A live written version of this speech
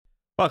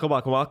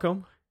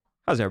Welcome.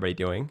 How's everybody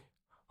doing?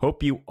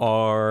 Hope you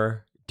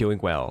are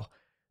doing well.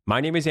 My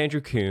name is Andrew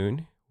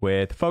Kuhn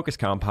with Focus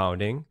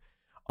Compounding,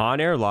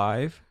 on air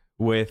live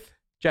with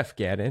Jeff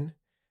Gadden.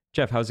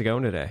 Jeff, how's it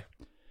going today?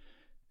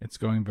 It's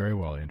going very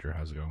well, Andrew.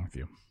 How's it going with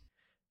you?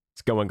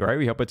 It's going great.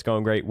 We hope it's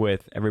going great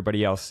with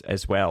everybody else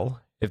as well.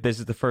 If this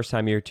is the first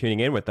time you're tuning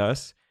in with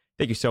us,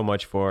 thank you so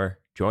much for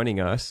joining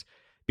us.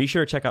 Be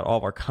sure to check out all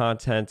of our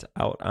content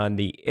out on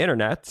the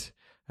internet.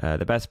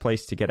 The best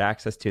place to get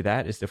access to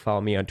that is to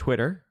follow me on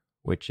Twitter,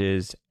 which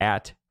is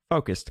at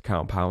Focused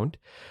Compound.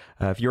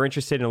 If you're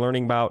interested in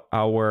learning about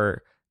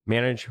our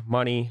managed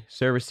money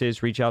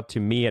services, reach out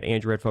to me at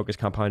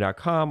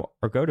andrew@focuscompound.com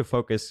or go to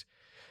Focus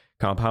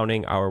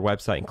Compounding, our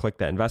website, and click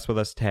that Invest With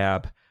Us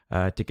tab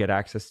to get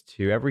access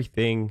to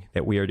everything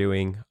that we are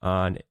doing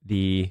on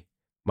the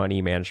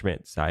money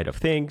management side of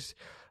things.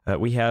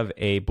 We have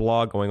a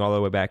blog going all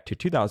the way back to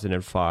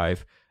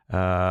 2005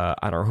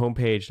 on our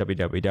homepage,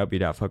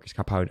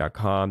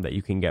 www.focuscompounding.com, that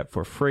you can get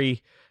for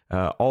free.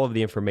 All of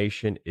the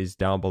information is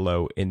down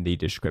below in the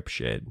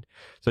description.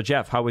 So,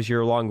 Jeff, how was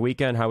your long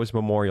weekend? How was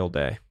Memorial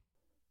Day?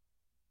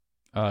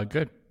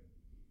 Good.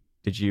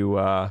 Did you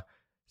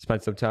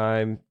spend some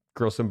time,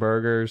 grill some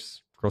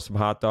burgers, grill some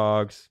hot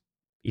dogs,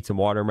 eat some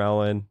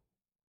watermelon,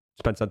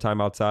 spend some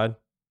time outside?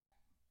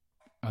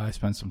 I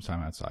spent some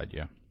time outside,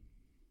 yeah.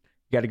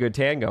 You got a good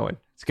tan going.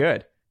 It's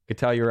good. Could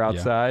tell you were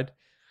outside. Yeah.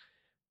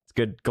 It's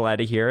good. Glad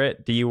to hear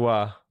it. Do you,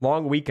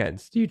 long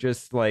weekends, do you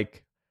just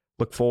like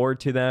look forward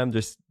to them?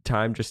 Just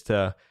time just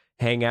to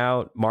hang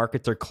out?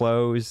 Markets are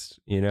closed,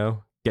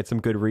 get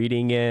some good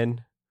reading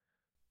in?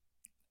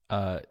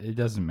 It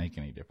doesn't make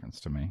any difference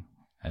to me.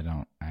 I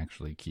don't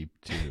actually keep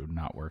to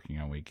not working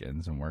on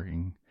weekends and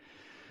working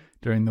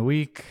during the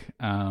week.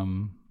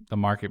 The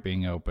market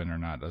being open or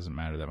not doesn't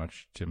matter that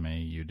much to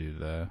me. You do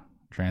the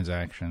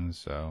transactions,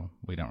 so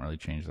we don't really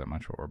change that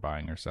much what we're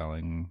buying or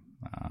selling.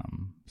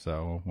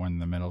 So when in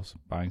the middle of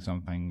buying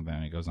something,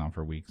 then it goes on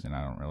for weeks, and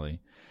I don't really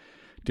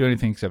do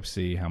anything except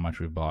see how much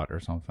we've bought or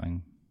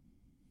something.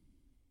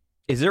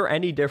 Is there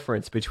any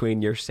difference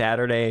between your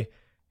Saturday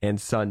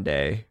and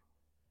Sunday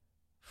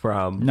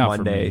from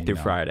Monday through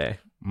Friday?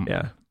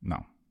 Yeah.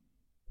 No.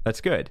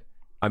 That's good.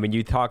 I mean,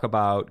 you talk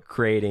about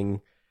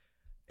creating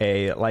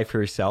a life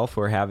for yourself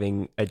or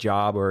having a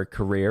job or a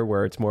career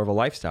where it's more of a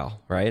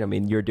lifestyle, right? I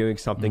mean, you're doing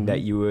something that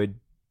you would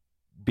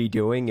be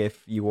doing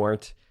if you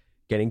weren't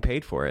getting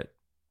paid for it.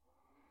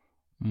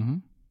 Mm-hmm.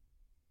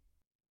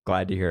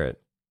 Glad to hear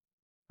it.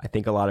 I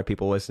think a lot of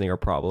people listening are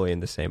probably in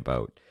the same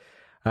boat.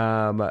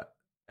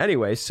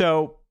 Anyway,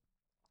 so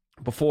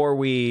before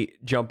we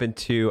jump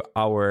into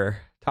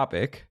our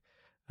topic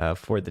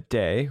for the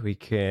day, we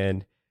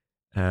can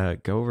go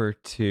over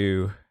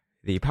to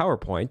the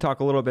PowerPoint, talk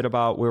a little bit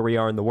about where we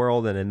are in the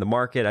world and in the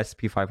market.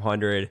 S&P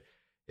 500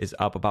 is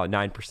up about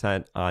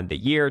 9% on the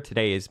year.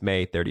 Today is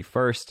May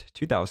 31st,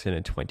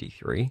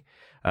 2023.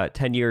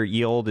 10-year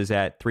yield is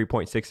at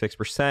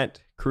 3.66%.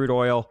 Crude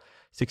oil,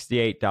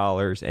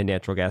 $68, and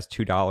natural gas,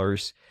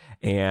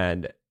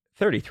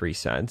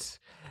 $2.33.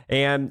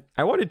 And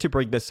I wanted to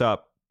bring this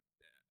up.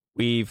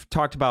 We've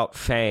talked about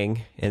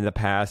FANG in the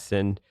past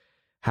and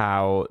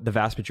how the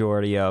vast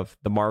majority of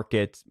the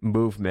market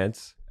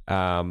movements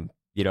are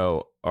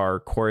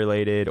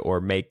correlated or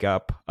make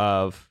up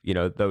of,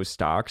 those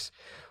stocks.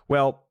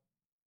 Well,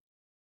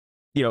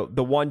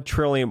 the 1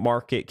 trillion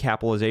market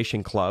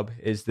capitalization club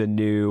is the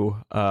new,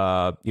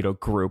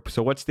 group.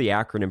 So what's the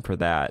acronym for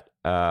that?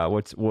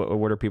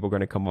 What are people going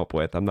to come up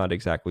with? I'm not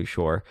exactly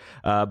sure.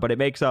 But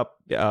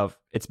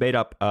it's made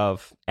up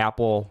of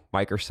Apple,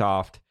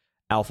 Microsoft,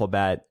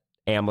 Alphabet,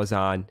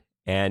 Amazon,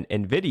 and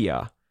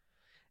NVDA.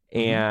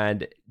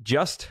 And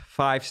just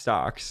 5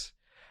 stocks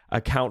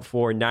account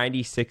for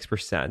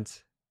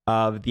 96%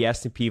 of the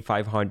S&P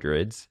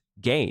 500's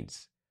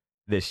gains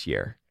this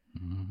year.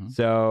 Mm-hmm.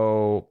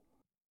 So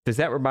does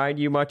that remind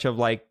you much of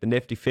like the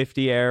Nifty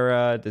 50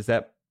 era? Does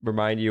that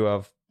remind you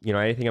of,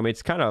 anything? I mean,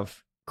 it's kind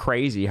of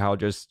crazy how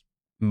just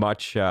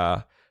much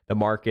the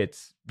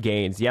market's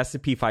gains. The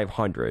S&P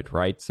 500,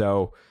 right?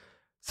 So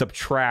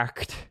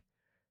subtract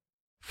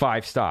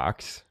 5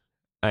 stocks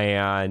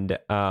and,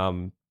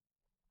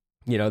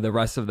 the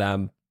rest of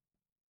them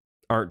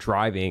aren't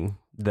driving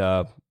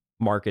the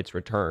market's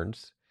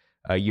returns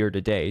year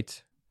to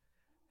date.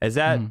 Is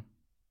that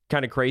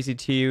kind of crazy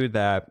to you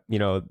that,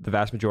 the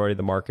vast majority of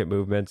the market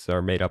movements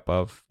are made up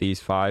of these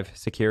 5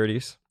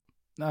 securities?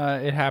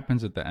 It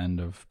happens at the end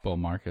of bull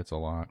markets a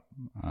lot.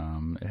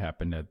 It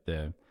happened at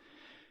the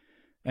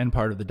end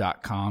part of the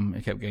 .com.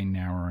 It kept getting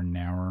narrower and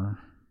narrower.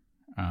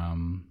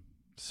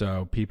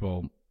 So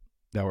people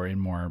that were in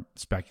more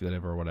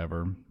speculative or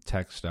whatever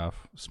tech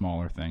stuff,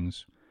 smaller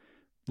things,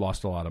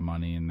 lost a lot of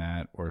money in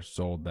that or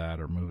sold that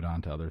or moved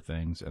on to other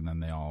things, and then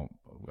they all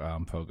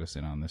focus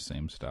in on the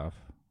same stuff.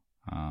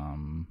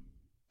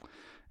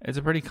 It's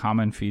a pretty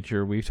common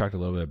feature. We've talked a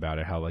little bit about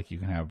it, how like you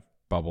can have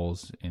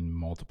bubbles in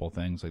multiple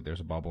things. Like there's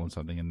a bubble in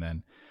something and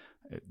then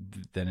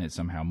it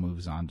somehow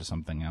moves on to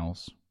something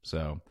else.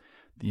 So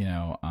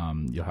you'll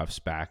have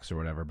SPACs or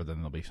whatever, but then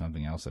there'll be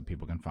something else that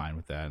people can find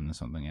with that, and then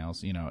something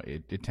else.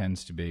 It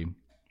tends to be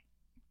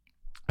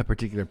a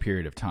particular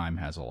period of time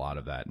has a lot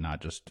of that,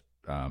 not just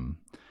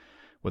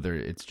whether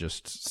it's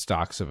just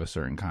stocks of a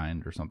certain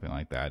kind or something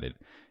like that.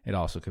 It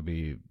also could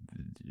be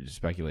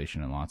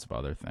speculation and lots of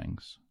other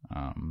things.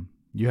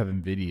 You have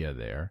NVDA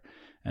there,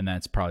 and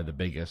that's probably the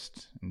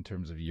biggest in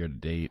terms of year to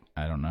date.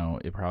 I don't know.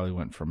 It probably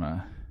went from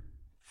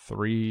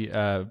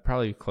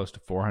probably close to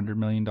 $400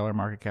 million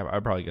market cap. I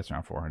probably guess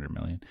around 400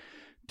 million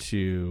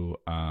to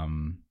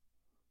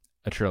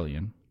a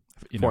trillion.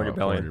 400 billion.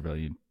 400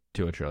 billion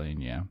to a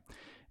trillion, yeah.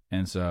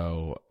 And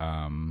so,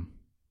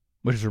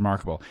 which is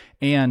remarkable.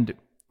 And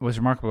what's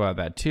remarkable about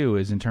that too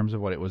is in terms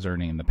of what it was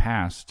earning in the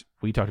past.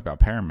 We talked about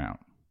Paramount,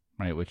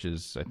 right? Which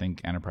is, I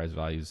think, enterprise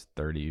value is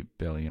 30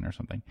 billion or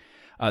something.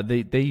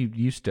 They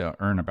used to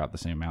earn about the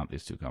same amount.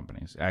 These two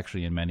companies,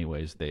 actually, in many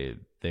ways, they're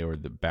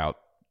about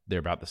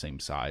the same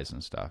size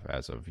and stuff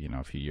as of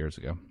a few years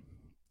ago.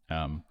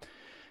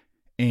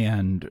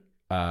 And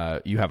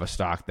you have a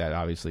stock that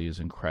obviously is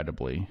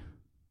incredibly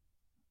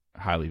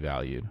highly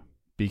valued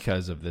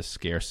because of this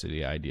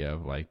scarcity idea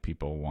of like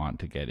people want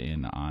to get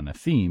in on a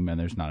theme, and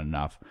there's not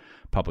enough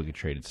publicly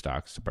traded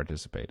stocks to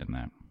participate in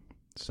that.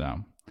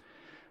 So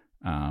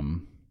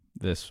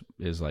this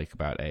is like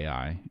about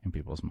AI in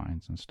people's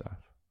minds and stuff.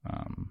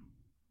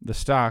 The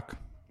stock,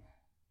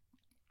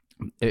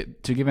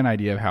 to give an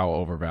idea of how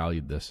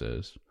overvalued this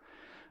is,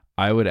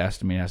 I would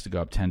estimate it has to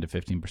go up 10 to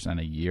 15%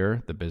 a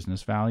year, the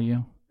business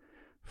value,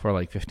 for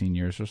like 15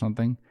 years or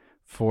something,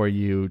 for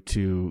you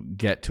to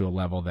get to a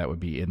level that would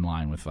be in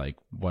line with like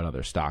what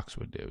other stocks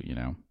would do,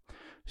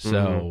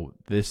 So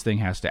this thing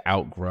has to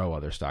outgrow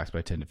other stocks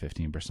by 10 to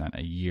 15%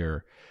 a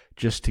year,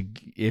 just to,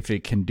 if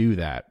it can do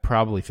that,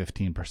 probably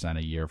 15%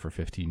 a year for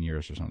 15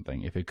 years or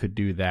something. If it could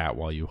do that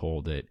while you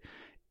hold it,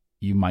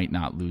 you might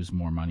not lose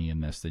more money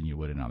in this than you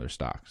would in other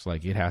stocks.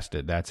 Like it has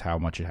to, that's how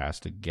much it has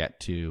to get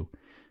to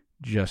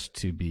just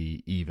to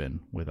be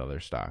even with other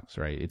stocks,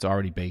 right? It's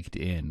already baked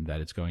in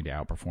that it's going to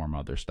outperform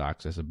other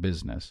stocks as a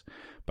business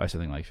by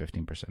something like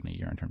 15% a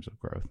year in terms of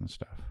growth and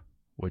stuff,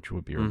 which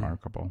would be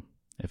remarkable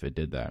if it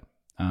did that.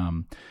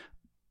 On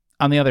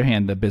the other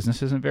hand, the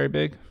business isn't very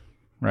big,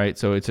 right?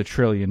 So it's $1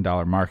 trillion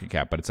market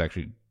cap, but it's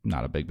actually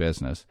not a big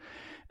business.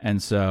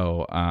 And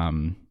so,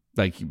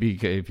 like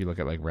if you look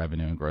at like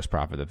revenue and gross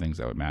profit, the things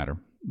that would matter,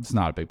 it's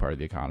not a big part of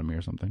the economy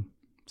or something.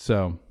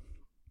 So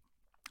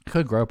it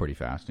could grow pretty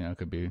fast. It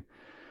could be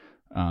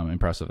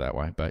impressive that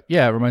way. But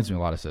yeah, it reminds me a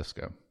lot of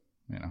Cisco,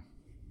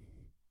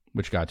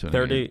 which got to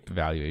a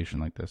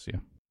valuation like this. Yeah,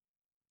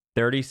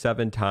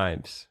 37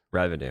 times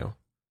revenue.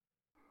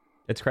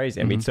 It's crazy.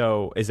 I mean,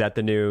 so is that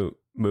the new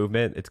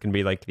movement? It's going to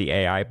be like the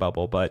AI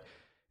bubble, but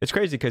it's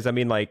crazy because I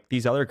mean, like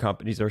these other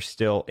companies are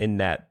still in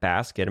that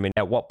basket. I mean,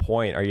 at what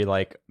point are you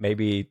like,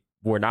 maybe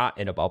we're not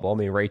in a bubble? I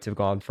mean, rates have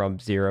gone from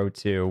 0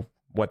 to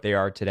what they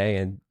are today,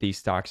 and these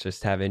stocks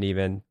just haven't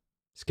even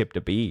skipped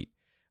a beat.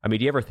 I mean,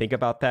 do you ever think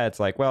about that? It's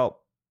like,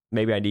 well,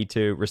 maybe I need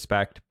to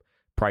respect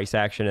price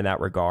action in that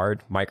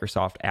regard.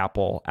 Microsoft,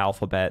 Apple,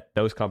 Alphabet,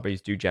 those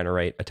companies do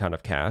generate a ton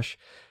of cash.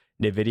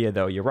 NVIDIA,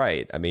 though, you're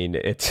right. I mean,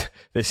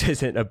 this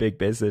isn't a big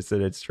business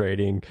that it's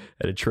trading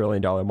at $1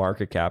 trillion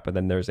market cap. And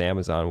then there's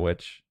Amazon,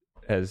 which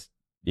has,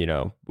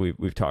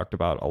 we've talked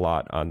about a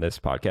lot on this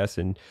podcast.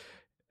 And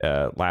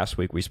last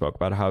week we spoke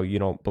about how you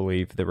don't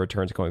believe the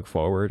returns going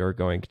forward are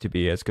going to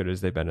be as good as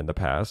they've been in the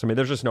past. I mean,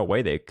 there's just no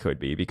way they could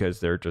be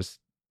because they're just,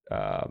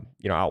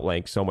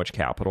 outlaying so much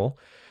capital.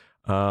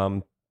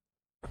 I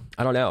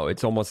don't know.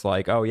 It's almost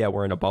like, oh yeah,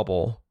 we're in a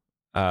bubble.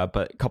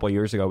 But a couple of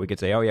years ago we could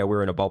say, oh yeah,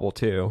 we're in a bubble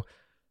too.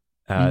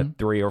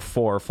 3 or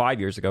 4 or 5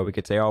 years ago, we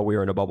could say, oh, we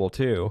were in a bubble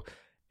too.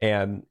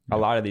 And a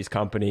lot of these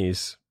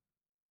companies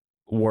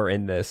were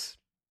in this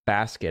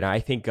basket. I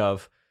think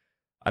of,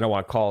 I don't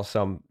want to call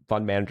some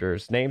fund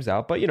managers' names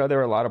out, but, there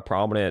are a lot of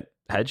prominent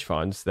hedge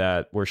funds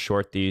that were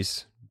short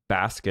these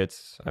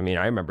baskets. I mean,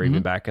 I remember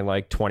even back in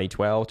like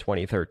 2012,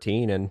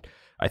 2013, and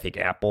I think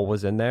Apple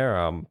was in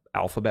there,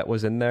 Alphabet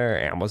was in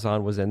there,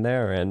 Amazon was in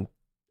there, and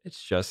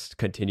it's just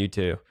continued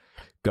to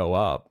go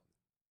up.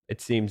 It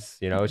seems,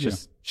 it's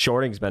just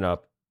shorting's been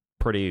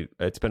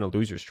it's been a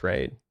loser's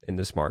trade in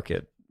this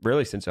market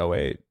really since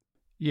 2008.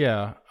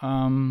 Yeah.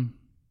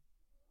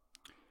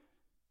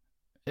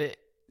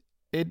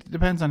 It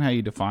depends on how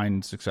you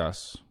define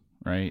success,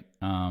 right?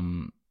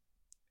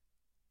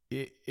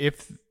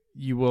 If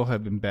you will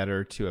have been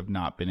better to have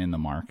not been in the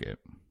market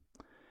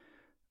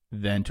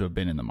than to have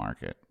been in the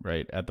market,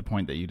 right? At the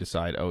point that you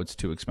decide, oh, it's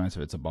too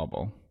expensive, it's a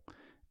bubble.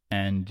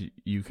 And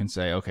you can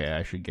say, okay,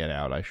 I should get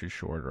out, I should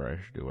short, or I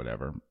should do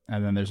whatever.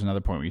 And then there's another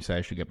point where you say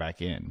I should get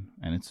back in,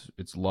 and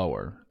it's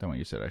lower than what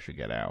you said I should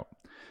get out,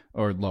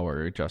 or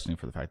lower, adjusting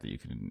for the fact that you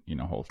can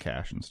hold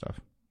cash and stuff.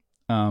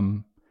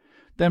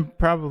 Then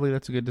probably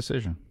that's a good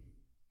decision,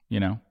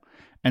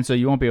 And so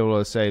you won't be able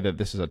to say that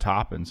this is a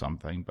top in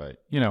something, but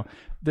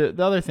the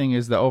other thing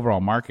is the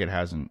overall market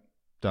hasn't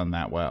done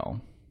that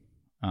well.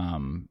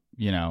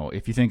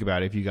 If you think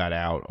about it, if you got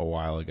out a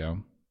while ago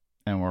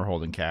and were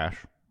holding cash,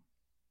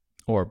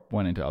 or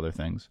went into other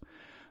things,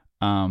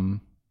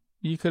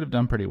 you could have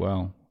done pretty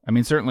well. I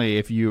mean, certainly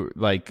if you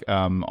like,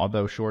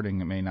 although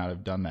shorting may not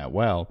have done that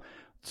well,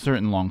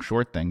 certain long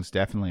short things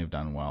definitely have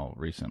done well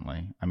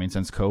recently. I mean,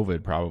 since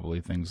COVID,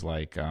 probably things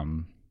like,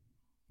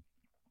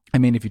 I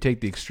mean, if you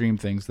take the extreme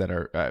things that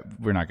are,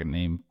 we're not going to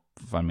name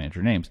fund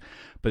manager names,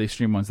 but the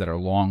extreme ones that are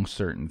long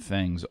certain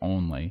things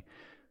only,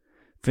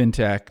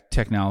 fintech,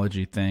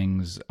 technology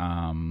things,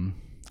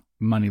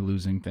 money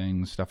losing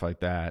things, stuff like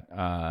that,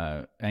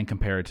 and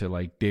compare it to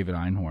like David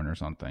Einhorn or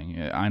something.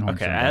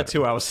 Einhorn's okay, that's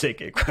who I was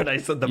thinking when I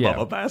said the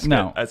bubble basket.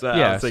 No, that's what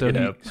I was thinking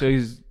of. So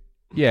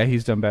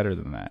he's done better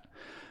than that.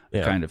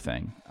 Yeah. Kind of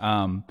thing.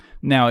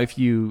 Now, if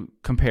you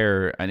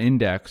compare an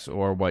index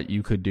or what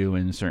you could do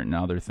in certain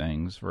other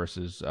things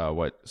versus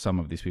what some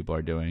of these people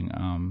are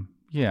doing,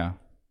 yeah.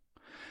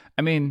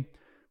 I mean,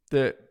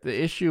 the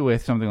issue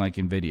with something like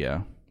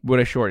NVIDIA, would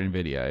I short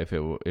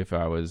NVIDIA if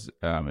I was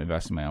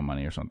investing my own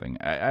money or something?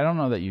 I don't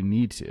know that you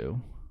need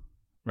to,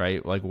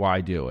 right? Like,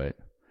 why do it?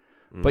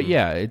 But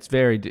yeah, it's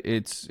very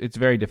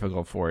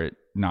difficult for it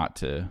not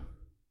to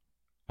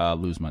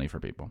lose money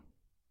for people.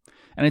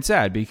 And it's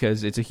sad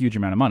because it's a huge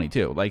amount of money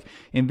too. Like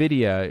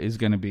NVIDIA is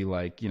going to be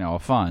like, a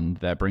fund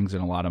that brings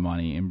in a lot of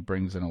money and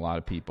brings in a lot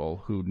of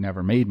people who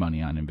never made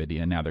money on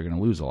NVIDIA. And now they're going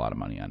to lose a lot of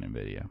money on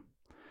NVIDIA.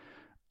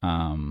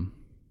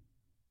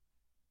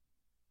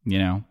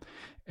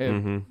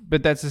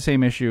 But that's the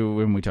same issue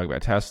when we talk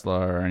about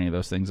Tesla or any of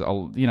those things.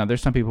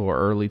 There's some people who are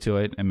early to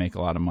it and make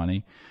a lot of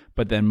money,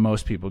 but then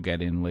most people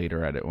get in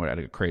later at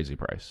a crazy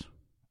price.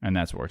 And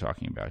that's what we're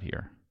talking about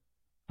here.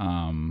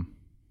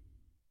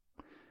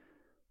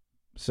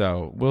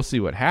 So we'll see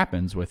what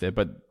happens with it,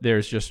 but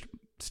there's just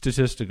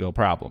statistical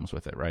problems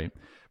with it, right?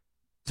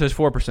 So it's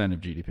 4%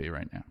 of GDP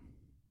right now.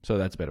 So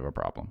that's a bit of a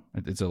problem.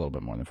 It's a little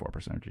bit more than 4%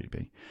 of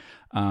GDP.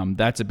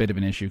 That's a bit of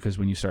an issue because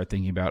when you start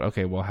thinking about,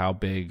 okay, well, how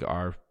big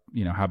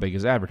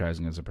is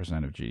advertising as a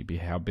percent of GDP?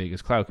 How big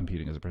is cloud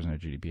computing as a percent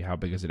of GDP? How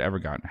big has it ever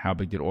gotten? How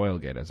big did oil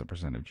get as a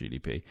percent of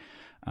GDP?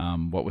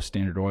 What was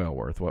Standard Oil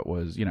worth? What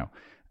was, you're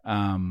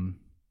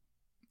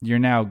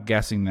now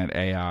guessing that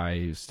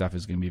AI stuff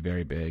is going to be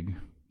very big,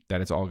 that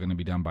it's all going to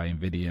be done by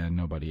NVIDIA and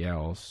nobody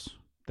else,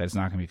 that it's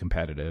not going to be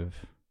competitive.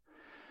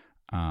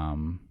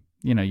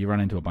 You run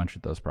into a bunch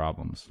of those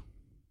problems.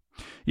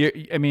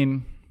 I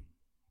mean,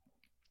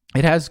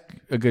 it has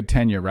a good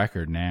 10-year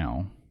record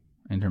now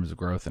in terms of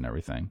growth and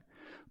everything,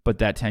 but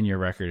that 10-year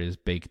record is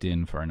baked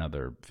in for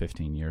another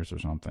 15 years or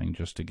something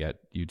just to get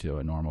you to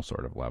a normal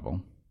sort of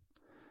level.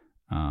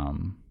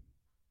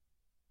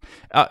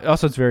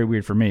 Also, it's very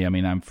weird for me. I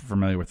mean, I'm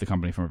familiar with the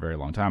company from a very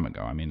long time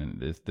ago. I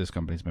mean, this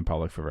company's been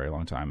public for a very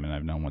long time, and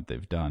I've known what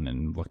they've done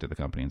and looked at the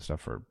company and stuff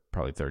for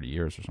probably 30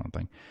 years or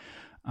something.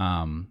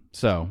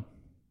 So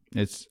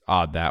it's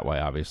odd that way,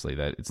 obviously,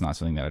 that it's not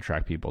something that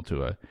attract people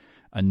to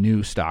a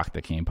new stock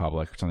that came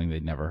public or something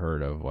they'd never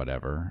heard of,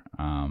 whatever.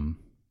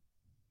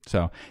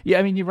 So, yeah,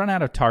 I mean, you run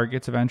out of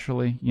targets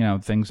eventually.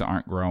 Things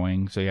aren't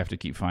growing, so you have to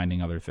keep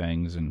finding other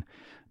things, and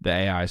the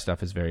AI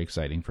stuff is very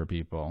exciting for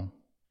people.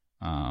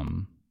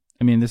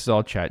 I mean, this is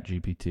all Chat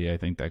GPT, I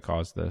think, that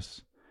caused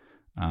this,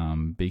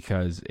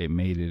 because it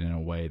made it in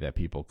a way that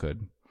people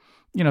could,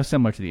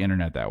 similar to the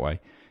internet that way,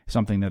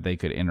 something that they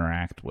could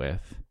interact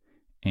with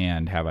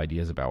and have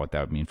ideas about what that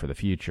would mean for the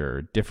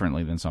future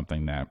differently than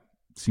something that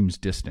seems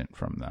distant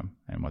from them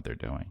and what they're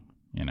doing,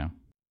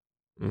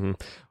 Mm-hmm.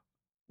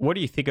 What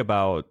do you think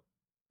about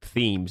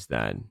themes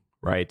then,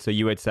 right? So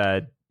you had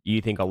said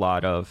you think a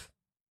lot of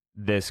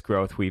this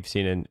growth we've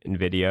seen in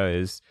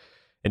NVIDIA is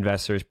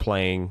investors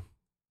playing,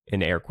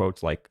 in air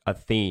quotes, like a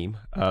theme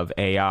of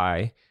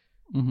AI.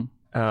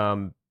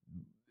 Mm-hmm.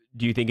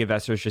 Do you think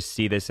investors just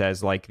see this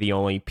as like the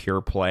only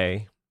pure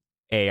play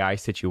AI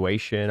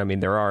situation? I mean,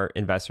 there are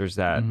investors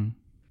that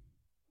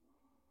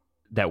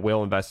that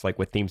will invest like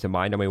with themes in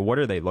mind. I mean, what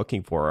are they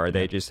looking for? Are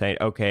they just saying,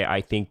 okay,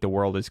 I think the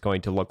world is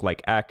going to look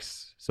like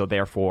X, so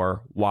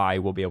therefore Y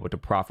will be able to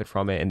profit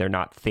from it, and they're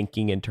not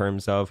thinking in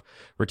terms of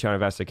return on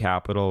invested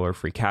capital or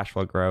free cash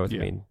flow growth? Yeah.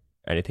 I mean,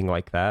 anything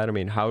like that? I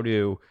mean, how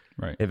do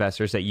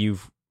investors that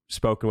you've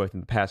spoken with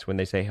in the past, when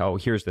they say, oh,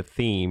 here's the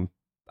theme,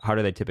 how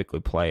do they typically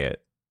play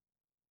it?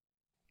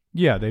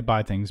 Yeah, they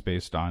buy things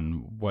based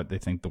on what they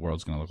think the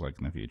world's going to look like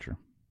in the future.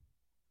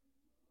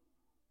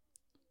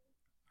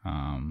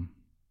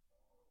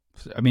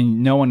 I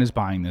mean, no one is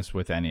buying this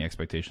with any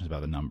expectations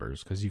about the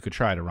numbers, because you could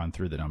try to run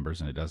through the numbers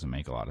and it doesn't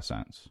make a lot of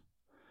sense.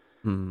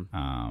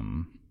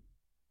 Mm-hmm.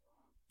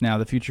 Now,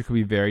 the future could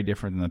be very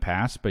different than the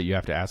past, but you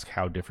have to ask,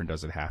 how different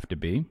does it have to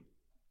be?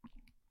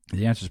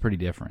 The answer is pretty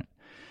different,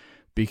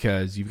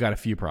 because you've got a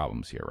few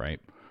problems here,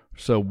 right?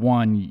 So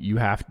one, you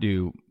have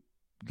to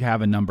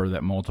have a number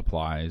that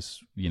multiplies,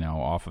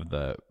 off of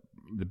the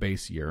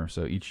base year.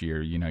 So each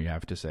year, you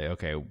have to say,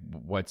 okay,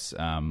 what's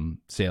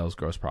sales,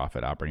 gross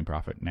profit, operating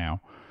profit?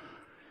 Now,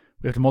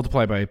 we have to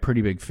multiply by a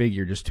pretty big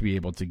figure just to be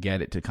able to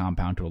get it to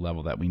compound to a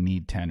level that we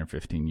need 10 or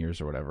 15 years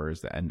or whatever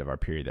is the end of our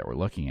period that we're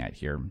looking at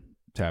here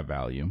to have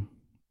value.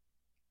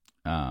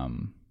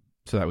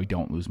 So that we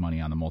don't lose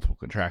money on the multiple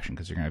contraction,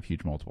 because you're going to have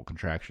huge multiple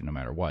contraction no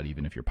matter what.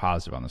 Even if you're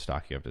positive on the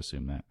stock, you have to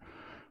assume that.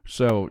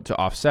 So to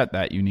offset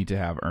that, you need to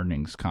have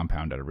earnings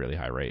compound at a really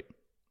high rate.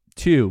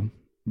 2,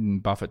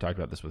 Buffett talked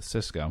about this with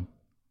Cisco,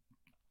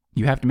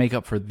 you have to make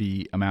up for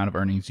the amount of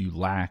earnings you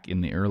lack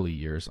in the early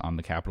years on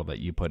the capital that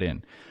you put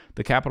in.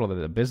 The capital that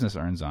the business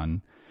earns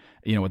on,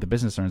 what the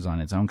business earns on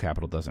its own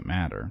capital doesn't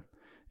matter.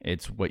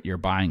 It's what you're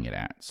buying it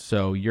at.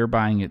 So you're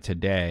buying it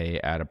today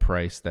at a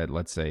price that,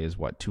 let's say, is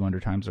what,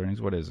 200 times earnings?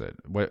 What is it?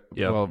 Yep.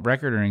 Well,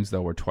 record earnings,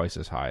 though, were twice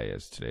as high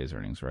as today's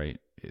earnings, right?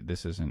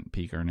 This isn't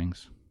peak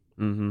earnings.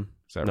 Mm-hmm.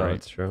 Is that no, right?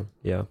 That's true.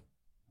 Yeah.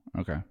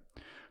 Okay.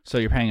 So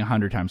you're paying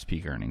 100 times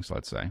peak earnings,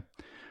 let's say.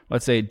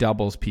 Let's say it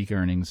doubles peak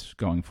earnings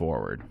going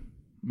forward.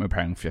 We're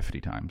paying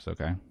 50 times,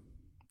 okay?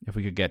 If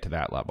we could get to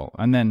that level.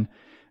 And then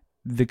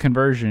the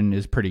conversion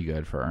is pretty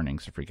good for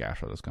earnings to free cash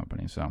flow of this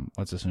company. So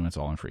let's assume it's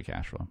all in free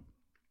cash flow.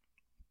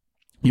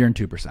 You're in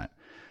 2%.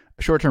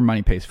 Short-term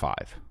money pays 5,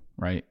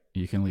 right?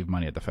 You can leave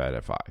money at the Fed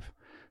at 5.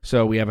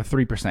 So we have a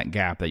 3%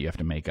 gap that you have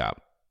to make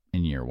up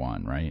in year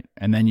 1, right?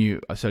 And then you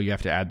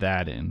have to add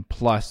that in.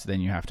 Plus, then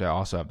you have to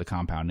also have the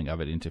compounding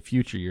of it into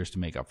future years to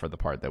make up for the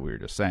part that we were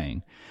just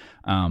saying.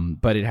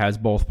 But it has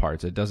both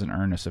parts. It doesn't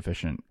earn a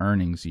sufficient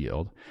earnings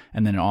yield.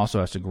 And then it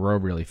also has to grow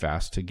really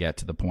fast to get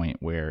to the point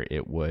where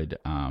it would...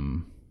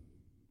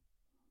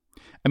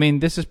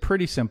 this is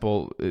pretty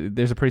simple.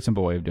 There's a pretty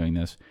simple way of doing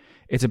this.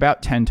 It's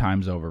about 10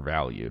 times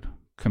overvalued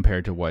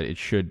compared to what it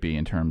should be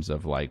in terms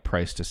of like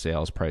price to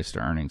sales, price to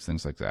earnings,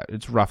 things like that.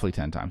 It's roughly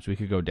 10 times. We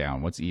could go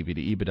down. What's EV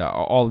to EBITDA?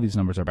 All of these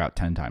numbers are about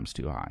 10 times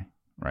too high,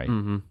 right?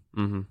 Mm-hmm.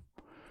 Mm-hmm.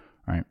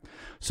 All right.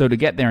 So to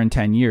get there in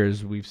 10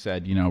 years, we've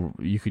said,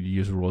 you could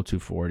use Rule of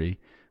 240.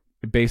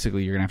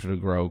 Basically, you're going to have to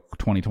grow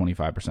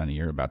 25% a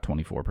year, about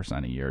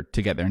 24% a year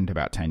to get there into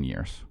about 10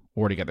 years.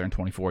 Or to get there in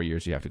 24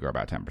 years, you have to grow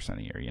about 10%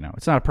 a year.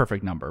 It's not a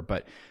perfect number,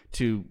 but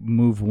to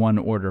move one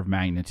order of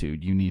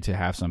magnitude, you need to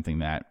have something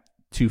that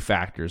two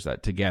factors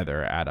that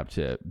together add up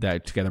to,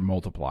 that together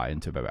multiply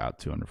into about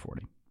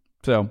 240.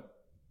 So,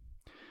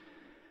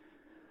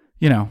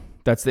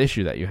 that's the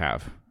issue that you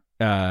have.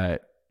 The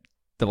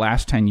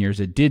last 10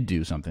 years, it did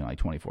do something like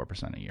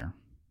 24% a year.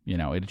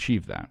 It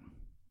achieved that.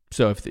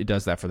 So if it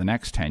does that for the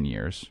next 10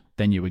 years,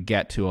 then you would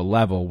get to a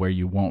level where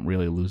you won't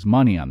really lose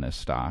money on this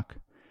stock.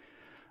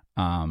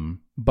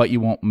 But you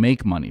won't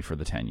make money for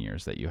the 10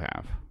 years that you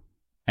have.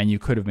 And you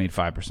could have made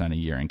 5% a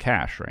year in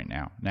cash right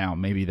now. Now,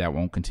 maybe that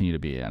won't continue to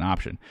be an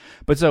option.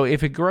 But so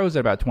if it grows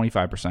at about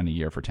 25% a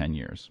year for 10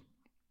 years,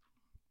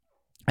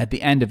 at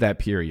the end of that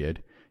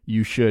period,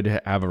 you should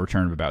have a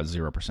return of about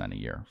 0% a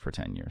year for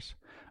 10 years.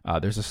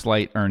 There's a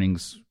slight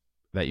earnings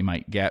that you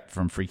might get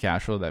from free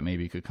cash flow that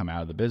maybe could come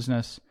out of the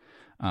business.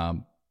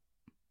 The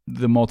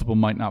multiple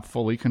might not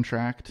fully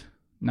contract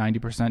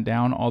 90%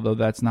 down, although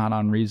that's not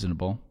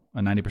unreasonable. A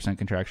 90%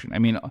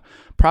 contraction.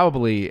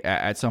 Probably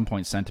at some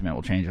point sentiment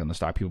will change on the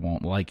stock. People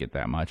won't like it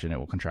that much, and it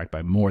will contract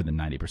by more than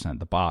 90% at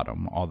the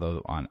bottom,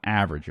 although on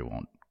average it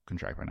won't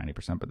contract by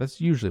 90%, but that's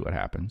usually what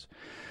happens.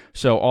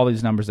 So all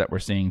these numbers that we're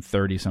seeing,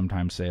 30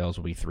 sometimes sales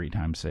will be 3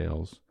 times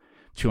sales.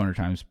 200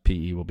 times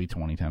PE will be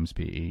 20 times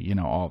PE,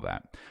 all of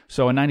that.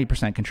 So a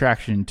 90%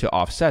 contraction, to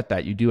offset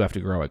that, you do have to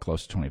grow at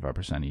close to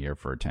 25% a year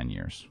for 10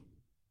 years.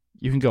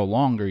 You can go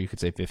longer. You could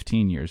say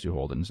 15 years you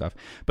hold it and stuff,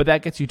 but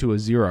that gets you to a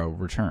 0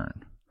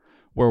 return.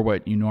 Where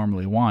what you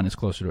normally want is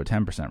closer to a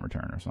 10%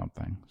 return or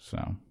something.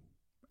 So,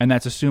 and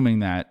that's assuming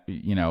that,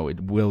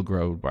 it will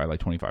grow by like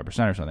 25%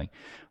 or something.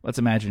 Let's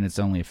imagine it's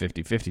only a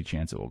 50-50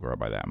 chance it will grow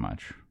by that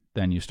much.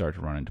 Then you start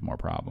to run into more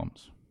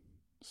problems.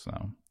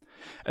 So,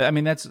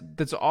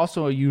 that's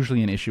also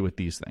usually an issue with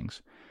these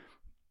things.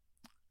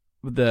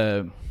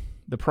 The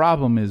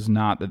problem is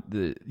not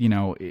that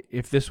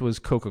if this was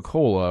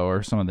Coca-Cola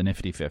or some of the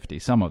Nifty 50,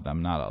 some of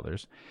them, not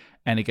others,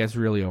 and it gets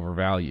really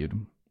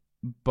overvalued,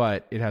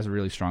 but it has a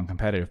really strong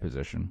competitive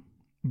position,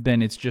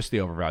 then it's just the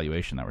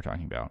overvaluation that we're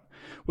talking about.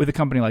 With a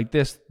company like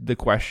this, the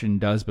question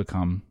does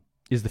become,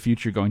 is the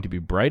future going to be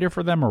brighter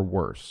for them or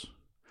worse?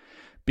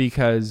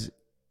 Because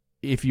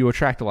if you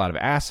attract a lot of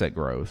asset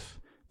growth,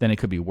 then it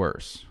could be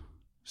worse.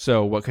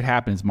 So what could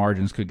happen is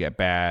margins could get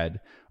bad,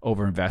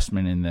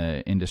 overinvestment in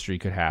the industry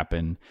could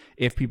happen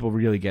if people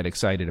really get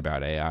excited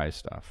about AI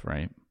stuff,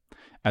 right?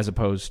 As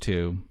opposed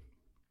to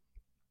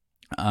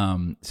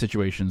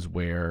situations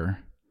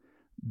where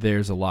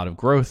there's a lot of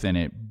growth in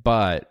it,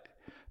 but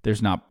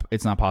it's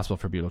not possible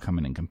for people to come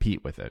in and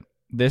compete with it.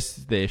 The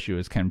issue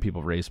is, can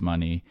people raise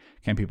money?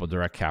 Can people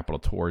direct capital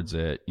towards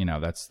it?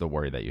 That's the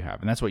worry that you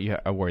have. And that's what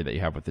a worry that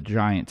you have with the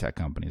giant tech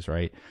companies,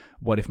 right?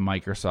 What if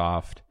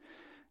Microsoft,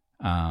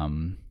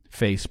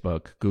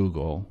 Facebook,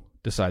 Google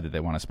decide that they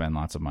want to spend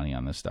lots of money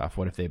on this stuff?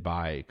 What if they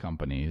buy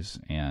companies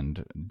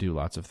and do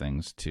lots of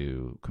things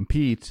to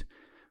compete?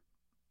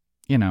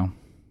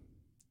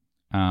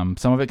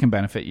 Some of it can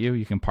benefit you.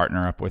 You can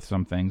partner up with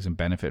some things and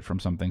benefit from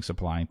some things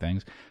supplying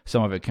things.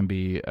 Some of it can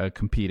be a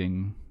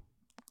competing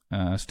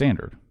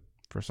standard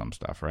for some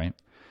stuff, right?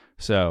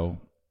 So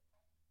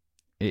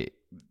a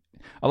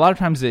lot of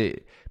times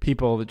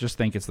people just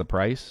think it's the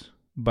price,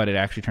 but it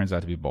actually turns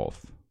out to be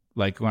both.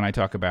 Like when I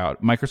talk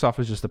about Microsoft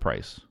was just the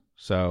price.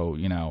 So,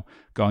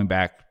 going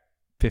back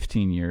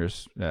 15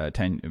 years,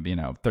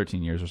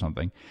 13 years or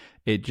something.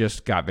 It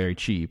just got very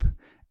cheap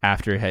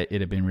after it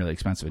had been really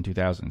expensive in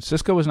 2000.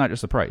 Cisco was not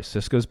just the price.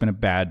 Cisco's been a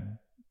bad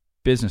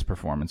business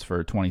performance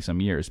for 20 some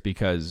years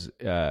because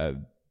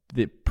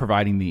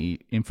providing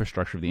the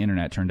infrastructure of the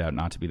internet turned out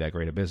not to be that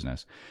great a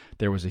business.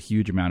 There was a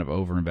huge amount of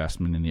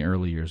overinvestment in the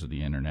early years of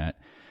the internet,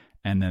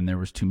 and then there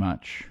was too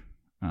much,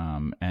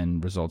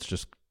 and results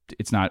just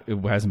it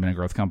hasn't been a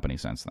growth company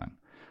since then.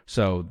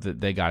 So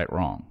they got it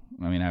wrong.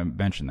 I mean, I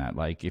mentioned that.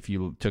 Like, if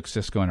you took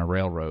Cisco and a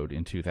railroad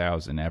in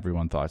 2000,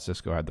 everyone thought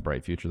Cisco had the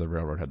bright future, the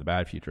railroad had the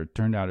bad future. It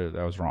turned out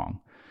that was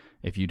wrong.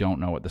 If you don't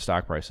know what the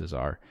stock prices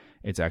are,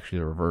 it's actually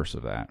the reverse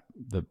of that.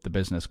 The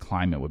business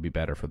climate would be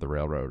better for the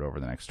railroad over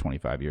the next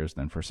 25 years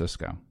than for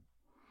Cisco,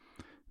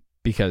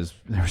 because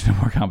there was no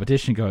more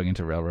competition going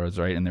into railroads,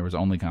 right? And there was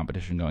only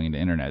competition going into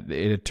internet.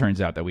 It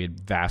turns out that we had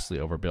vastly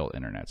overbuilt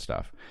internet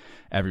stuff.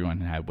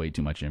 Everyone had way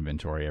too much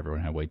inventory.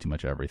 Everyone had way too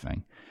much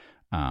everything.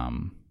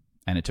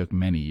 And it took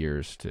many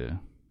years to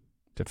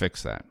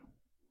fix that,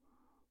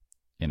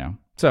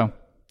 So,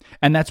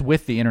 and that's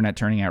with the internet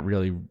turning out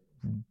really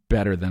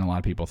better than a lot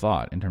of people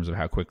thought in terms of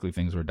how quickly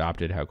things were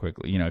adopted, how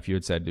quickly, if you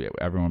had said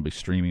everyone will be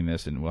streaming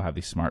this and we'll have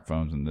these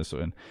smartphones and this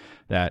and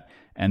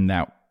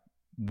that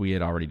we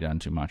had already done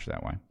too much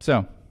that way.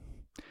 So,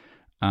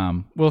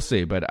 we'll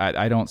see, but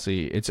I don't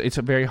see, it's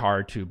very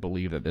hard to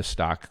believe that this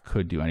stock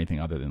could do anything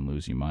other than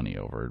lose you money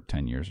over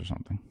 10 years or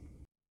something.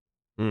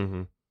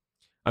 Mm-hmm.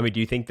 I mean,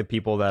 do you think the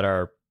people that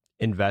are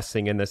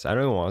investing in this, I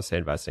don't even want to say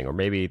investing, or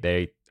maybe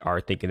they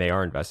are thinking they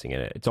are investing in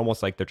it. It's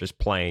almost like they're just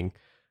playing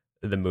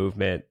the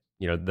movement,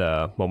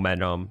 the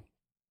momentum,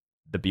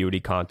 the beauty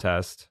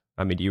contest.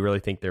 I mean, do you really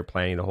think they're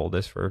planning to hold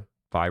this for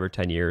 5 or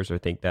 10 years, or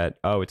think that,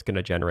 it's going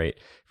to generate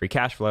free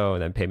cash flow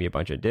and then pay me a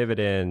bunch of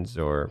dividends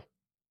or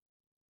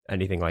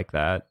anything like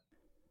that?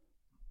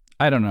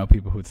 I don't know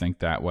people who think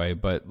that way,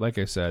 but like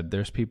I said,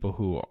 there's people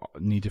who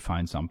need to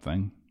find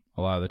something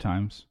a lot of the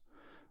times.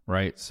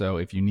 Right. So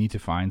if you need to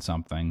find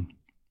something,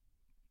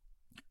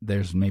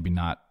 there's maybe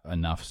not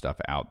enough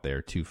stuff out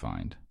there to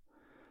find.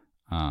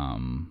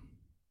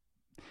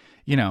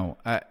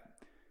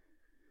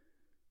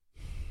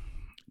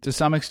 To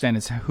some extent,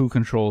 it's who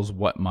controls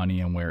what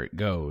money and where it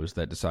goes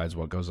that decides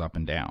what goes up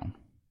and down.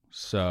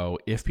 So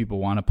if people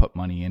want to put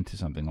money into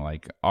something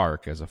like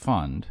ARK as a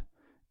fund,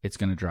 it's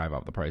going to drive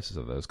up the prices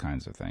of those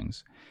kinds of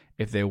things.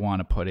 If they want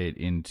to put it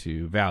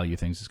into value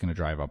things, it's going to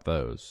drive up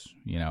those.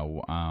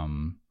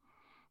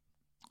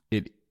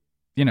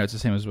 It's the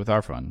same as with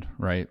our fund,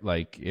 right?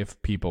 Like,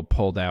 if people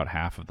pulled out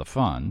half of the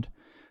fund,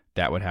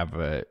 that would have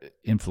an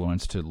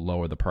influence to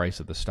lower the price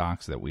of the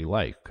stocks that we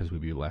like, because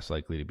we'd be less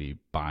likely to be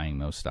buying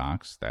those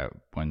stocks that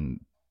when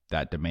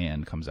that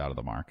demand comes out of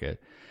the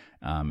market,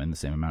 and the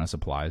same amount of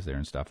supply is there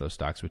and stuff, those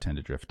stocks would tend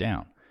to drift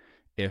down.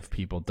 If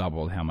people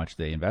doubled how much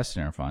they invest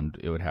in our fund,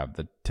 it would have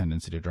the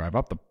tendency to drive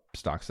up the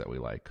stocks that we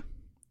like.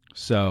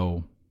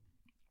 So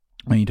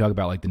when you talk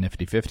about like the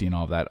Nifty 50 and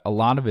all of that, a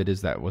lot of it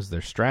is that was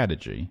their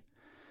strategy.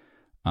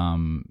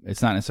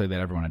 It's not necessarily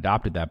that everyone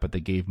adopted that, but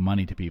they gave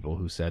money to people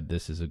who said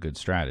this is a good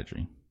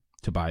strategy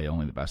to buy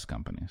only the best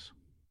companies.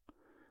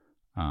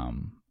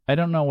 I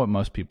don't know what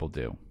most people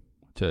do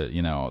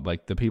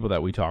like the people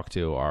that we talk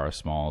to are a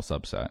small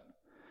subset.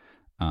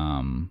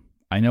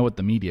 I know what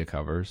the media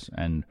covers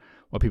and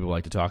what people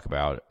like to talk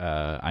about.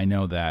 I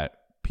know that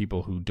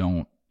people who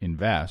don't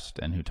invest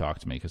and who talk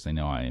to me because they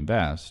know I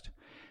invest,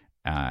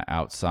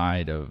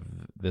 outside of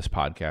this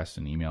podcast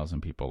and emails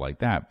and people like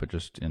that, but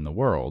just in the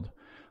world,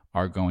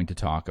 are going to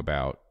talk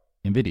about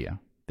NVIDIA.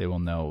 They will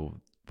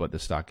know what the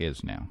stock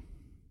is now,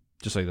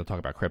 just like they'll talk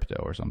about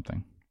crypto or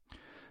something,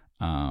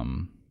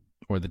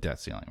 or the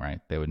debt ceiling, right?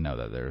 They would know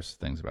that there's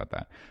things about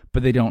that,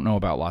 but they don't know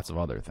about lots of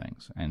other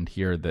things. And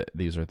here,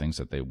 these are things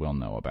that they will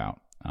know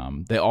about.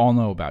 They all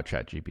know about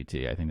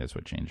ChatGPT. I think that's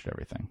what changed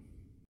everything.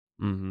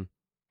 Mm-hmm.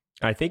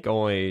 I think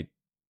only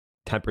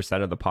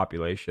 10% of the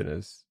population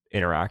has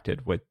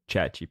interacted with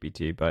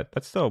ChatGPT, but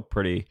that's still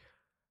pretty.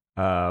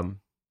 I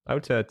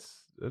would say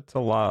it's a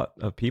lot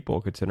of people,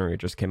 considering it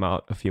just came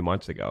out a few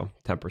months ago.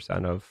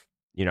 10% of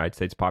United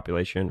States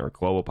population or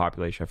global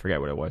population, I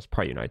forget what it was,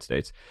 probably United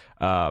States,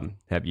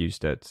 have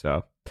used it.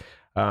 So,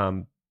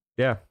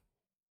 yeah.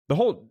 The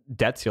whole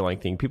debt ceiling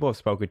thing, people have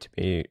spoken to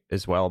me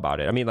as well about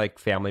it. I mean, like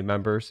family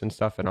members and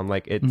stuff. And I'm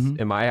like, it's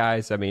in my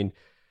eyes, I mean,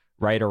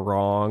 right or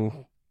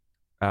wrong,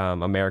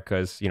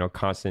 America's,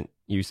 constant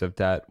use of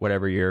debt,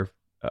 whatever your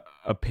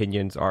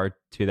opinions are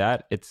to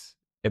that, it's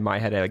in my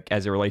head, like,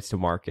 as it relates to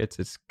markets,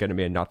 it's going to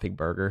be a nothing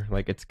burger.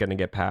 Like, it's going to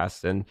get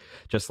passed. And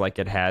just like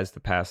it has the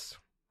past,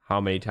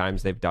 how many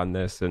times they've done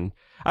this. And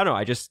I don't know,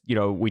 I just,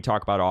 we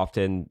talk about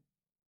often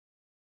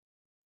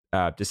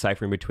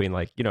deciphering between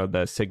like,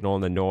 the signal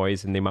and the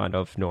noise, and the amount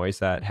of noise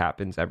that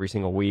happens every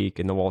single week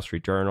in the Wall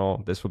Street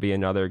Journal. This will be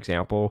another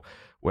example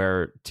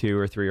where 2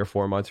 or 3 or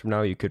 4 months from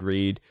now, you could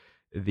read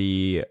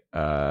the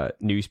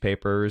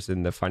newspapers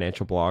and the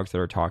financial blogs that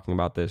are talking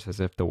about this as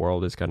if the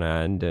world is going to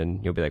end,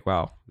 and you'll be like,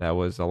 wow, that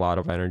was a lot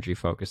of energy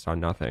focused on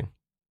nothing.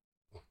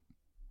 I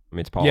mean,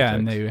 it's politics. Yeah,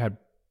 and they had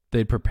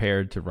they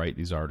prepared to write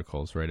these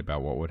articles, right,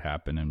 about what would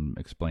happen and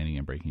explaining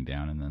and breaking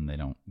down, and then they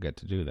don't get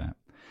to do that.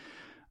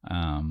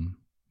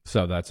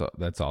 So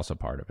that's also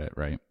part of it,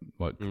 right?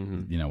 What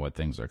what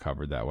things are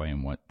covered that way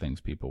and what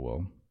things people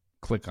will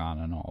click on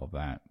and all of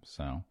that.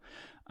 So,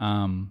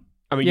 you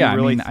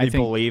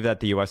believe that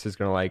the U.S. is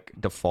going to like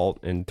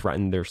default and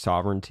threaten their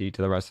sovereignty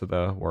to the rest of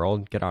the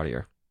world? Get out of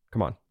here!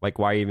 Come on, like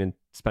why even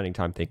spending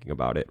time thinking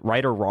about it,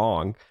 right or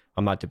wrong?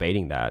 I'm not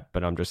debating that,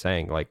 but I'm just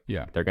saying, like,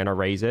 they're going to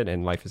raise it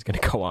and life is going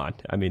to go on.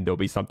 I mean, there'll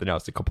be something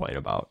else to complain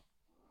about.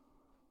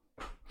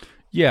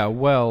 Yeah,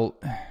 well,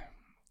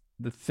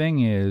 the thing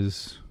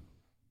is,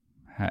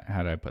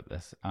 how do I put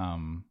this?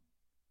 I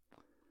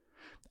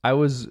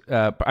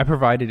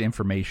provided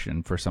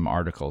information for some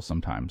articles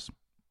sometimes.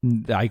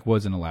 I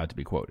wasn't allowed to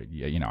be quoted.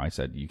 I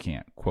said, you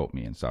can't quote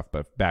me and stuff,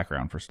 but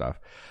background for stuff.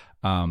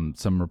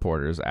 Some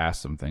reporters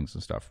asked some things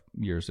and stuff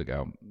years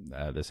ago.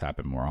 This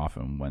happened more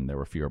often when there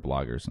were fewer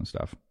bloggers and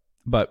stuff.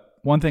 But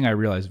one thing I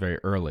realized very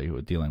early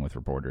with dealing with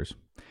reporters,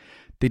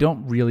 they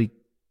didn't really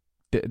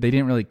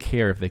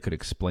care if they could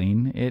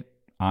explain it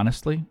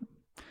honestly.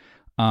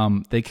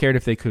 They cared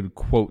if they could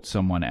quote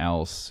someone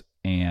else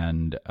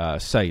and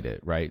cite it,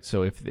 right?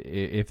 So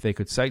if they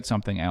could cite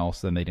something else,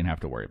 then they didn't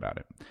have to worry about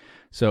it.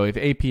 So if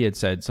AP had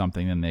said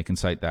something, then they can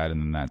cite that,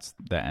 and then that's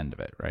the end of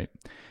it, right?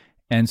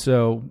 And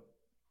so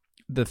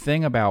the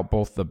thing about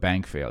both the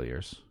bank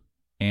failures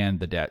and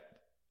the debt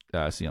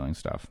ceiling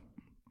stuff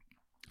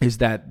is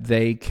that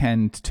they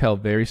can tell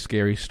very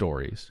scary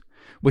stories,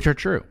 which are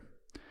true.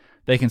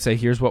 They can say,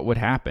 here's what would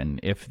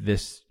happen if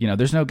this,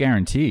 there's no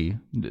guarantee.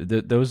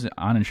 Those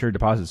uninsured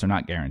deposits are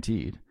not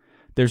guaranteed.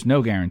 There's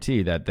no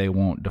guarantee that they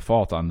won't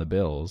default on the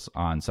bills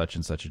on such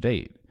and such a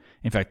date.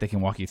 In fact, they can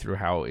walk you through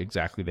how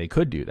exactly they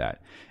could do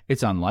that.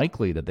 It's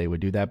unlikely that they would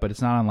do that, but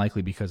it's not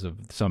unlikely because of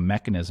some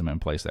mechanism in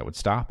place that would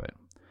stop it.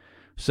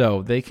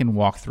 So they can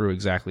walk through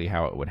exactly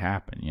how it would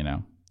happen,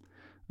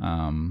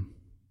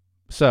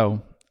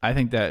 So I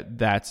think that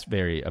that's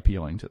very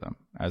appealing to them,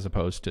 as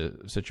opposed to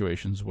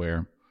situations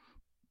where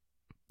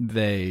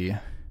there's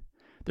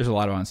a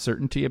lot of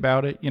uncertainty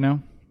about it,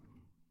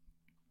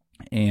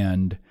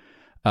 and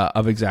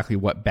of exactly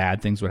what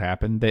bad things would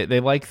happen.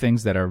 They like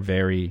things that are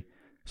very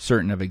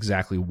certain of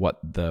exactly what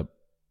the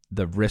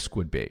risk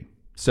would be.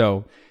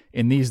 So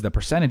in these, the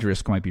percentage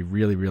risk might be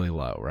really, really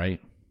low,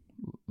 right?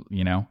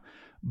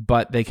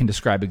 But they can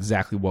describe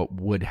exactly what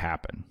would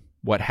happen.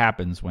 What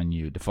happens when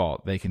you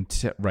default? They can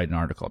write an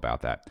article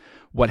about that.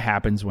 What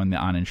happens when the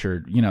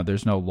uninsured,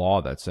 there's no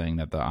law that's saying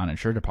that the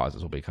uninsured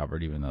deposits will be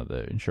covered, even though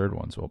the insured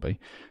ones will be.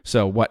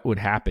 So what would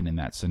happen in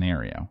that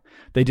scenario?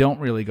 They don't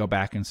really go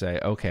back and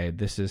say, okay,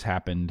 this has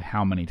happened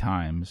how many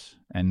times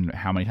and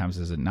how many times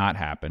does it not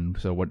happen?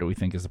 So what do we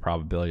think is the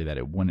probability that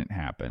it wouldn't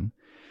happen?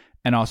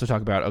 And also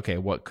talk about, okay,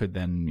 what could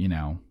then,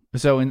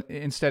 so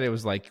instead it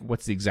was like,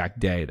 what's the exact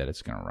day that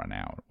it's going to run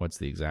out? What's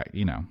the exact,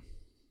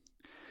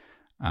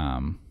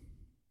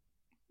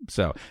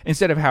 So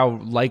instead of how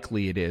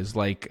likely it is,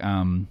 like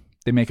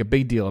they make a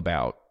big deal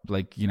about,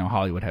 like,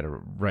 Hollywood had a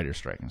writer's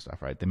strike and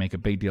stuff, right? They make a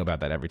big deal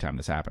about that every time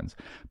this happens.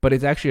 But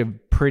it's actually a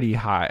pretty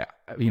high,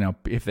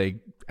 if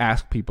they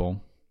ask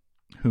people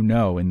who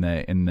know in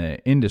the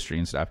industry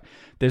and stuff,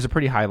 there's a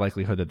pretty high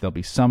likelihood that there'll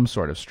be some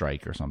sort of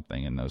strike or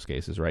something in those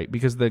cases, right?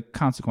 Because the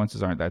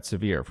consequences aren't that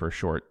severe for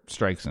short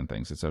strikes and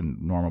things. It's a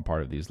normal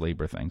part of these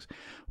labor things.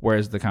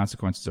 Whereas the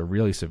consequences are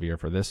really severe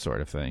for this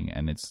sort of thing,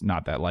 and it's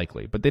not that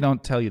likely. But they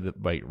don't tell you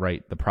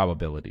the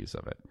probabilities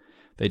of it.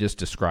 They just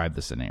describe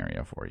the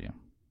scenario for you.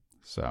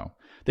 So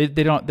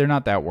they're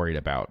not that worried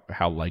about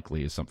how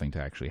likely is something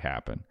to actually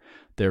happen.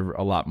 They're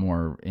a lot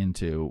more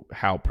into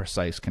how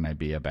precise can I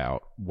be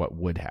about what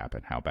would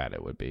happen, how bad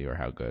it would be, or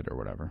how good or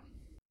whatever.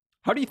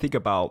 How do you think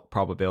about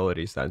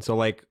probabilities then? So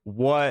like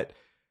what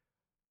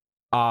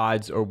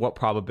odds or what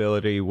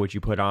probability would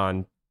you put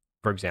on,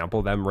 for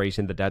example, them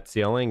raising the debt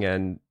ceiling,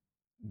 and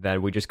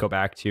then we just go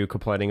back to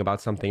complaining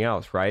about something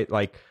else, right?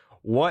 Like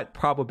what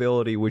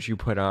probability would you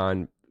put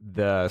on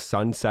the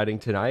sun setting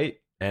tonight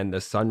and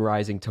the sun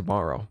rising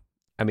tomorrow?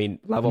 I mean,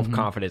 level of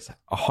confidence,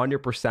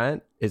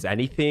 100%. Is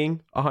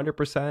anything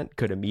 100%?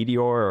 Could a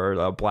meteor or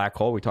a black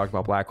hole, we talked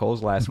about black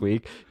holes last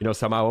week,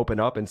 somehow open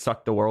up and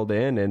suck the world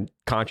in and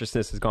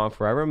consciousness is gone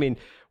forever? I mean,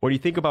 when you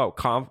think about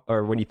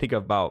when you think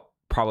about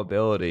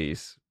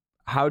probabilities,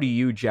 how do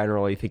you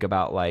generally think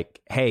about, like,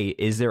 hey,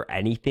 is there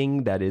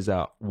anything that is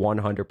a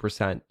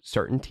 100%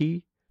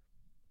 certainty?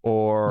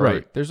 Or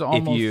right, there's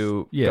almost,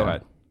 go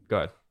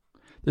ahead.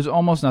 There's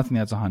almost nothing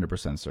that's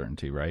 100%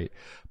 certainty, right?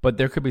 But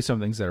there could be some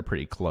things that are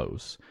pretty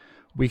close.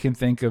 We can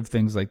think of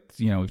things like,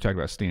 we've talked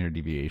about standard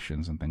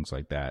deviations and things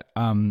like that.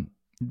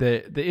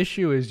 The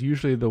issue is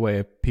usually the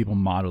way people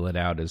model it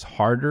out is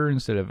harder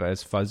instead of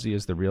as fuzzy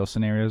as the real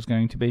scenario is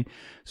going to be.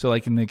 So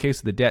like in the case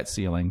of the debt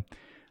ceiling,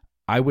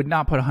 I would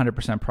not put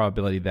 100%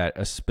 probability that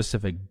a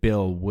specific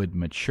bill would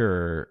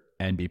mature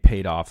and be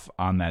paid off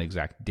on that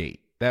exact date.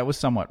 That was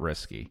somewhat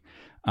risky.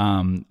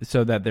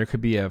 So that there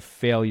could be a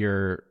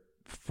failure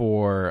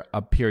for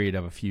a period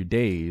of a few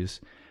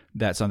days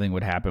that something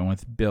would happen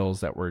with bills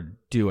that were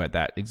due at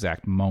that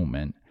exact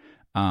moment.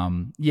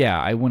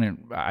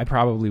 I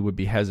probably would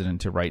be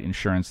hesitant to write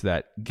insurance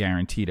that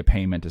guaranteed a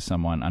payment to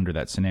someone under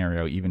that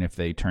scenario, even if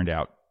they turned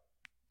out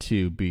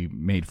to be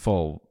made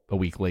full a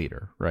week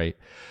later, right?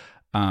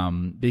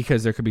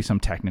 Because there could be some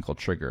technical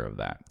trigger of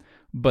that.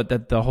 But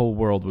that the whole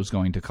world was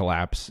going to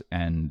collapse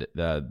and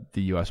the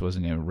U.S.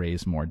 wasn't going to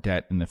raise more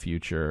debt in the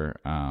future,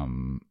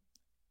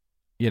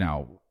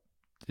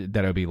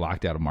 that it would be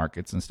locked out of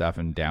markets and stuff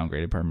and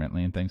downgraded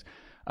permanently and things.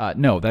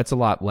 No, that's a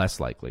lot less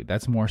likely.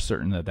 That's more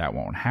certain that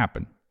won't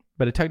happen.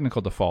 But a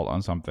technical default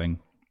on something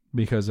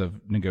because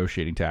of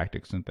negotiating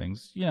tactics and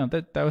things,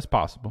 that was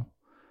possible.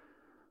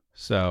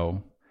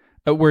 So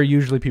where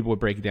usually people would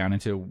break it down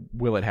into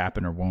will it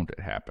happen or won't it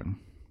happen?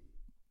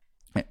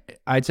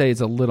 I'd say it's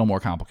a little more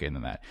complicated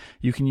than that.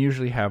 You can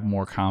usually have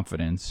more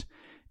confidence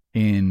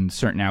in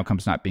certain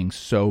outcomes not being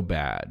so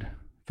bad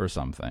for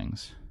some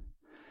things.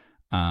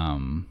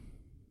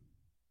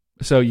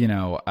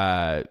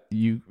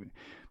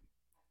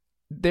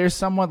 There's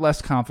somewhat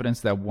less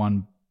confidence that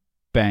one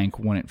bank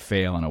wouldn't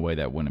fail in a way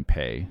that wouldn't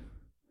pay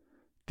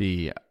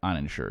the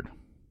uninsured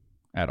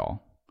at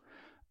all.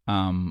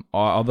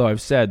 Although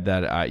I've said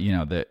that,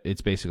 that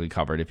it's basically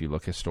covered. If you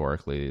look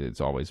historically,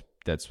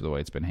 that's the way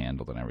it's been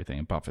handled and everything.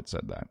 And Buffett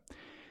said that.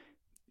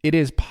 It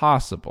is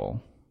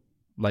possible,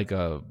 like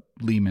a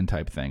Lehman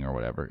type thing or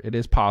whatever, it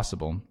is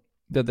possible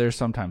that there's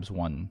sometimes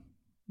one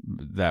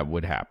that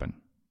would happen,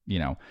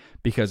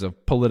 because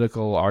of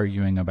political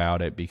arguing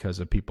about it, because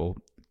of people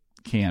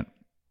can't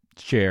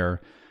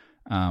share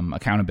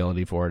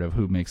accountability for it of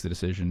who makes the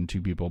decision.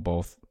 Two people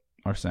both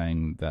are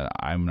saying that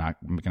I'm not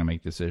going to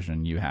make the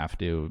decision, you have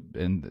to,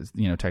 and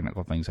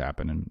technical things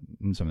happen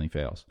and something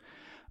fails.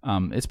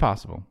 It's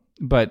possible,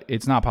 but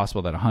it's not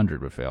possible that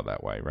 100 would fail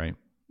that way, right?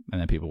 And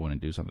then people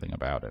wouldn't do something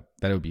about it.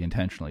 That it would be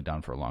intentionally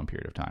done for a long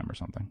period of time or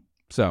something.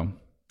 So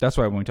that's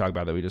why when we talk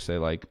about that, we just say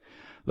look,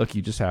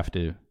 you just have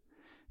to,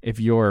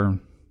 if you're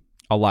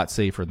a lot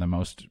safer than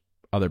most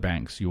other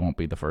banks, you won't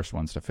be the first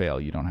ones to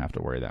fail. You don't have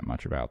to worry that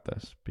much about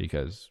this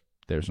because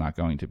there's not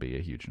going to be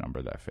a huge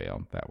number that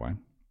fail that way.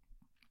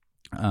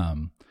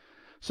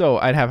 So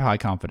I'd have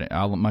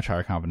much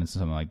higher confidence in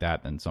something like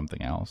that than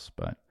something else.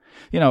 But,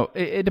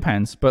 it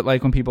depends. But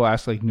like when people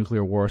ask like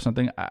nuclear war or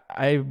something,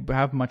 I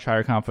have much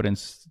higher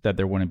confidence that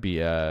there wouldn't be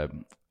the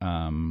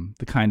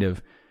kind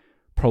of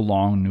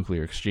prolonged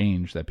nuclear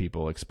exchange that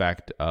people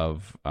expect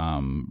of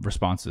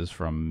responses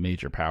from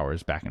major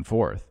powers back and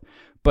forth.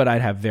 But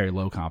I'd have very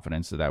low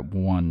confidence that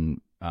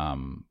one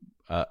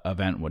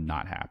event would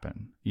not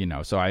happen.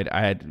 So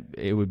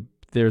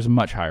there's a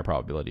much higher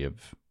probability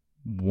of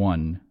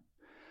one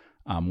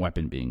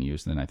weapon being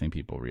used than I think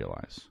people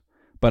realize,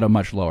 but a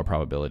much lower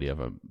probability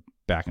of a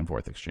back and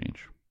forth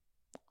exchange.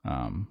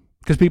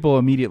 Because people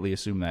immediately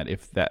assume that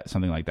if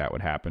something like that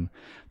would happen,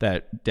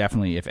 that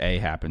definitely if A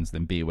happens,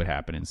 then B would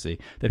happen and C,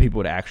 that people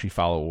would actually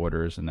follow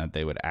orders and that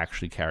they would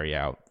actually carry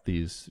out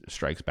these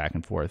strikes back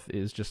and forth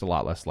is just a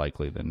lot less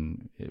likely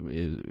than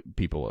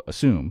people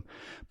assume.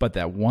 But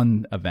that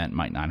one event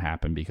might not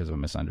happen because of a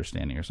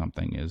misunderstanding or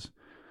something is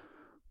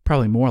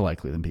probably more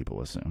likely than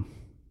people assume.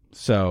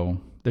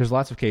 So there's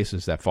lots of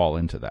cases that fall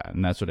into that.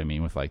 And that's what I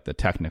mean with like the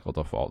technical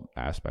default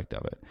aspect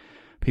of it.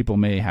 People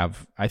may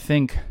have, I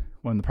think,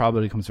 when the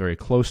probability comes very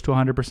close to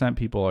 100%,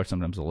 people are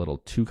sometimes a little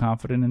too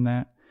confident in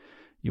that.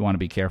 You want to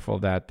be careful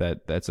of that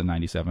that's a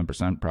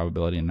 97%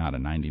 probability and not a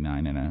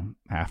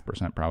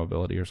 99.5%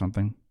 probability or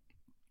something.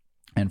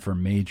 And for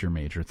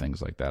major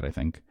things like that, I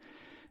think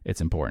it's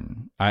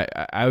important.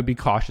 I would be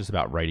cautious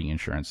about writing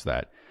insurance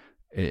that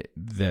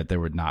there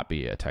would not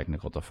be a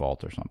technical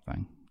default or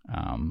something.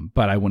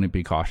 But I wouldn't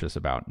be cautious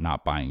about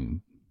not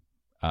buying,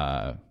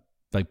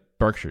 like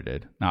Berkshire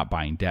did, not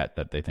buying debt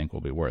that they think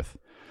will be worth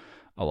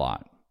a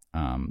lot.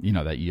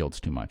 That yields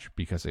too much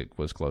because it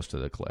was close to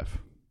the cliff.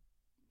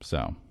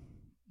 So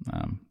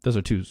those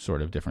are two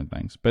sort of different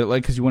things. But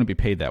because you wouldn't be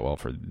paid that well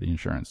for the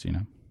insurance,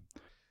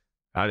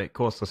 Got it.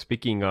 Cool. So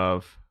speaking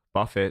of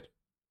Buffett,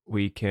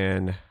 we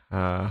can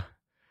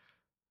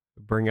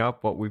bring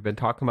up what we've been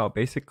talking about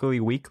basically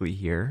weekly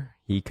here.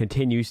 He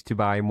continues to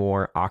buy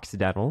more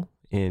Occidental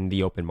in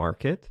the open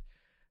market.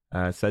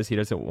 Says he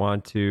doesn't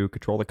want to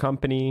control the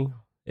company,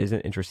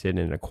 isn't interested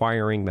in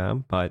acquiring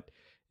them, but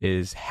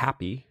is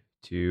happy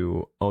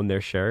to own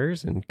their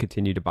shares and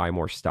continue to buy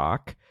more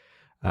stock.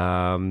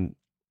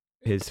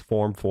 His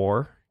Form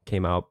 4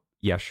 came out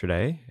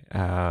yesterday,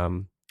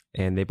 and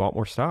they bought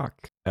more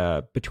stock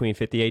between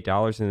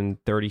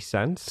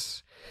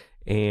 $58.30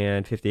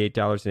 and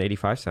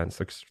 $58.85.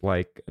 Looks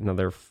like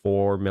another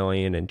 4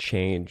 million and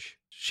change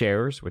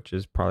shares, which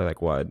is probably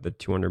like the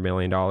 $200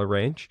 million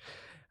range.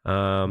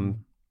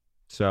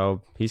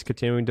 So he's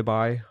continuing to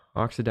buy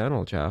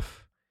Occidental,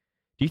 Jeff.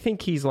 Do you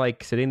think he's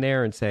like sitting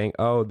there and saying,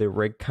 oh, the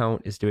rig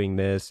count is doing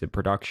this and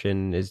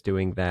production is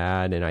doing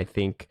that, and I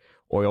think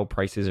oil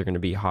prices are going to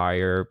be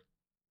higher,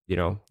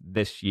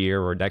 this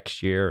year or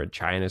next year, and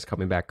China's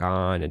coming back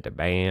on and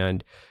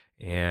demand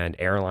and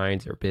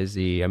airlines are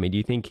busy? I mean, do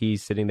you think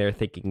he's sitting there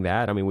thinking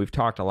that? I mean, we've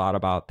talked a lot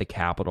about the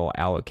capital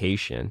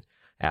allocation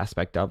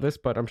aspect of this,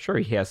 but I'm sure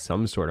he has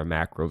some sort of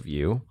macro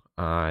view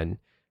on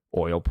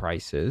oil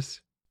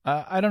prices?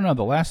 I don't know.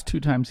 The last 2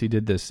 times he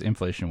did this,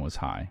 inflation was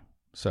high.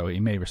 So he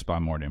may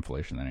respond more to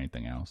inflation than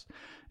anything else.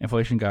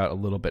 Inflation got a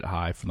little bit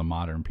high for the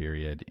modern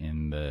period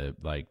in the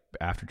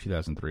after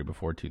 2003,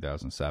 before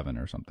 2007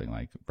 or something,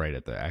 like right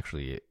at the,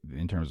 actually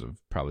in terms of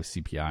probably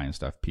CPI and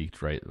stuff,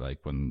 peaked right like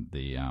when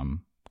the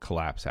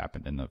collapse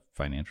happened in the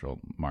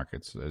financial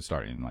markets,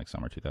 starting in like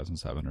summer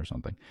 2007 or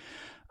something.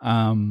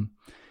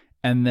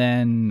 And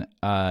then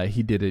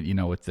he did it,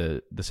 with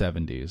the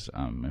 70s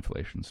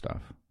inflation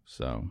stuff.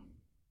 So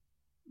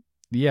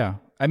yeah,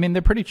 I mean,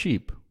 they're pretty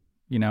cheap.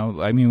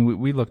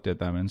 We looked at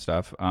them and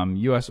stuff.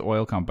 U.S.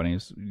 oil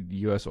companies,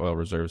 U.S. oil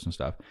reserves and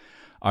stuff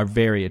are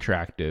very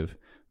attractive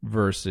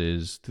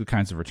versus the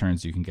kinds of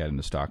returns you can get in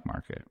the stock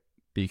market,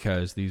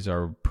 because these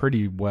are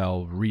pretty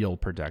well real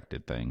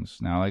protected things.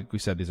 Now, like we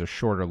said, these are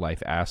shorter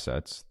life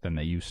assets than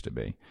they used to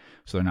be,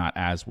 so they're not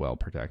as well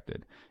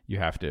protected. You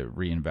have to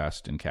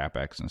reinvest in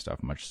CapEx and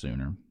stuff much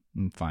sooner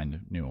and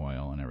find new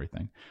oil and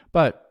everything.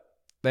 But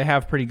they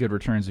have pretty good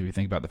returns if you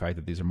think about the fact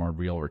that these are more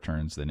real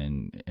returns than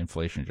in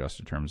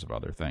inflation-adjusted terms of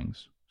other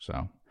things.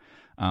 So,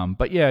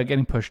 but yeah,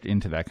 getting pushed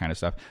into that kind of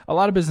stuff. A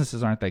lot of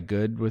businesses aren't that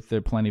good with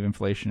the plenty of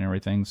inflation and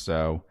everything,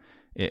 so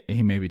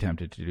he may be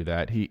tempted to do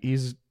that.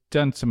 He's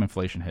done some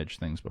inflation hedge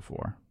things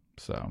before,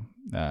 so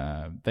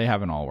they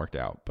haven't all worked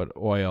out. But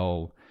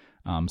oil,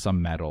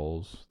 some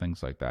metals,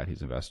 things like that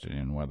he's invested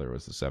in, whether it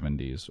was the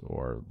 70s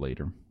or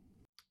later.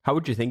 How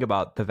would you think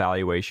about the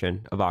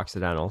valuation of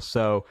Occidental?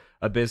 So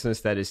a business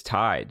that is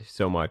tied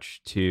so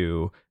much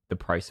to the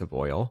price of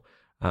oil,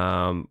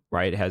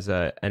 right, has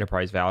a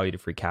enterprise value to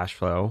free cash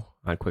flow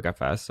on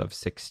QuickFS of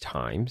 6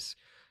 times.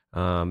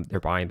 They're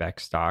buying back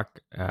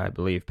stock, I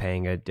believe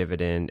paying a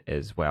dividend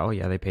as well.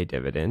 Yeah, they pay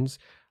dividends.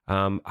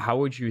 How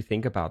would you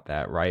think about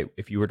that, right?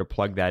 If you were to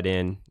plug that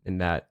in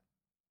that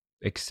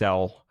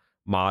Excel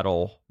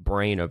model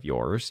brain of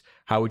yours,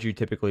 how would you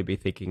typically be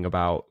thinking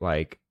about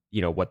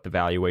what the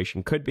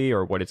valuation could be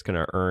or what it's going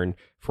to earn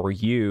for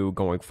you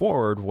going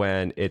forward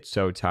when it's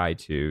so tied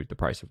to the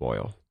price of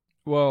oil?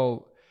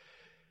 Well,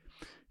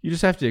 you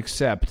just have to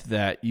accept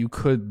that you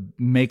could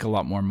make a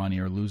lot more money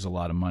or lose a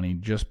lot of money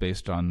just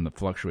based on the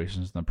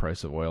fluctuations in the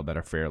price of oil that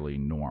are fairly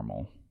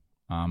normal.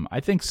 I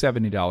think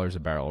 $70 a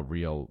barrel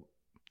real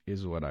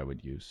is what I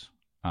would use.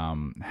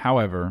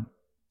 However,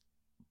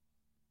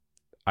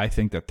 I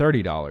think that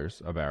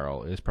 $30 a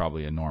barrel is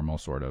probably a normal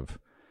sort of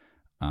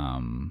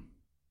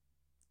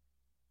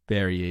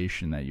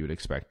variation that you would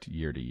expect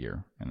year to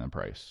year in the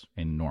price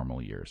in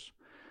normal years.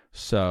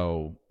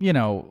 So,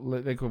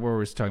 like where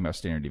we're talking about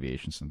standard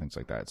deviations and things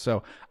like that.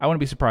 So I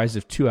wouldn't be surprised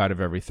if 2 out of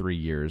every 3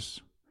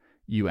 years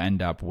you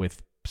end up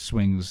with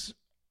swings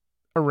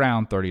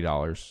around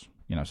 $30,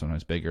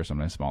 sometimes bigger,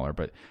 sometimes smaller,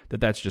 but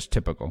that's just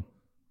typical.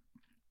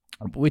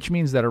 Which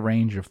means that a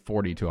range of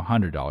 $40 to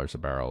 $100 a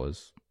barrel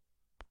is,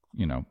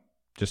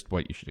 just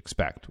what you should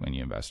expect when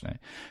you invest in it.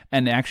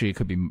 And actually it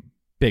could be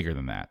bigger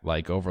than that.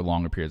 Like over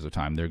longer periods of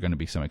time, there are going to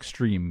be some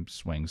extreme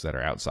swings that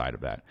are outside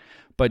of that.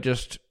 But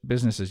just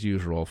business as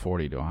usual,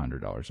 $40 to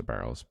 $100 a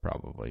barrel is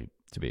probably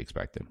to be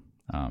expected.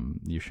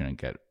 You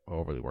shouldn't get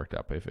overly worked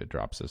up if it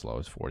drops as low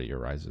as 40 or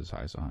rises as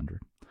high as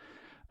 100.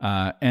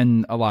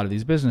 And a lot of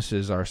these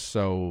businesses are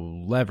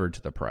so levered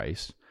to the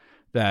price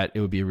that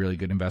it would be a really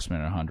good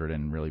investment at 100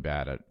 and really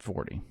bad at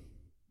 40.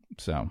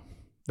 So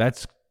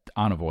that's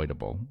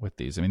unavoidable with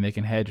these. I mean, they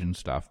can hedge and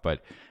stuff,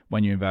 but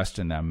when you invest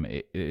in them,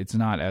 it's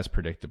not as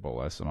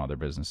predictable as some other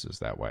businesses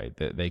that way.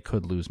 They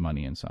could lose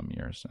money in some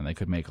years, and they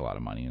could make a lot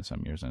of money in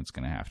some years, and it's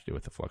going to have to do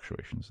with the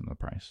fluctuations in the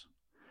price.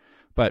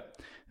 But,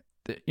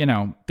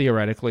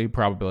 theoretically,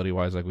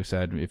 probability-wise, like we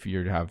said, if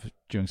you're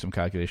doing some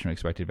calculation of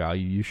expected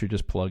value, you should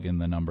just plug in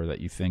the number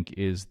that you think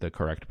is the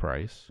correct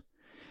price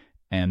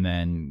and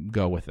then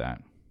go with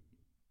that.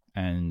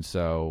 And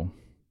so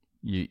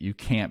you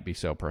can't be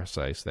so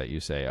precise that you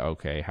say,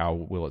 okay, how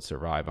will it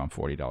survive on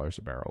 $40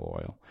 a barrel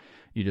oil?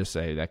 You just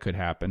say that could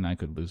happen. I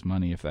could lose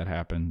money if that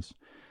happens.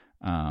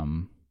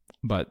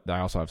 But I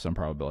also have some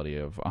probability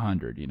of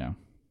 100,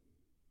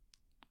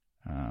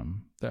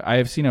 I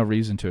have seen no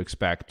reason to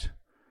expect,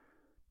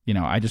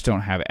 I just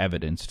don't have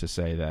evidence to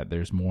say that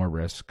there's more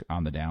risk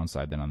on the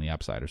downside than on the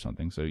upside or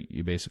something. So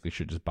you basically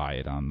should just buy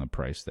it on the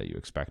price that you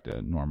expect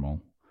a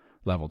normal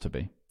level to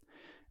be.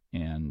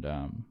 And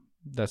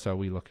that's how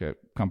we look at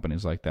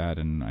companies like that,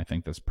 and I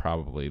think that's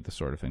probably the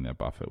sort of thing that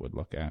Buffett would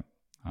look at.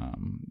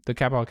 The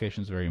cap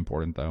allocation is very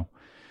important, though,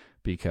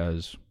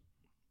 because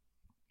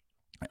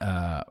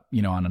on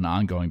an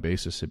ongoing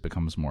basis, it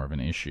becomes more of an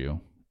issue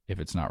if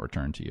it's not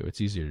returned to you.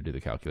 It's easier to do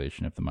the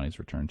calculation if the money's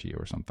returned to you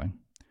or something.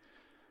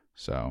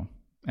 So,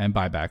 and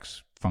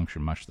buybacks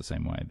function much the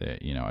same way.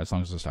 That as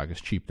long as the stock is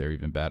cheap, they're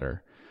even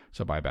better.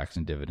 So buybacks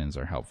and dividends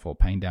are helpful.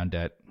 Paying down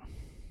debt,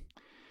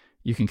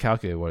 you can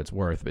calculate what it's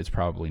worth, but it's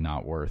probably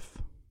not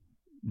worth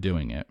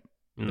doing it.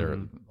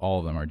 All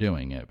of them are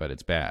doing it, but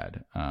it's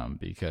bad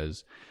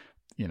because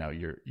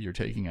you're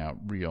taking out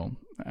real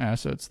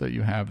assets that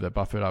you have that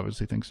Buffett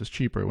obviously thinks is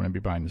cheaper when he'd be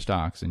buying the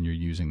stocks, and you're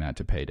using that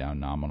to pay down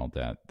nominal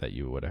debt that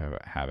you would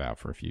have out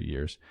for a few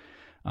years.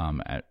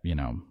 at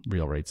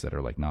real rates that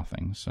are like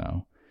nothing.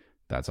 So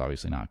that's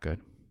obviously not good.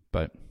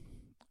 But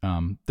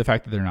the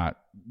fact that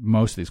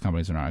most of these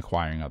companies are not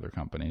acquiring other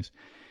companies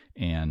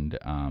and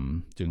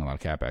doing a lot of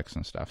capex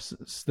and stuff.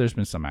 There's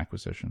been some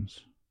acquisitions,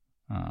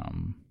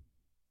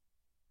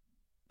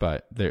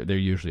 but they're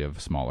usually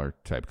of smaller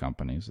type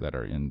companies that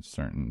are in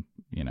certain,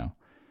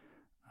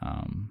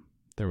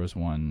 there was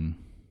one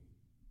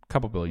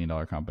couple $1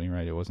 billion company,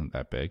 right? It wasn't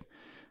that big,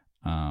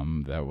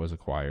 that was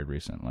acquired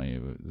recently,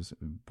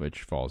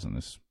 which falls in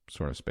this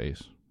sort of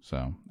space.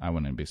 So I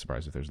wouldn't be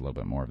surprised if there's a little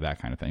bit more of that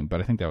kind of thing.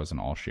 But I think that was an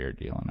all-share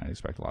deal, and I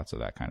expect lots of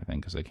that kind of thing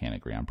because they can't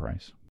agree on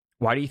price.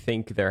 Why do you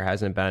think there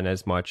hasn't been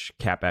as much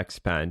CapEx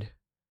spend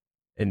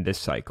in this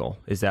cycle?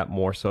 Is that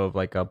more so of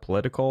like a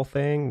political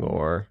thing,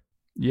 or?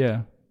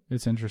 Yeah,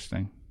 it's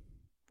interesting.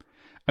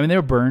 I mean, they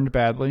were burned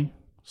badly,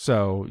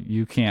 so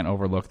you can't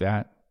overlook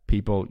that.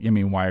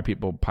 Why are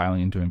people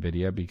piling into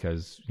NVIDIA?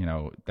 Because,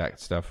 that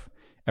stuff,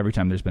 every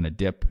time there's been a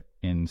dip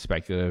in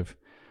speculative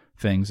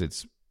things,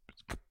 it's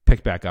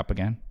picked back up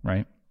again,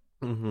 right?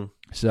 Mm-hmm.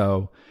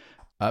 So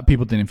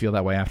people didn't feel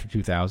that way after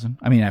 2000.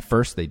 I mean, at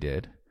first they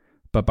did,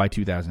 but by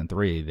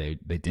 2003,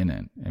 they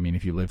didn't. I mean,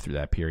 if you lived through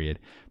that period,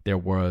 there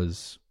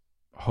was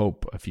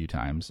hope a few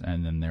times,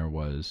 and then there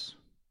was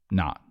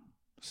not.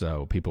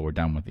 So people were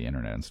done with the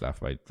internet and stuff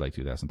by like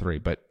 2003.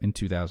 But in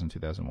 2000,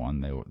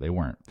 2001, they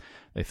weren't.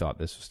 They thought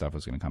this stuff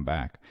was going to come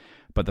back.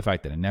 But the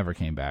fact that it never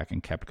came back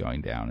and kept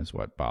going down is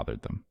what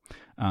bothered them.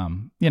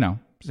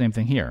 Same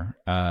thing here.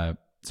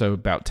 So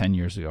about 10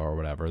 years ago or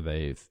whatever,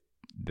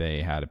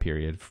 they had a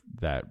period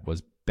that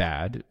was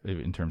bad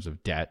in terms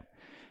of debt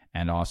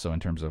and also in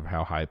terms of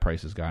how high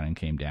prices got and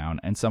came down.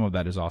 And some of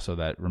that is also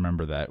that,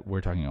 remember that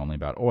we're talking only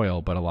about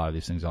oil, but a lot of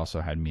these things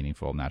also had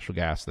meaningful natural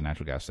gas. The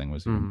natural gas thing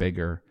was even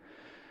bigger.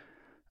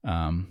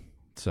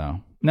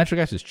 So natural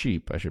gas is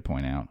cheap, I should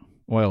point out.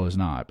 Oil is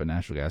not, but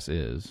natural gas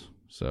is.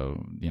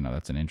 So,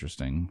 that's an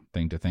interesting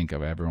thing to think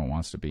of. Everyone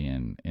wants to be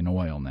in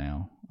oil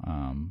now.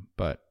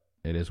 But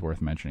it is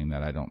worth mentioning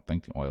that I don't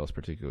think oil is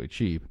particularly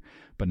cheap,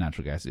 but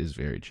natural gas is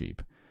very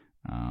cheap.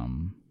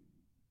 That's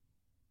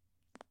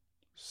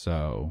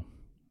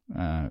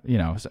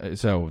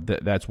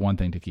one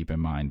thing to keep in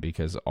mind,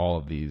 because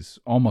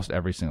almost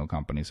every single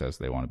company says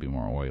they want to be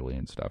more oily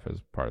and stuff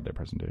as part of their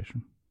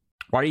presentation.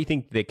 Why do you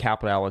think the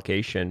capital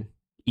allocation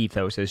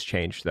ethos has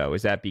changed, though?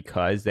 Is that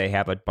because they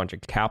have a bunch of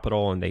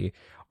capital and they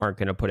aren't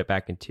going to put it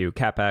back into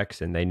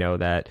CapEx, and they know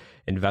that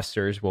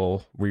investors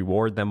will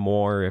reward them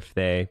more if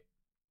they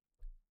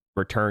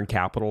return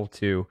capital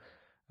to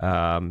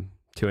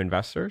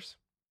investors?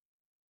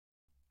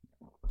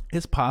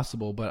 It's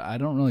possible, but I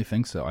don't really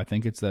think so. I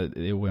think it's that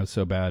it was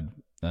so bad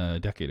a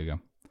decade ago.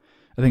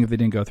 I think if they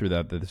didn't go through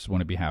that this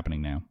wouldn't be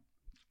happening now.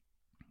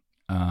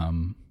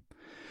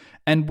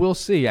 And we'll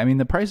see. I mean,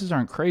 the prices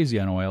aren't crazy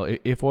on oil.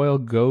 If oil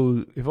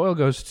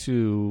goes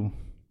to,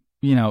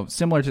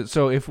 similar to,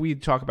 so if we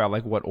talk about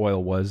like what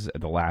oil was at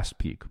the last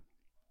peak,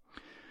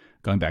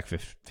 going back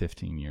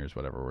 15 years,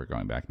 whatever, we're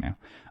going back now.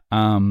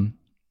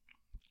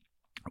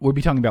 We'll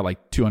be talking about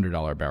like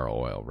 $200 barrel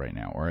oil right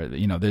now, or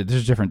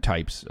there's different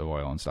types of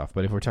oil and stuff.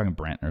 But if we're talking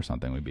Brent or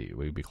something,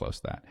 we'd be close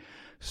to that.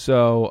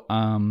 So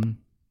I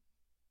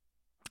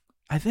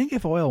think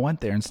if oil went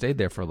there and stayed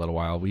there for a little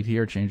while, we'd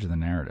hear a change in the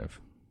narrative,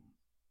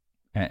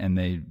 and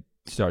they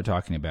start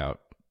talking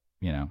about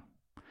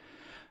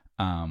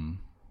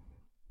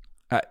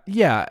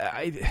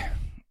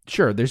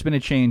Sure, there's been a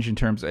change in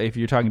terms of, if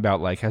you're talking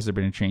about like, has there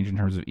been a change in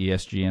terms of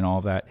ESG and all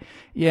of that?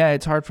 Yeah,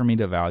 it's hard for me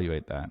to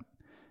evaluate that.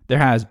 There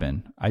has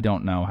been. I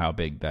don't know how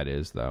big that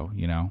is, though.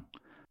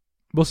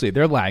 We'll see.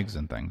 There are lags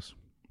in things.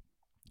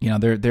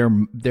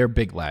 They're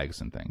big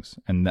lags in things,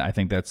 and I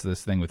think that's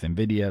this thing with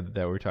NVIDIA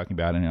that we're talking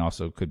about, and it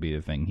also could be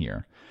a thing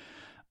here.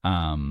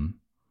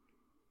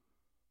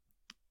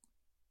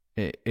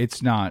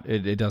 It's not.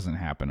 It doesn't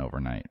happen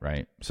overnight,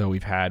 right? So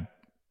we've had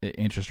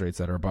interest rates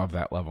that are above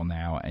that level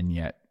now, and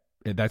yet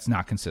that's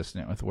not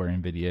consistent with where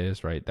NVIDIA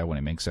is, right? That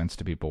wouldn't make sense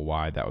to people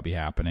why that would be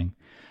happening.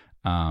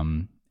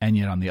 And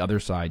yet on the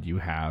other side, you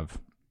have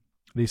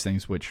these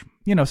things which,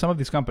 some of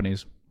these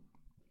companies,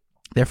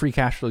 their free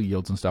cash flow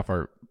yields and stuff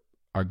are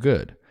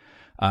good.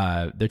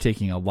 They're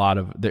taking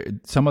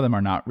some of them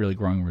are not really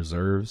growing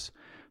reserves.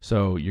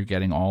 So you're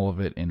getting all of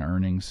it in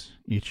earnings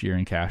each year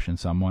in cash in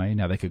some way.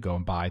 Now they could go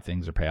and buy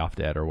things or pay off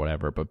debt or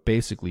whatever, but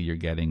basically you're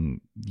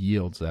getting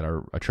yields that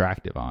are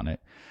attractive on it.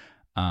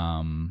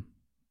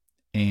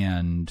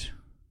 And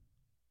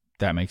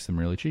that makes them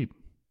really cheap.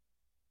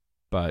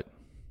 But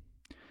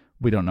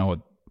we don't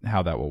know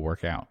how that will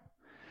work out.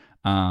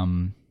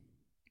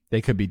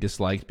 They could be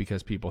disliked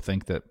because people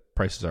think that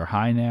prices are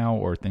high now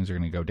or things are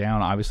going to go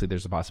down. Obviously,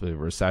 there's a possibility of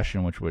a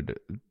recession,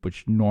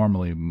 which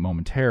normally,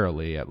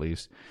 momentarily at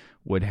least,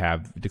 would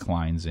have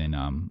declines in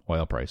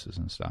oil prices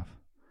and stuff.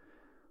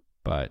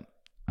 But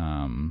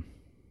I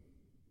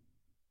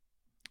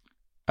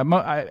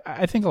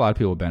think a lot of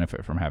people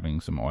benefit from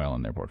having some oil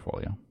in their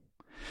portfolio,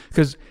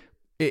 because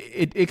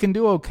it can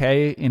do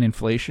okay in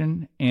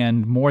inflation,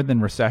 and more than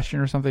recession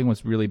or something,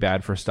 what's really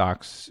bad for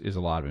stocks is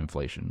a lot of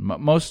inflation.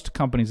 Most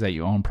companies that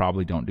you own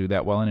probably don't do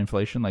that well in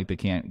inflation, like they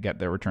can't get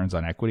their returns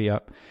on equity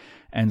up.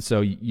 And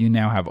so you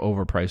now have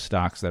overpriced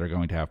stocks that are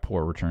going to have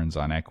poor returns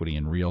on equity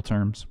in real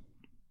terms,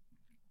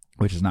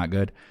 which is not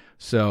good.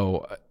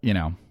 So,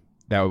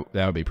 that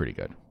would be pretty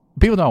good.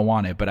 People don't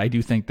want it, but I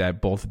do think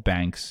that both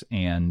banks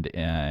and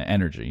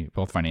energy,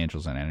 both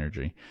financials and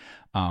energy,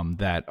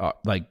 that are,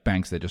 like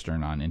banks that just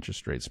earn on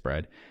interest rate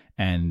spread,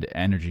 and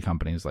energy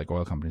companies like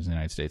oil companies in the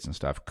United States and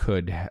stuff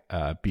could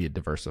be a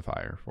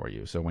diversifier for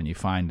you. So when you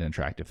find an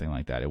attractive thing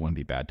like that, it wouldn't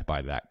be bad to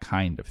buy that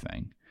kind of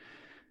thing,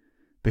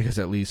 because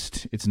at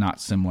least it's not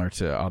similar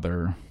to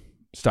other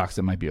stocks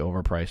that might be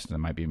overpriced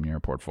and might be in your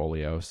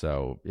portfolio.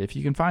 So if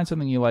you can find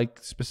something you like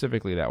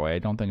specifically that way, I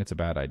don't think it's a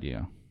bad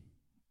idea.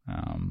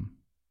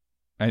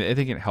 I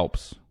think it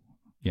helps.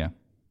 Yeah.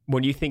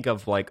 When you think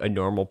of like a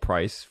normal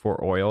price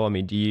for oil, I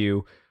mean, do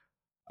you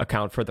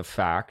account for the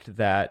fact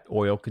that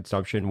oil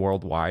consumption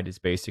worldwide is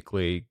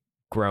basically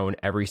grown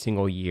every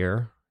single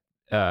year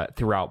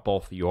throughout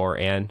both your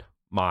and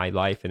my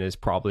life, and is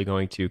probably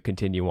going to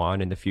continue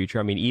on in the future?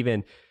 I mean,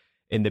 even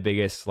in the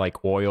biggest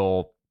like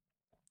oil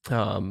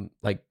demand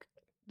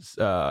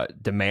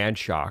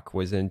shock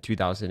was in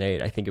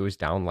 2008. I think it was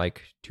down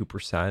like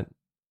 2%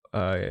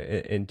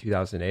 in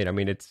 2008. I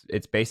mean,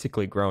 it's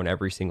basically grown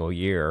every single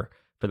year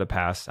for the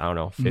past, I don't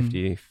know,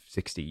 50,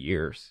 60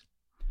 years.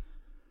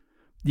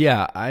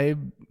 Yeah,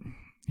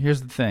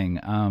 here's the thing.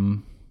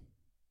 I'm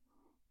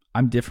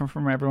different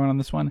from everyone on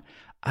this one.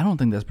 I don't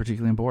think that's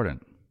particularly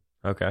important.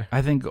 Okay.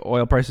 I think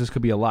oil prices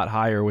could be a lot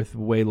higher with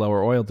way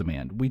lower oil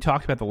demand. We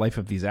talked about the life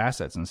of these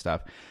assets and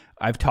stuff.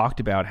 I've talked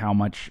about how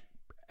much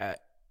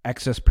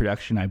excess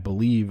production I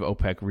believe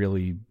OPEC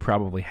really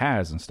probably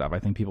has and stuff. I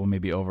think people may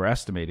be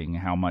overestimating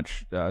how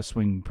much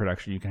swing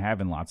production you can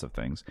have in lots of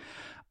things.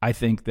 I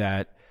think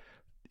that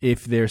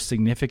if there's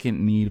significant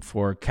need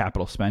for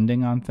capital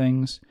spending on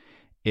things,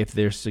 if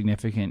there's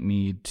significant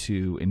need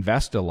to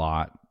invest a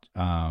lot,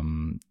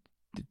 then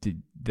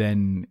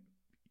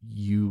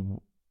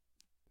you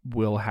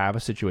will have a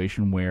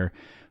situation where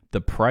the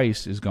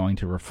price is going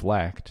to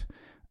reflect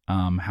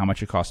how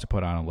much it costs to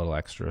put on a little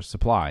extra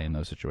supply in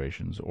those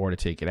situations, or to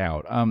take it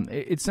out.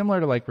 It's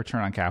similar to like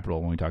return on capital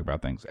when we talk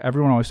about things.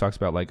 Everyone always talks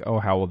about like, oh,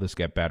 how will this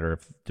get better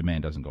if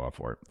demand doesn't go up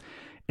for it?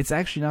 It's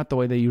actually not the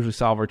way they usually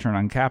solve a return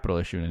on capital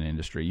issue in an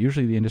industry.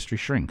 Usually the industry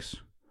shrinks.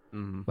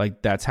 Mm-hmm.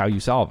 Like that's how you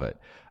solve it.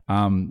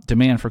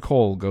 Demand for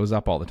coal goes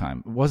up all the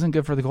time. It wasn't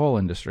good for the coal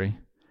industry.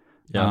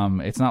 Yeah.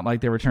 It's not like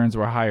their returns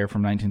were higher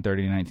from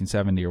 1930 to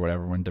 1970 or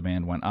whatever when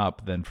demand went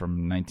up than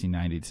from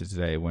 1990 to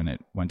today when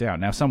it went down.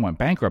 Now, some went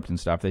bankrupt and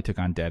stuff. They took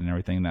on debt and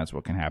everything, and that's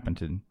what can happen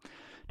to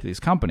these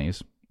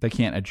companies. They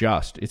can't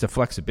adjust. It's a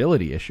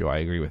flexibility issue. I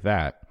agree with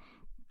that.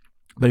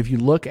 But if you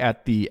look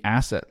at the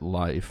asset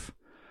life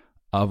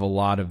of a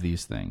lot of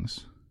these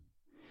things,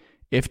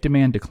 if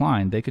demand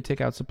declined, they could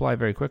take out supply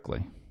very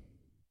quickly.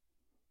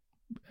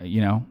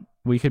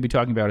 We could be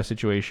talking about a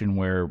situation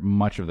where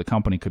much of the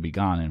company could be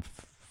gone in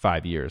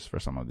 5 years for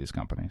some of these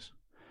companies,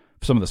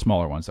 some of the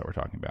smaller ones that we're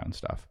talking about and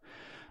stuff.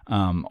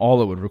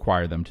 All it would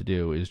require them to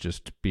do is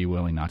just be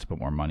willing not to put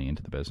more money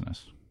into the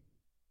business.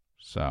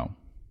 So,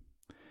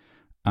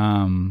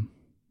 in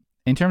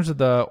terms of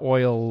the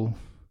oil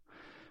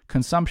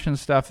consumption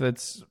stuff,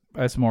 that's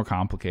more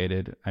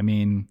complicated. I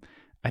mean,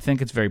 I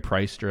think it's very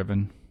price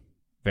driven,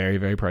 very,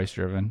 very price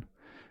driven.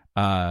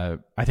 I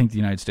think the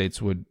United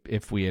States would,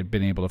 if we had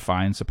been able to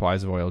find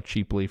supplies of oil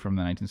cheaply from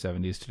the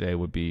 1970s today,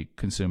 would be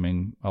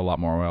consuming a lot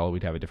more oil.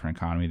 We'd have a different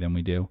economy than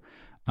we do.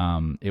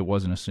 It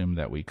wasn't assumed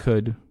that we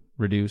could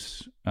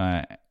reduce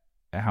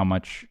how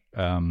much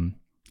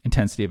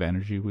intensity of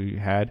energy we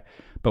had,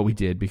 but we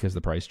did because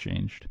the price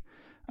changed.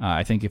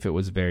 I think if it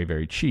was very,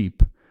 very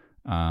cheap,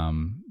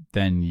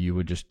 then you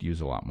would just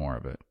use a lot more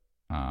of it.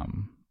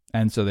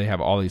 And so they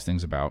have all these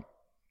things about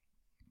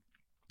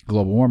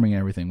global warming and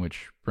everything,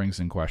 which brings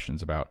in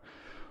questions about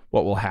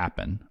what will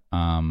happen.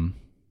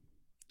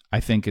 I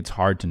think it's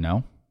hard to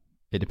know.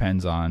 It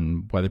depends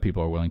on whether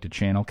people are willing to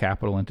channel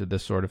capital into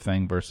this sort of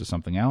thing versus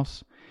something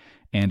else.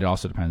 And it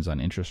also depends on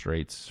interest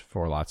rates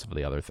for lots of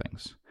the other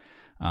things.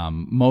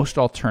 Most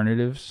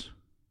alternatives,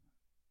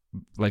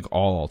 like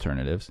all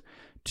alternatives,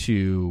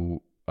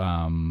 to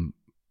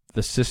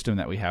the system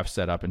that we have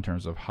set up in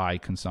terms of high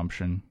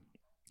consumption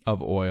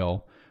of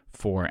oil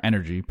for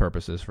energy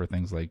purposes, for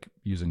things like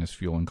using as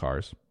fuel in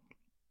cars,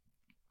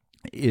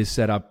 is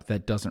set up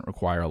that doesn't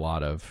require a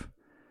lot of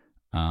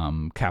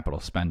capital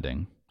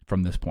spending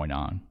from this point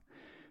on,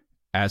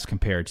 as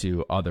compared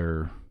to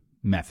other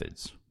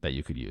methods that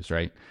you could use,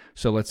 right?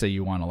 So let's say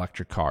you want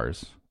electric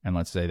cars, and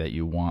let's say that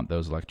you want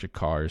those electric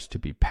cars to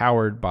be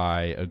powered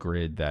by a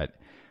grid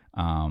that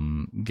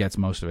gets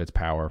most of its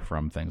power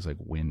from things like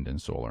wind and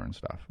solar and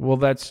stuff. Well,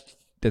 that's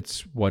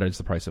what is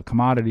the price of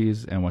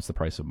commodities, and what's the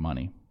price of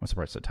money? What's the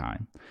price of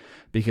time?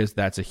 Because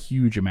that's a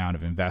huge amount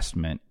of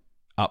investment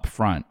up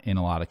front in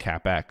a lot of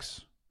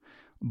CapEx,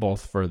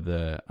 both for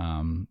the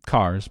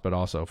cars, but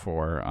also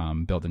for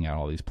building out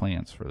all these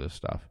plants for this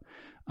stuff.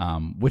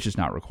 which is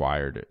not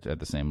required at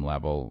the same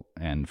level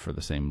and for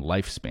the same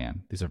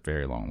lifespan. These are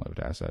very long-lived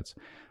assets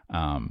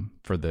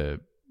for the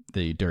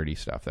dirty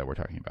stuff that we're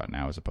talking about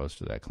now, as opposed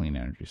to that clean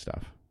energy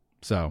stuff.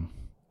 So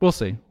we'll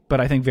see.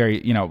 But I think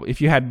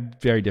if you had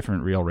very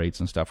different real rates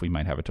and stuff, we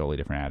might have a totally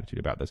different attitude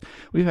about this.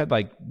 We've had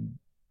like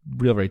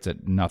real rates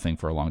at nothing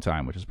for a long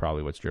time, which is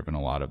probably what's driven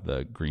a lot of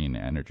the green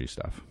energy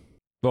stuff.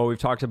 Well, we've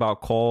talked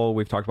about coal,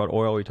 we've talked about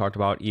oil, we talked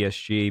about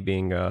ESG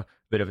being a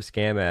bit of a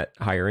scam at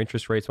higher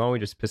interest rates. Why don't we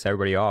just piss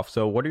everybody off?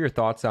 So what are your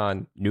thoughts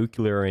on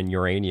nuclear and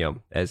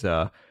uranium as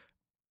a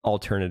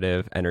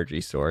alternative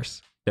energy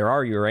source? There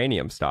are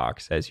uranium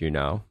stocks, as you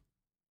know.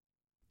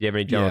 Do you have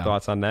any general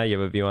thoughts on that? You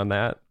have a view on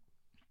that?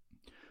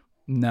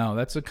 No,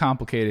 that's a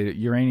complicated,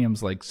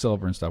 uranium's like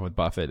silver and stuff with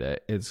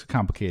Buffett. It's a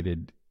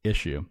complicated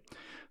issue.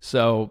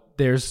 So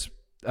there's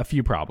a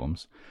few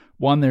problems.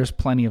 One, there's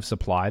plenty of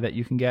supply that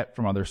you can get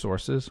from other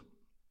sources.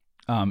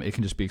 It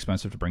can just be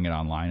expensive to bring it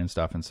online and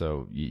stuff, and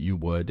so you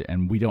would.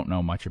 And we don't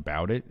know much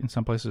about it in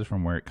some places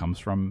from where it comes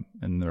from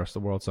in the rest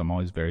of the world, so I'm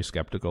always very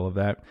skeptical of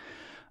that.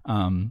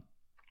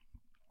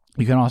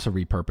 You can also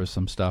repurpose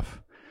some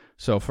stuff.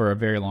 So for a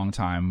very long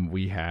time,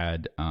 we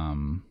had,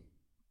 and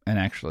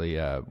actually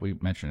we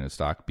mentioned a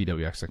stock,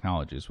 BWX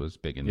Technologies was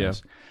big in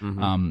this.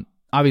 Mm-hmm.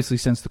 Obviously,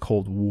 since the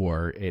Cold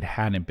War, it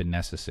hadn't been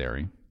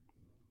necessary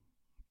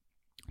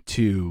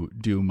to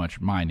do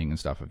much mining and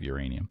stuff of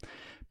uranium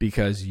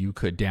because you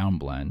could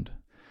downblend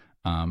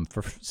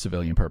for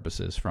civilian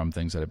purposes from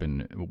things that have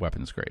been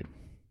weapons grade.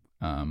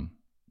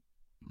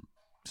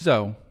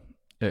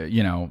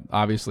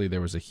 Obviously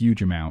there was a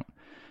huge amount,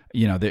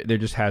 there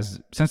just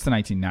has, since the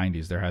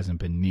 1990s, there hasn't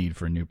been need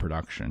for new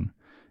production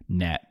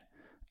net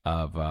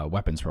of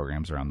weapons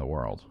programs around the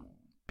world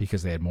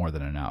because they had more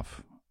than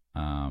enough.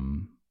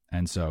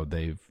 And so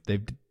they've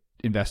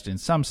invested in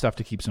some stuff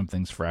to keep some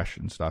things fresh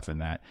and stuff in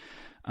that.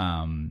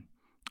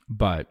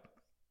 But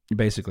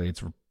basically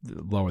it's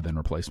lower than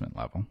replacement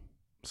level.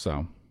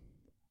 So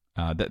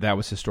that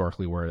was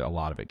historically where a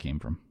lot of it came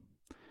from.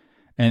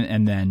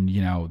 And then,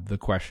 the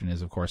question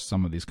is, of course,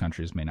 some of these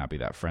countries may not be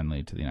that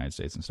friendly to the United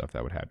States and stuff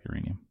that would have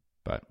uranium.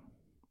 But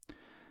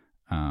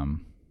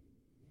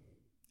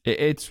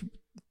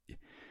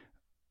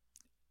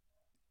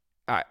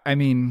I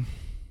mean,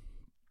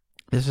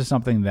 this is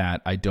something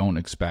that I don't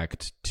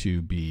expect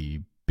to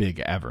be big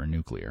ever,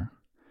 nuclear.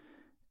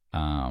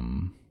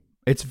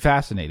 It's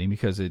fascinating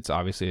because it's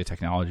obviously a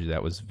technology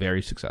that was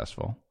very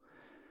successful,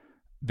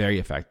 very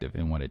effective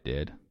in what it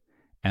did,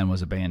 and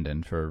was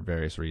abandoned for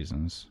various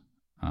reasons,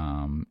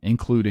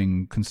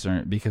 including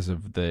concern because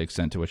of the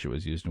extent to which it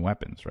was used in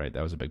weapons, right?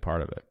 That was a big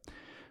part of it.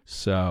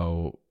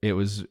 So it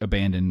was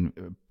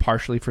abandoned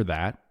partially for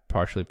that,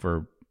 partially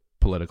for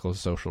political,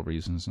 social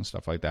reasons and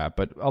stuff like that,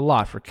 but a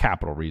lot for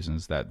capital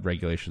reasons, that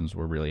regulations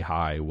were really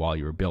high while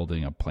you were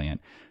building a plant.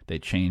 They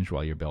changed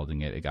while you're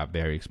building it. It got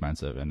very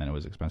expensive, and then it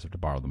was expensive to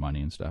borrow the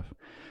money and stuff.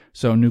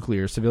 So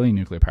civilian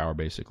nuclear power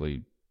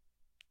basically,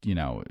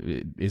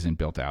 it isn't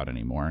built out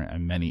anymore,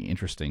 and many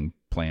interesting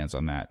plans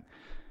on that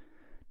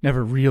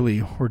never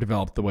really were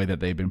developed the way that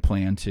they've been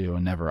planned to,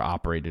 and never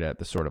operated at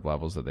the sort of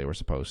levels that they were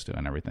supposed to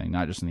and everything.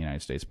 Not just in the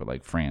United States, but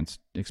like France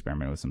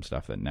experimented with some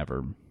stuff that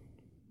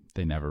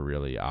they never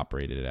really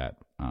operated at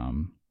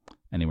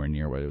anywhere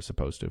near what it was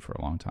supposed to for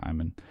a long time.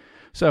 And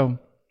so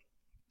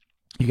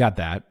you got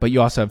that, but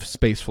you also have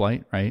space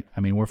flight, right?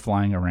 I mean, we're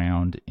flying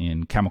around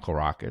in chemical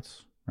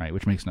rockets, right?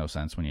 Which makes no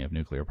sense when you have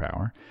nuclear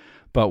power,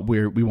 but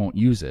we won't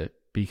use it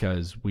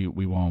because we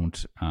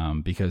won't,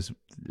 because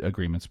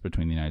agreements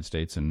between the United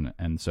States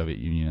and Soviet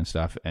Union and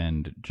stuff,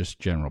 and just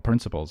general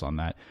principles on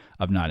that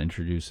of not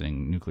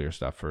introducing nuclear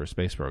stuff for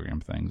space program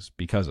things.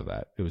 Because of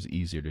that, it was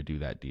easier to do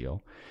that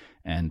deal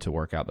and to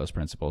work out those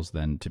principles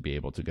than to be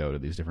able to go to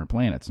these different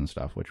planets and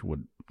stuff, which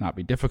would not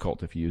be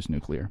difficult if you use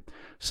nuclear.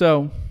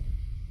 So,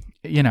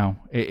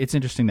 it's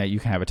interesting that you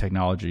can have a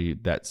technology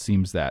that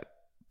seems that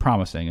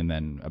promising and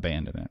then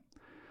abandon it.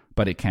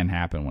 But it can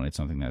happen when it's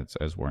something that's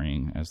as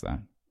worrying as that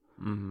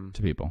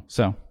to people.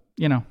 So,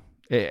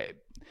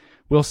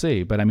 we'll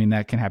see. But I mean,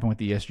 that can happen with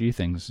the ESG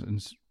things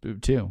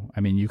too.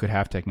 I mean, you could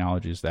have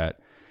technologies that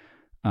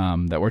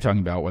we're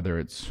talking about, whether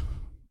it's,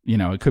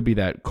 it could be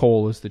that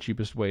coal is the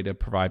cheapest way to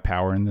provide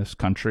power in this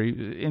country.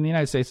 In the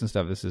United States and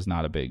stuff, this is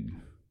not a big...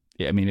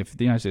 I mean, if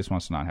the United States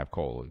wants to not have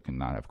coal, it can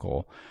not have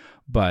coal.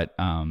 But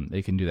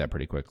they can do that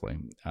pretty quickly.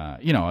 I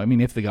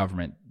mean, if the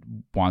government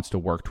wants to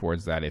work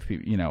towards that, if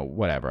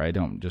whatever. I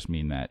don't just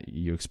mean that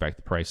you expect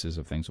the prices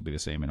of things will be the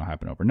same and it'll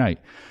happen overnight.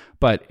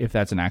 But if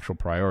that's an actual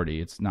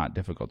priority, it's not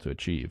difficult to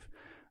achieve.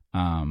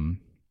 In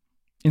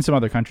some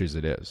other countries,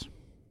 it is.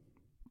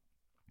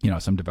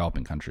 Some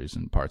developing countries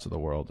and parts of the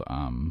world,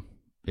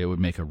 it would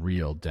make a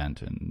real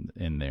dent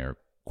in their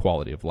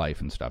quality of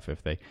life and stuff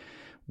if they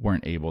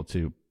weren't able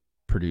to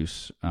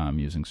produce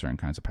using certain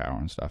kinds of power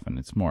and stuff. And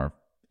it's more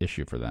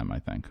issue for them, I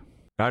think.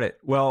 Got it.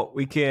 Well,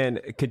 we can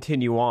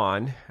continue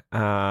on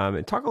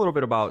and talk a little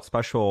bit about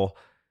special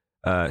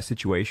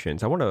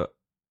situations. I want to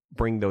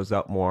bring those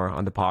up more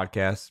on the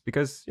podcast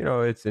because,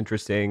 it's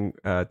interesting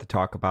to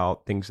talk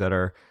about things that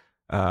are,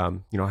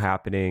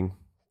 happening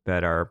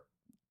that are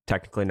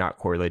technically not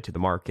correlated to the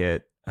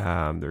market.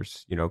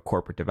 There's,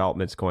 corporate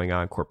developments going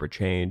on, corporate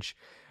change.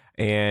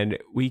 And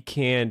we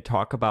can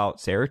talk about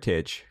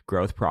Seritage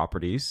Growth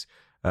Properties.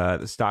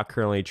 The stock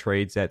currently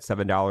trades at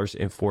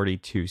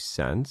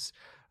 $7.42.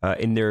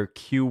 In their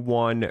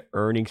Q1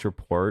 earnings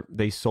report,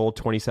 they sold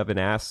 27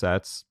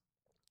 assets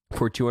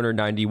for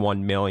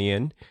 $291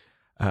 million,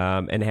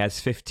 and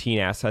has 15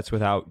 assets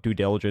without due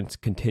diligence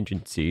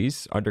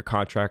contingencies under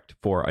contract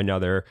for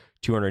another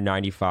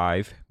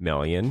 $295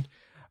 million.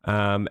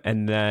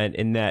 And then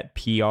in that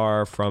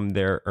PR from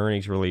their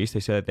earnings release, they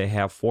said that they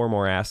have 4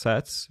 more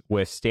assets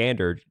with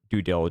standard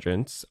due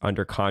diligence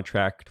under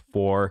contract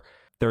for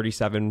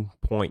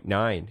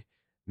 $37.9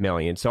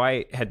 million. So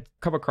I had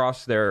come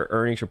across their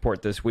earnings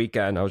report this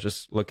weekend. I was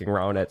just looking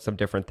around at some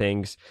different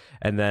things.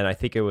 And then I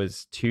think it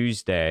was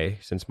Tuesday,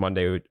 since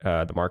Monday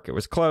the market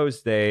was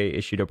closed, they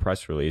issued a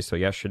press release. So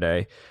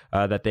yesterday,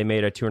 that they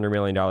made a $200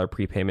 million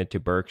prepayment to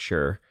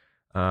Berkshire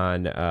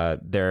on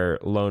their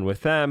loan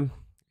with them,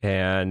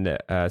 and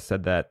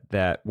said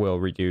that will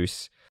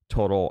reduce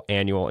total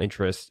annual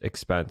interest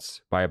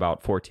expense by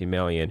about $14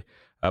 million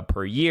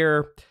per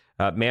year.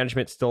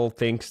 Management still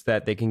thinks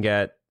that they can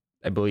get,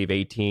 I believe,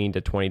 $18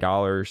 to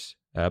 $20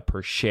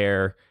 per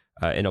share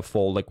in a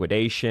full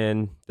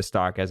liquidation. The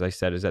stock, as I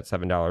said, is at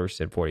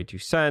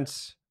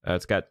 $7.42.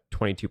 It's got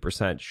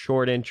 22%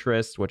 short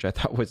interest, which I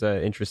thought was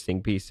an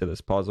interesting piece to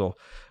this puzzle,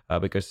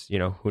 because,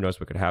 who knows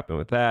what could happen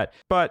with that.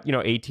 But,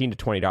 $18 to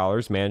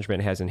 $20,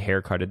 management hasn't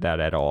haircutted that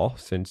at all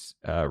since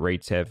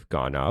rates have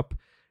gone up.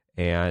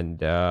 And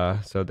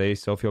so they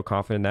still feel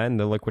confident in that, and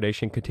the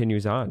liquidation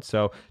continues on.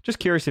 So just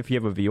curious if you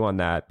have a view on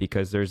that,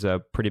 because there's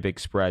a pretty big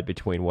spread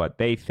between what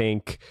they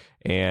think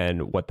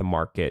and what the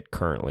market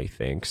currently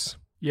thinks.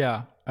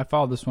 Yeah, I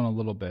followed this one a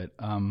little bit.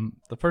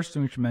 The first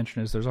thing we should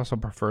mention is there's also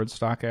preferred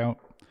stock out.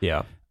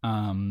 Yeah.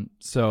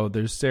 So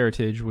there's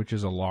Seritage, which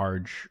is a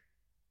large,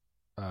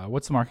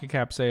 what's the market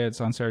cap say it's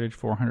on Seritage?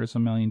 400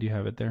 some million. Do you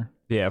have it there?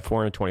 Yeah,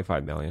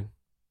 425 million.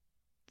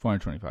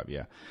 425,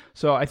 yeah.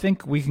 So I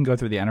think we can go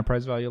through the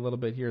enterprise value a little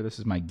bit here. This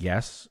is my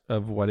guess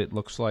of what it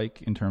looks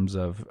like in terms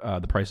of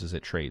the prices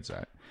it trades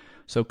at.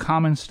 So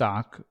common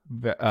stock,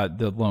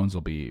 the loans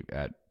will be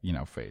at,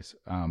 face.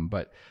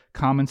 But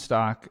common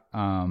stock,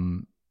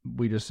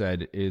 we just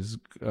said is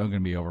going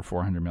to be over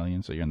 400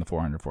 million. So you're in the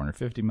 400,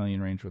 450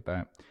 million range with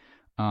that.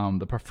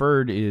 The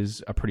preferred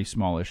is a pretty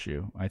small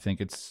issue. I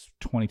think it's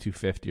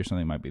 2250 or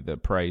something might be the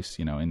price,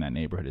 in that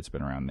neighborhood. It's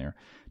been around there.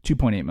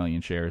 2.8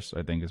 million shares,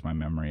 I think, is my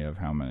memory of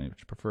how many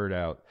preferred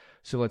out.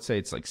 So let's say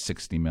it's like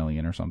 60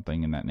 million or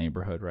something in that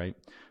neighborhood, right?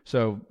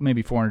 So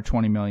maybe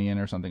 420 million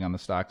or something on the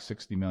stock,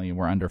 60 million.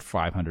 We're under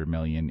 500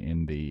 million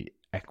in the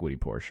equity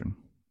portion,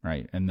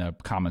 right? And the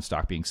common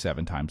stock being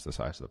 7 times the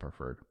size of the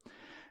preferred.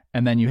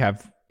 And then you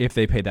have, if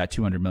they paid that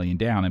 200 million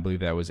down, I believe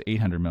that was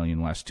 800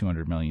 million less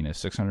 200 million is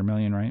 600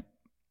 million, right?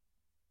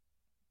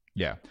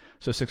 Yeah,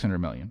 so 600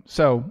 million.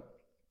 So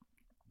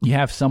you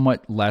have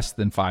somewhat less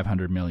than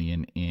 500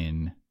 million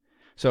in.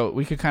 So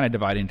we could kind of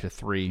divide into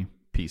 3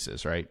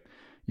 pieces, right?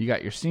 You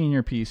got your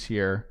senior piece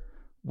here,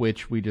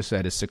 which we just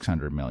said is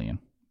 600 million.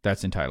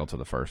 That's entitled to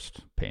the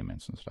first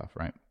payments and stuff,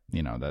 right?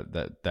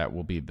 That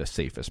will be the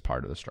safest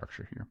part of the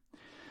structure here.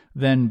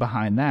 Then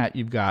behind that,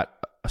 you've got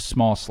a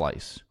small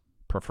slice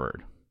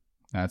preferred.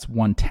 That's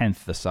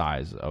 1/10 the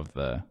size of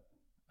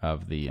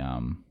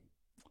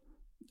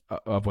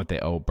what they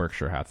owe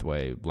Berkshire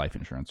Hathaway life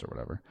insurance or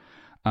whatever.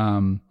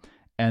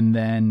 And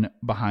then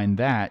behind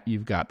that,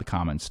 you've got the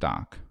common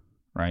stock,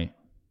 right?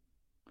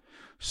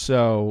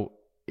 So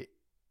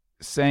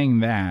saying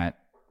that,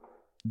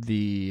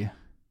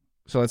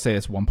 so let's say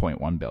it's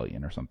 1.1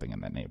 billion or something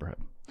in that neighborhood.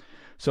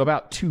 So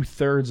about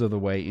 2/3 of the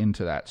way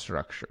into that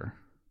structure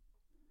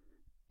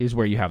is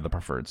where you have the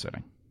preferred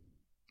sitting,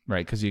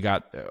 right? Because you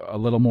got a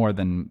little more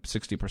than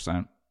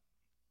 60%.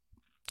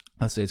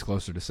 Let's say it's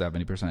closer to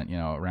 70%,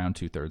 around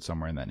 2/3,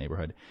 somewhere in that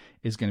neighborhood,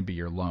 is going to be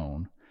your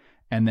loan.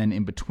 And then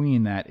in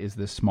between that is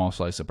this small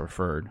slice of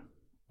preferred,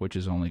 which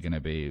is only going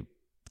to be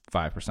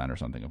 5% or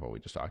something of what we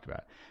just talked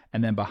about.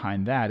 And then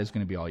behind that is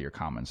going to be all your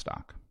common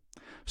stock.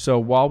 So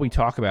while we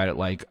talk about it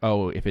like,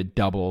 oh, if it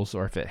doubles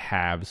or if it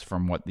halves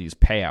from what these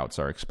payouts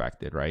are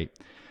expected, right?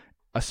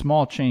 A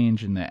small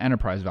change in the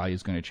enterprise value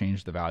is going to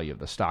change the value of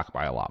the stock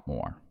by a lot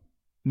more.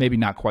 Maybe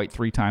not quite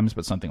 3 times,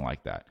 but something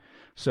like that.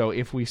 So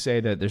if we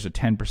say that there's a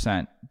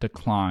 10%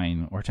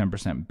 decline or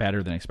 10%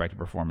 better than expected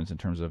performance in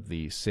terms of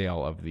the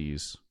sale of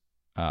these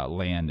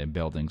land and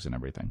buildings and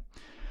everything,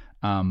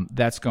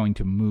 that's going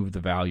to move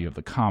the value of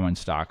the common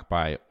stock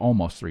by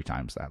almost 3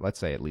 times that. Let's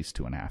say at least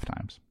 2.5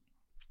 times.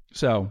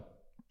 So,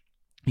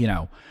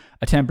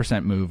 a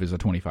 10% move is a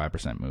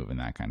 25% move and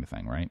that kind of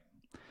thing, right?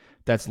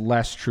 That's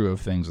less true of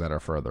things that are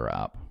further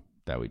up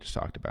that we just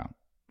talked about.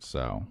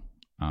 So,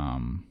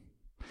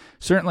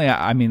 certainly,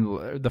 I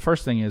mean, the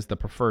first thing is the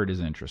preferred is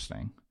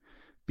interesting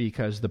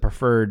because the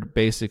preferred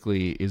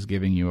basically is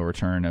giving you a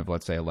return of,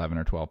 let's say, 11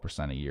 or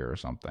 12% a year or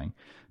something,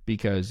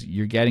 because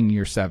you're getting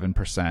your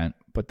 7%,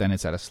 but then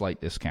it's at a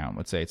slight discount.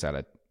 Let's say it's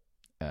at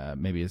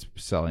maybe it's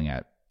selling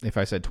at if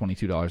I said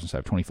 $22 instead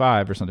of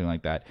 25 or something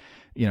like that,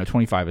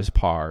 25 is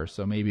par.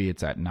 So maybe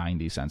it's at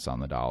 90 cents on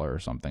the dollar or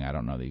something. I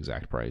don't know the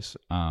exact price.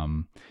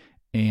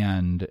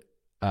 And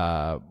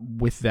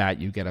with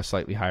that, you get a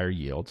slightly higher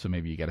yield. So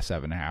maybe you get a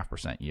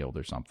 7.5% yield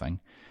or something.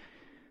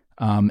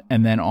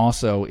 And then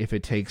also if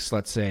it takes,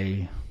 let's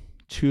say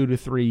 2 to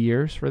 3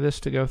 years for this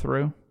to go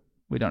through,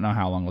 we don't know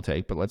how long it'll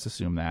take, but let's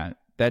assume that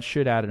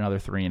should add another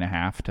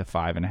 3.5 to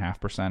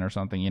 5.5% or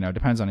something. It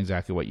depends on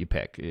exactly what you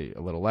pick. A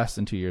little less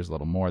than 2 years, a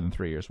little more than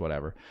 3 years,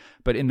 whatever.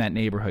 But in that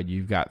neighborhood,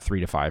 you've got 3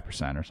 to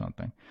 5% or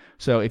something.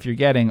 So if you're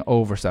getting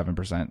over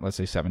 7%, let's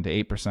say 7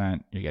 to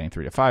 8%, you're getting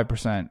 3 to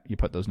 5%. You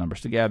put those numbers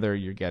together,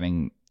 you're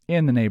getting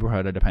in the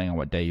neighborhood of, depending on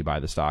what day you buy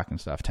the stock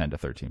and stuff, 10 to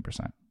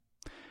 13%.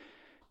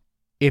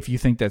 If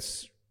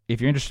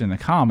you're interested in the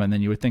common,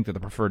 then you would think that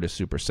the preferred is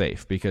super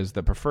safe, because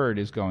the preferred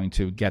is going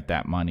to get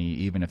that money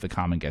even if the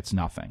common gets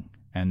nothing.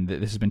 And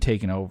this has been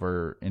taken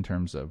over in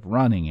terms of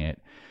running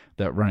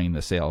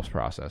the sales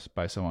process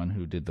by someone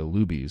who did the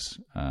Luby's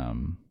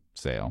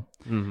sale.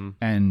 Mm-hmm.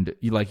 And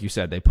like you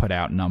said, they put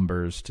out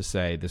numbers to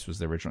say this was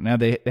the original. Now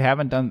they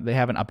haven't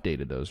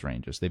updated those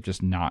ranges. They've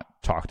just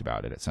not talked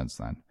about it since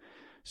then.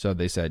 So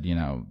they said,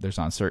 there's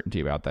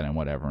uncertainty about that and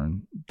whatever.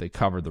 And they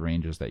covered the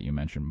ranges that you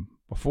mentioned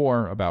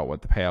before about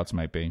what the payouts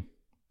might be,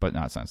 but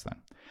not since then.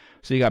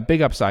 So you got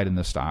big upside in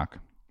the stock,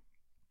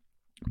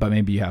 but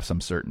maybe you have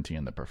some certainty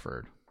in the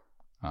preferred.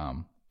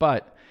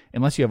 But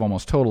unless you have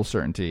almost total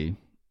certainty,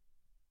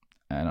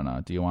 I don't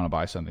know, do you want to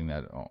buy something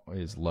that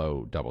is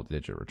low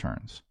double-digit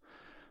returns?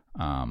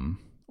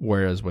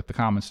 Whereas with the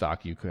common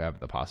stock, you could have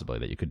the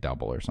possibility that you could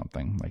double or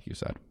something, like you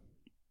said.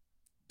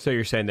 So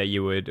you're saying that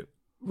you would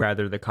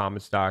rather the common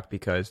stock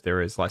because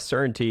there is less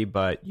certainty,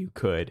 but you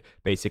could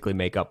basically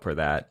make up for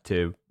that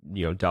to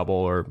double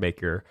or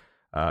make a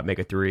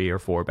 3 or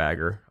 4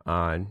 bagger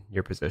on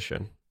your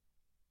position.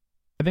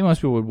 I think most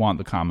people would want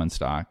the common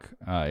stock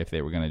if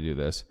they were going to do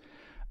this.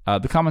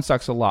 The common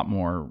stock's a lot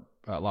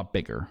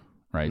bigger,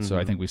 right? Mm-hmm. So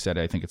I think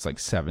it's like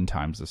 7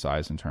 times the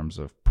size in terms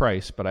of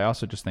price, but I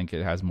also just think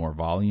it has more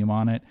volume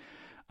on it.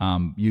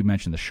 You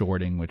mentioned the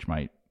shorting, which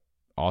might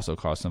also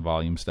cause some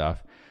volume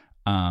stuff.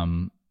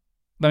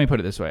 Let me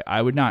put it this way.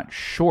 I would not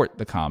short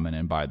the common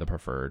and buy the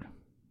preferred.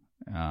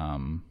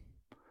 Now,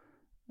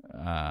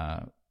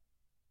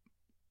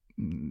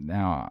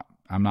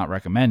 I'm not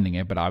recommending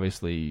it, but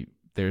obviously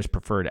there's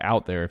preferred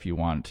out there if you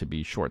want to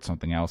be short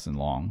something else and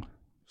long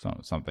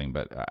something,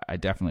 but I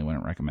definitely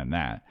wouldn't recommend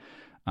that.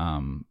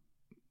 I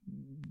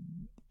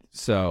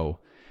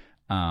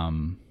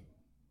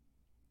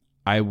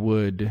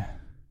would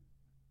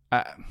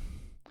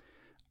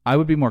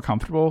be more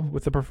comfortable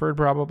with the preferred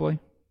probably,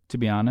 to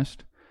be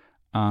honest.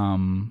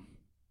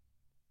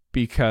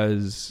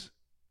 Because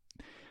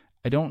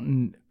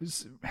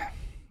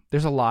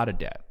there's a lot of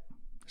debt.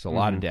 There's a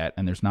lot of debt,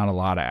 and there's not a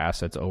lot of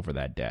assets over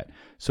that debt.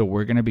 So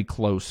we're going to be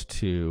close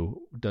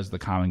to, does the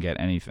common get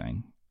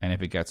anything? And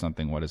if it gets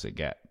something, what does it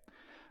get?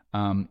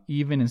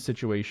 Even in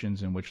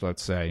situations in which,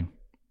 let's say,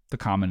 the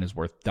common is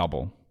worth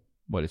double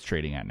what it's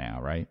trading at now,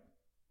 right?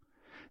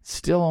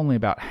 Still only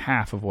about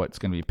half of what's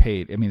going to be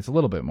paid. I mean, it's a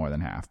little bit more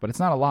than half, but it's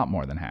not a lot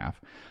more than half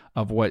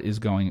of what is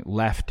going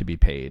left to be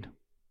paid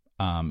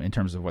in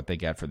terms of what they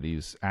get for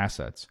these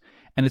assets.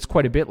 And it's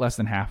quite a bit less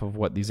than half of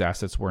what these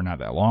assets were not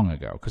that long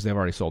ago, because they've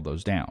already sold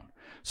those down.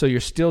 So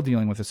you're still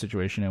dealing with a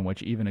situation in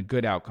which even a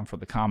good outcome for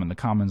the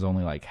common's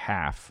only like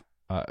half.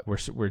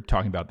 We're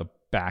talking about the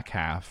back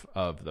half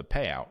of the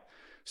payout.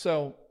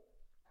 So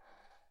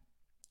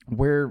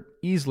we're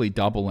easily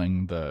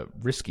doubling the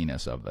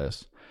riskiness of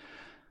this.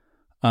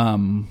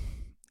 And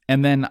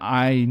then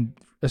I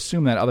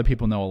assume that other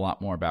people know a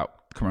lot more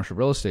about commercial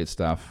real estate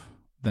stuff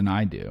than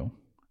I do.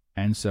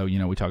 And so,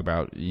 we talk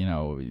about,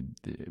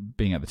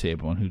 being at the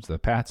table and who's the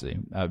patsy.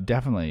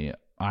 Definitely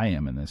I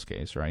am in this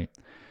case, right?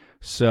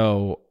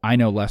 So I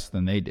know less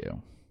than they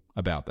do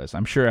about this.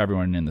 I'm sure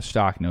everyone in the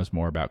stock knows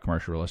more about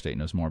commercial real estate,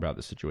 knows more about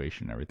the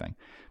situation and everything.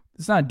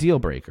 It's not a deal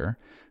breaker,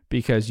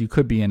 because you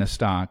could be in a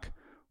stock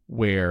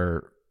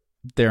where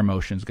their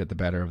emotions get the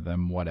better of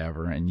them,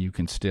 whatever, and you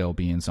can still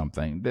be in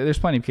something. There's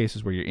plenty of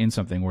cases where you're in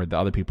something where the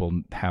other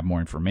people have more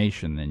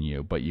information than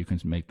you, but you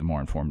can make the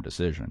more informed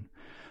decision.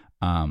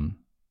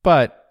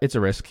 But it's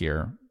a risk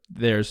here.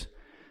 There's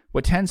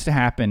what tends to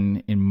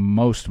happen in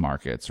most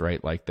markets,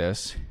 right, like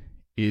this,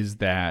 is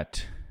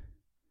that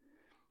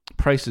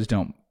prices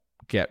don't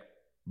get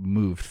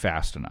moved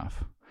fast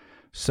enough.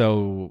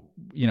 So,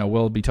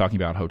 we'll be talking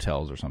about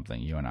hotels or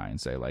something, you and I, and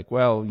say like,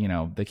 well,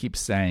 they keep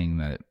saying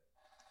that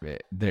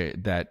they're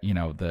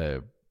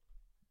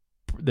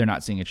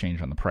not seeing a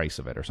change on the price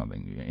of it or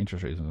something.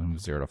 Interest rates from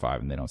 0 to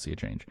 5 and they don't see a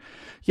change.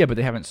 Yeah, but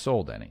they haven't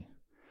sold any.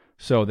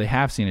 So they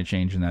have seen a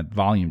change in that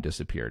volume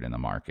disappeared in the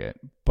market,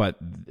 but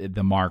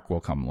the mark will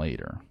come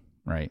later,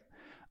 right?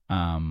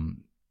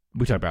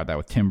 We talked about that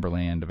with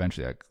Timberland.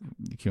 Eventually, that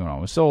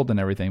QAnon was sold and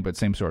everything, but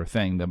same sort of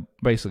thing.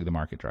 Basically, the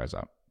market dries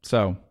up.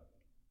 So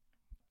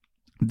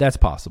that's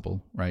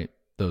possible, right?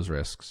 Those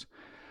risks,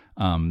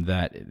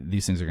 that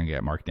these things are going to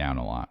get marked down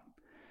a lot.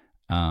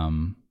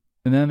 And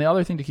then the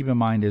other thing to keep in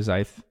mind is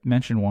I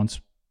mentioned once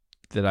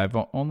that I've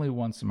only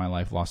once in my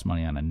life lost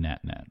money on a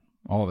net.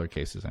 All other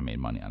cases I made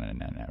money on a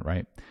net,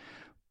 right?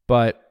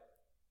 But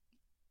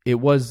it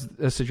was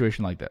a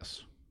situation like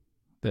this.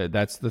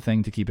 That's the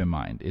thing to keep in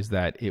mind, is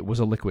that it was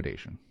a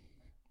liquidation.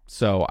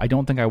 So I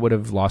don't think I would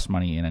have lost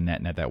money in a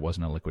net that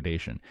wasn't a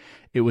liquidation.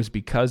 It was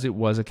because it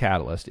was a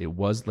catalyst, it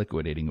was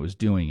liquidating, it was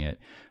doing it,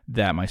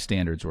 that my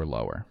standards were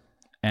lower.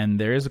 And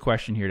there is a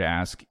question here to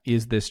ask,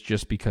 is this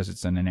just because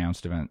it's an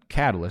announced event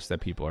catalyst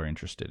that people are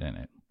interested in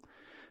it?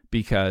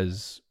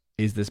 Because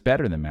is this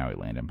better than Maui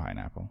Land and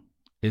Pineapple?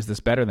 Is this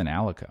better than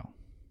Alico?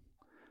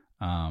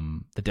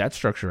 The debt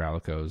structure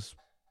Alico is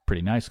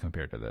pretty nice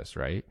compared to this,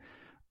 right?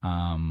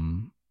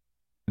 And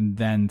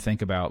then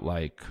think about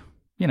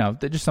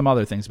just some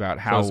other things about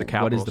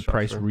what is the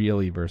price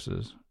really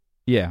versus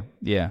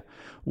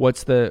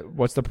what's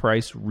the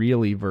price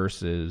really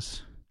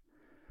versus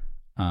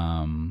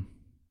and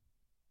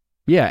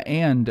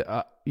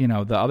the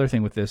other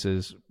thing with this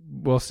is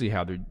we'll see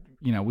how they're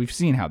we've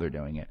seen how they're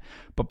doing it,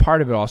 but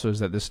part of it also is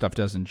that this stuff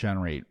doesn't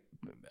generate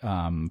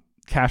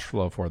cash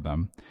flow for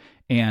them,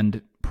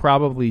 and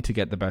probably to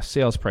get the best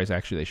sales price,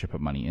 actually they should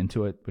put money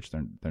into it, which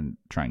they're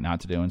trying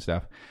not to do and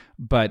stuff,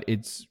 but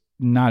it's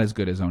not as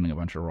good as owning a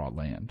bunch of raw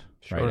land,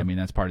 right? I mean,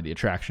 that's part of the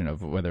attraction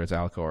of whether it's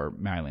Alico or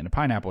Maui Land and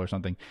Pineapple or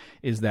something,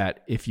 is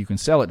that if you can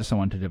sell it to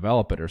someone to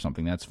develop it or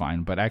something, that's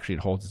fine, but actually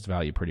it holds its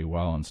value pretty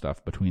well and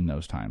stuff between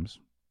those times.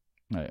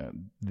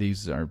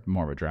 These are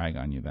more of a drag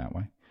on you that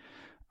way,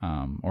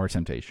 or a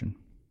temptation,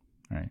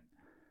 right?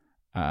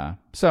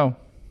 So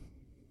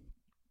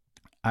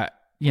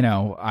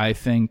I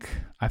think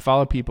I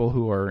follow people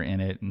who are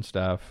in it and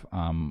stuff,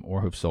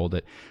 or who've sold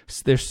it.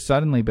 There's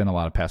suddenly been a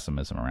lot of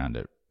pessimism around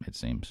it, it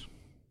seems.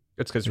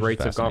 It's because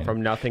rates have gone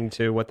from nothing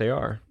to what they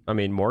are. I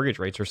mean, mortgage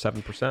rates are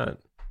 7%.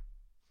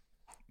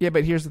 Yeah,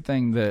 but here's the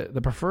thing.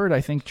 The preferred,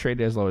 I think,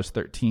 traded as low as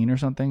 13 or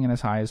something and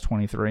as high as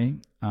 23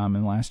 in the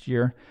last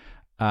year.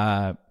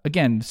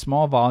 Again,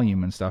 small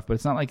volume and stuff, but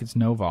it's not like it's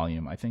no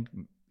volume. I think,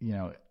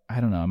 I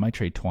don't know, I might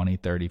trade 20,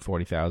 30,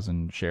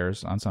 40,000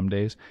 shares on some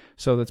days.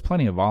 So that's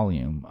plenty of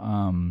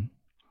volume.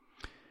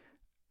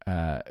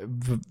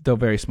 Though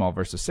very small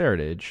versus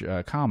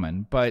Seritage,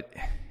 common, but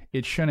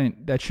that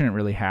shouldn't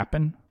really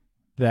happen,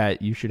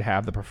 that you should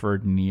have the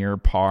preferred near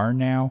par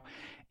now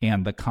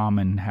and the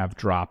common have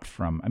dropped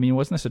from,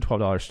 wasn't this a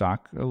 $12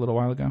 stock a little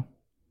while ago?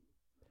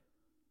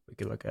 We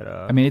could look at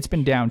it's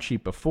been down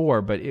cheap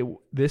before, but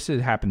this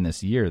has happened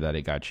this year that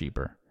it got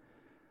cheaper.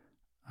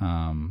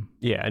 And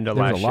the there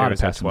last was a year lot of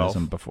was at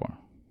pessimism 12 before.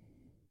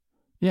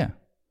 Yeah,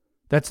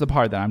 that's the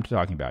part that I'm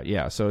talking about.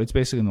 Yeah, so it's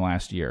basically in the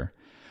last year.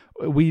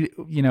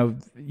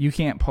 You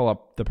can't pull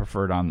up the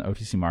preferred on the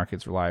OTC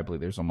markets reliably.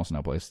 There's almost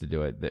no place to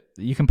do it.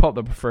 You can pull up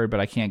the preferred, but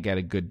I can't get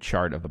a good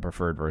chart of the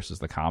preferred versus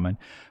the common.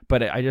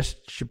 But I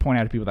just should point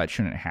out to people that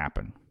shouldn't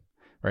happen,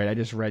 right? I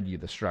just read you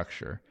the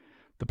structure.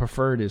 The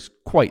preferred is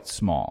quite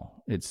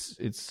small.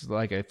 It's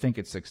like, I think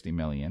it's 60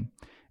 million.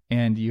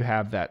 And you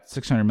have that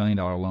 $600 million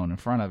loan in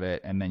front of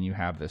it, and then you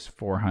have this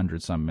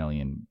 400 some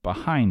million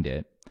behind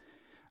it.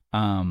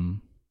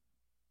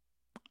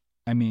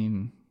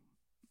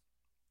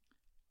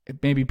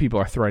 Maybe people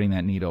are threading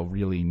that needle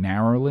really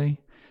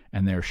narrowly,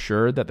 and they're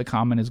sure that the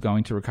common is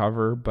going to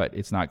recover, but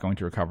it's not going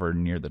to recover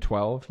near the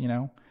 12,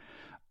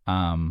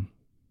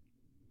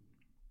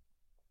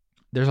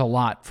 There's a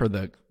lot for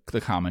the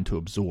common to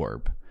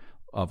absorb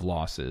of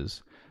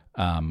losses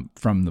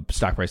from the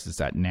stock price it's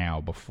at now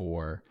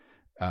before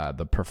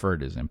the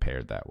preferred is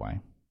impaired that way.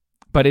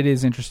 But it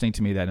is interesting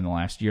to me that in the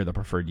last year, the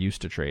preferred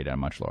used to trade at a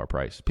much lower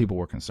price. People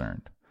were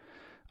concerned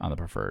on the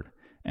preferred,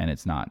 and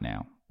it's not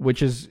now. It's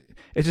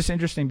just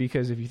interesting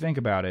because if you think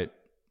about it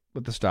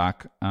with the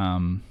stock,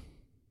 the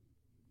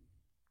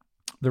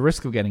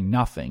risk of getting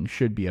nothing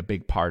should be a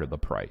big part of the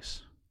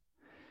price.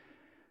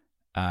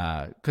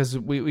 Because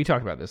we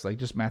talked about this, like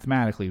just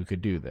mathematically we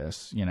could do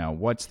this.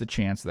 What's the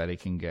chance that it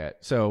can get?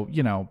 So,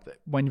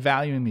 when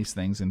valuing these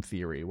things in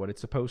theory, what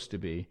it's supposed to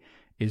be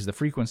is the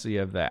frequency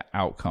of the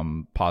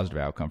outcome, positive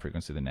outcome,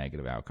 frequency of the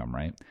negative outcome,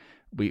 right?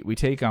 We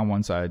take on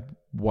one side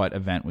what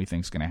event we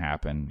think is going to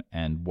happen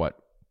and what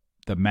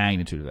the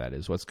magnitude of that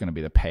is, what's going to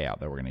be the payout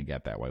that we're going to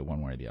get that way,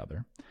 one way or the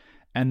other.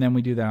 And then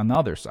we do that on the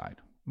other side.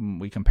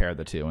 We compare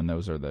the two, and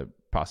those are the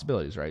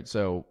possibilities, right?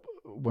 So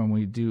when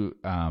we do,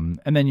 and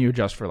then you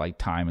adjust for like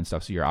time and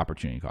stuff, so your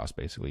opportunity cost,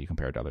 basically, you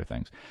compare it to other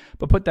things.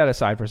 But put that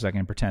aside for a second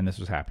and pretend this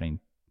was happening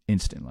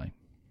instantly.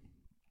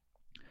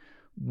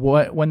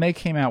 When they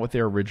came out with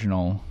their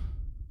original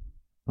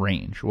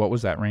range, what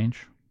was that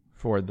range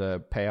for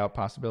the payout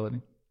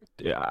possibility?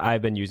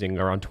 I've been using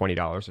around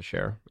 $20 a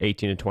share, $18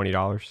 to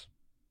 $20.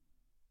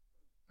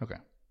 Okay.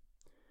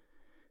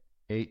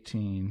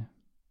 $18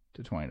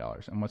 to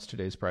 $20. And what's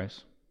today's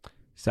price?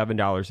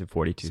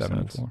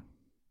 $7.42.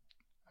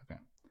 Okay.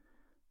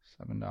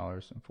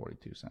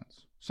 $7.42.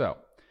 So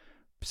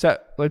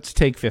let's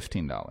take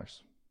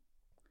 $15.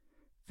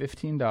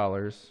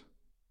 $15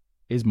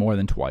 is more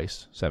than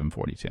twice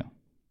 $7.42,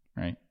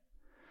 right?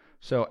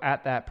 So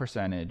at that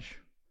percentage,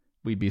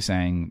 we'd be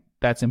saying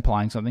that's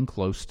implying something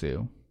close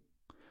to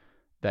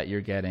that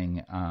you're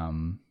getting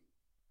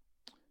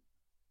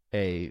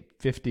a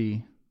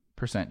 50%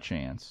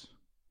 chance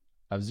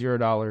of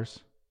 $0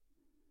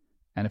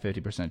 and a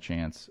 50%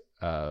 chance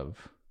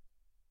of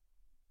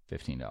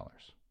 $15.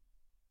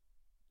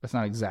 That's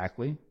not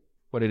exactly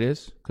what it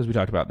is, because we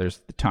talked about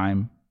there's the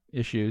time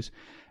issues,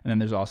 and then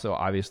there's also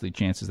obviously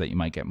chances that you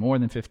might get more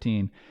than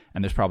 15,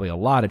 and there's probably a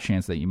lot of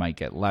chance that you might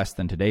get less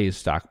than today's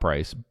stock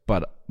price,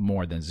 but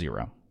more than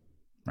 0,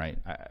 right?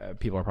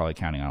 People are probably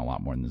counting on a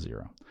lot more than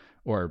 0,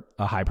 or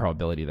a high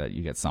probability that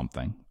you get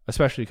something,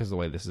 especially because the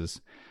way this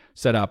is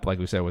set up, like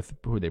we said, with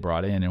who they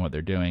brought in and what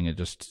they're doing, it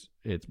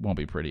won't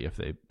be pretty if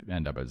they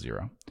end up at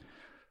 0.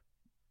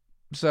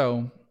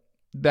 So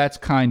that's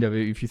kind of,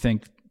 if you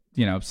think,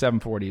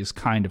 740 is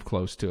kind of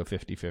close to a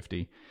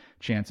 50-50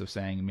 chance of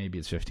saying maybe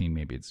it's 15,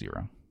 maybe it's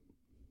 0.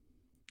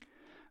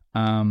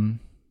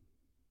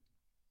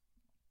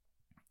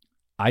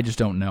 I just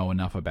don't know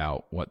enough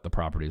about what the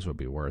properties would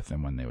be worth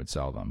and when they would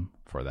sell them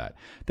for that.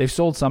 They've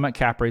sold some at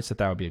cap rates that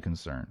would be a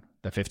concern.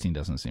 That 15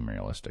 doesn't seem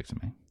realistic to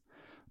me.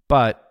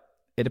 But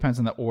it depends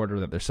on the order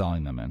that they're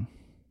selling them in.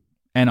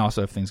 And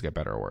also if things get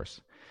better or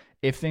worse.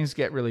 If things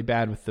get really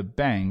bad with the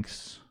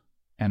banks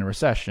and a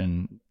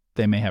recession,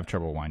 they may have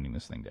trouble winding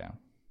this thing down.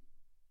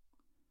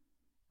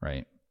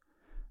 Right?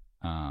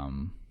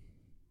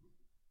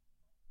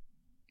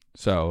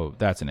 So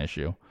that's an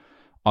issue.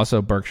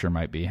 Also, Berkshire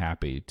might be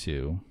happy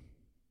to,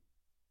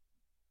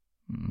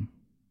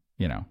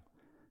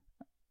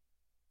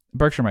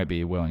 Berkshire might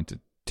be willing to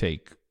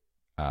take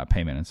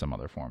payment in some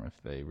other form if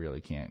they really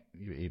can't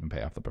even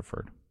pay off the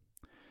preferred.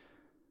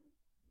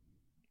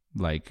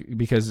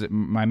 Because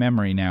my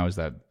memory now is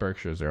that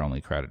Berkshire's their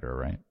only creditor,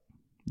 right?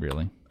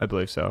 Really? I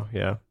believe so,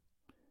 yeah.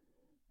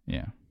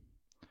 Yeah.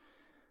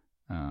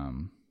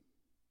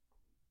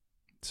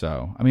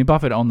 So,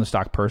 Buffett owned the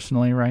stock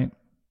personally, right?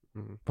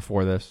 Mm-hmm.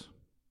 Before this,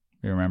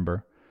 you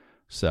remember?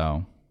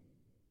 So,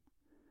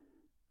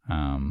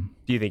 do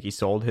you think he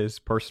sold his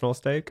personal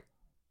stake?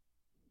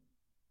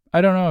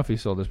 I don't know if he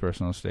sold his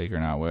personal stake or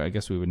not. Well, I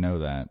guess we would know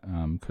that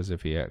because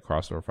if he had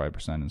crossed over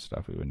 5% and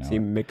stuff, we would know. Is he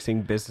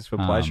mixing business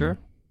with pleasure?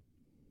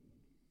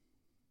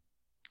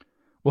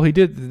 Well, he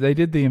did. They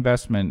did the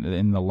investment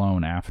in the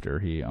loan after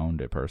he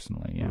owned it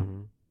personally, yeah.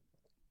 Mm-hmm.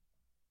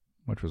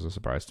 Which was a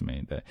surprise to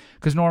me,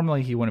 because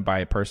normally he wouldn't buy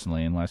it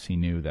personally unless he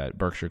knew that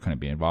Berkshire couldn't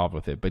be involved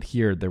with it. But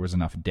here there was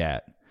enough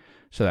debt,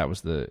 so that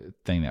was the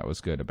thing that was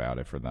good about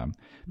it for them.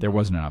 There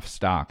wasn't enough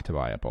stock to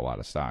buy up a lot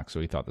of stock,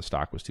 so he thought the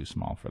stock was too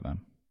small for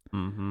them.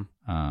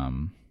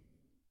 Mm-hmm.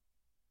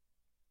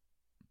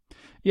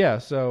 Yeah,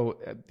 so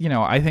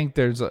I think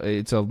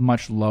it's a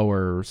much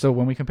lower. So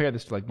when we compare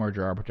this to like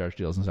merger arbitrage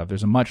deals and stuff,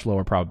 there's a much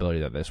lower probability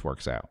that this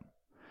works out.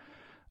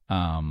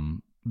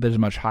 There's a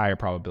much higher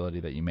probability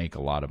that you make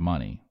a lot of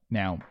money.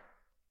 Now,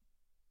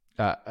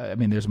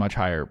 there's much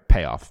higher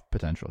payoff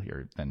potential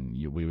here than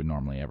we would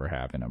normally ever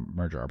have in a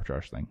merger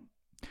arbitrage thing.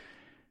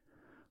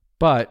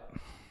 But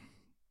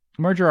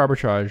merger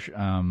arbitrage,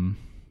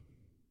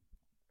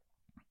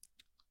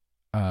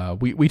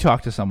 we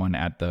talked to someone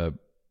at the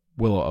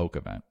Willow Oak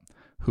event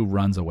who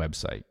runs a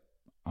website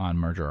on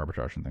merger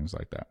arbitrage and things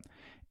like that.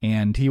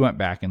 And he went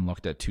back and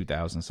looked at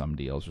 2,000 some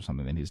deals or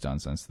something that he's done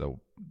since the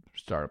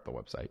start of the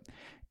website.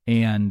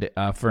 And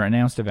for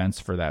announced events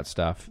for that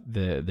stuff,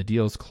 the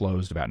deals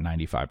closed about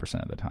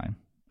 95% of the time.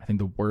 I think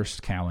the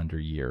worst calendar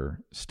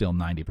year, still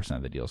 90%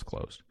 of the deals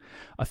closed.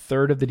 A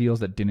third of the deals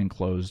that didn't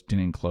close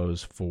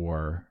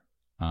for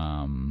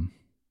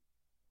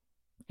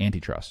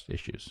antitrust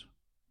issues,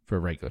 for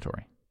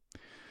regulatory.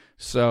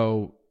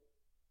 So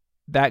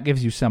that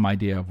gives you some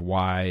idea of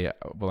why,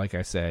 like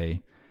I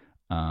say,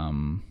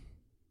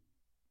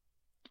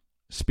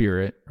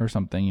 Spirit or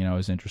something,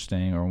 is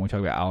interesting. Or when we talk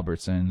about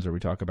Albertsons or we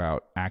talk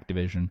about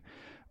Activision,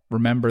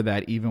 remember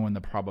that even when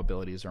the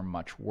probabilities are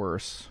much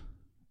worse,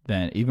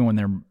 even when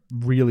they're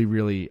really,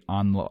 really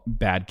on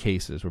bad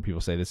cases where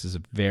people say this is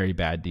a very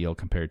bad deal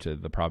compared to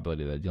the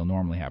probability that a deal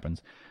normally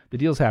happens, the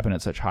deals happen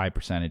at such high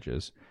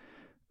percentages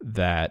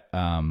that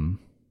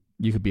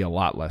you could be a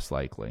lot less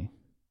likely,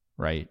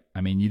 right?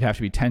 You'd have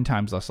to be 10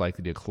 times less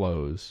likely to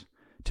close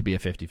to be a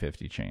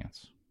 50-50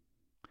 chance.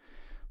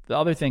 The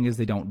other thing is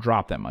they don't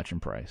drop that much in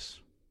price.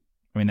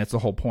 That's the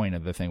whole point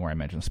of the thing where I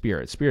mentioned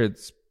Spirit.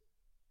 Spirits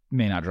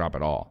may not drop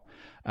at all.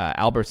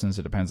 Albertsons,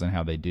 it depends on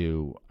how they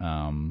do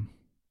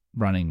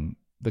running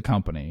the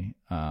company.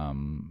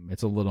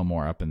 It's a little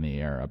more up in the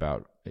air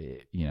about,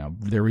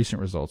 their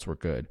recent results were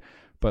good,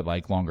 but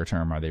like longer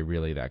term, are they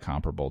really that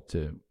comparable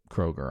to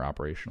Kroger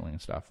operationally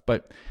and stuff?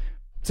 But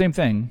same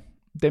thing.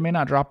 They may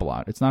not drop a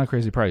lot. It's not a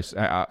crazy price.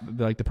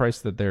 Like the price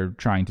that they're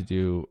trying to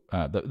do,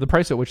 the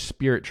price at which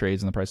Spirit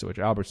trades and the price at which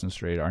Albertsons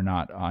trade are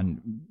not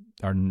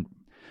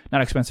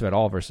expensive at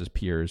all versus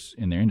peers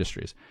in their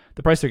industries.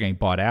 The price they're getting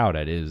bought out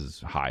at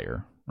is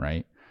higher,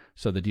 right?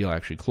 So the deal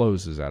actually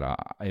closes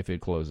if it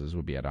closes,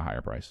 would be at a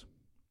higher price.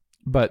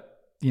 But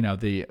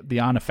the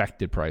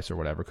unaffected price or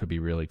whatever could be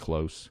really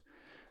close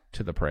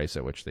to the price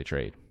at which they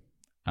trade.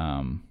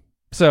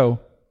 So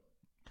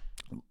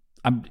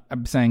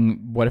I'm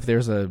saying, what if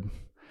there's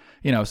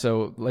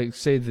So like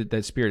say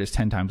that Spirit is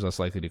 10 times less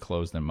likely to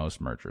close than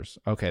most mergers.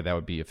 Okay, that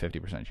would be a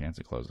 50% chance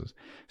it closes.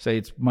 Say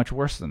it's much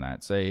worse than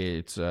that. Say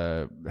it's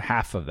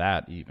half of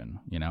that even,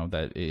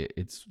 that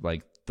it's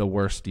like the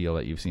worst deal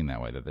that you've seen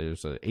that way, that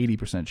there's an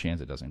 80%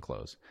 chance it doesn't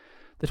close.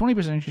 The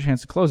 20%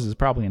 chance it closes is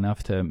probably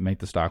enough to make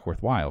the stock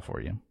worthwhile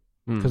for you.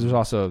 Because there's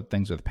also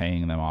things with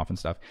paying them off and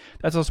stuff.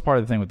 That's also part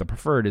of the thing with the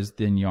preferred is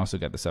then you also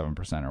get the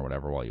 7% or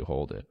whatever while you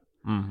hold it.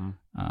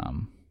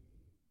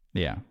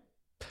 Yeah.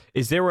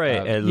 Is there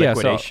a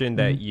liquidation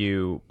that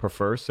you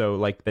prefer? So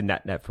like the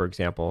net, for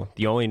example,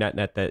 the only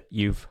net that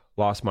you've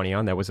lost money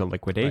on, that was a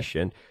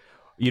liquidation. Right.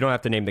 You don't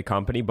have to name the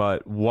company,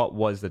 but what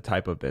was the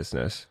type of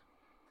business?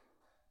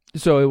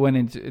 So it went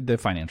into the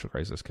financial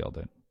crisis, killed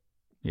it.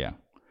 Yeah.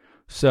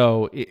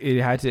 So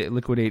it had to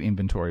liquidate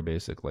inventory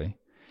basically.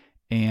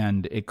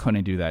 And it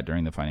couldn't do that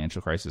during the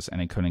financial crisis,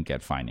 and it couldn't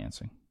get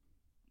financing.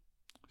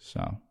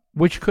 So,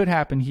 which could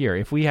happen here.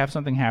 If we have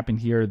something happen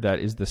here that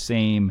is the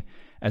same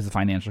as the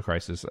financial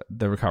crisis,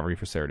 the recovery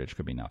for Seritage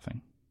could be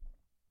nothing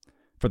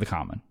for the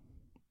common.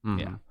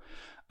 Yeah.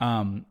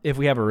 If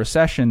we have a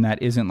recession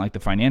that isn't like the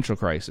financial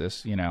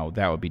crisis,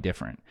 that would be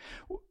different.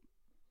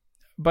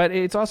 But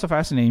it's also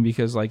fascinating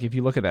because, like, if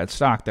you look at that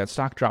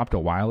stock dropped a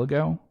while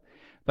ago.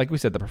 Like we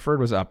said, the preferred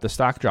was up. The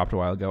stock dropped a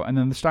while ago, and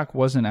then the stock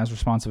wasn't as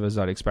responsive as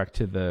I'd expect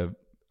to the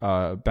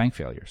bank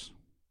failures.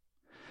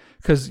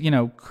 Because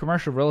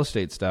commercial real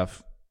estate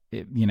stuff,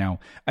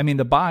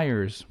 the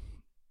buyers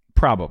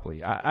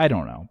probably, I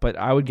don't know, but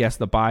I would guess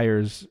the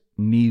buyers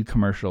need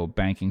commercial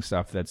banking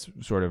stuff that's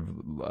sort of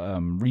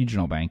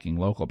regional banking,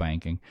 local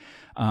banking,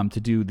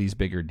 to do these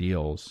bigger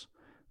deals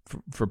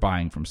for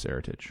buying from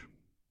Seritage,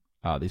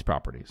 these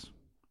properties,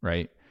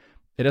 right?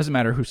 It doesn't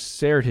matter who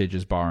Seritage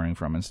is borrowing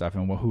from and stuff,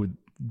 and who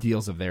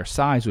deals of their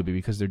size would be,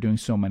 because they're doing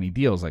so many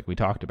deals like we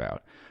talked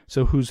about.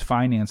 So who's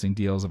financing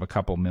deals of a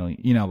couple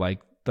million,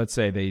 like let's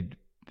say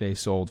they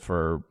sold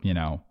for,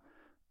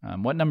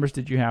 what numbers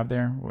did you have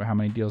there? How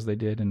many deals they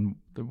did? And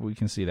we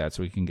can see that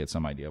so we can get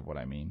some idea of what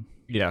I mean.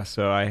 Yeah.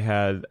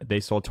 So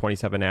they sold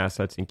 27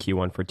 assets in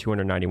Q1 for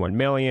 $291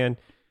 million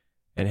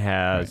and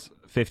has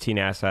 15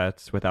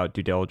 assets without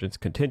due diligence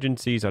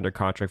contingencies under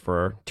contract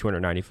for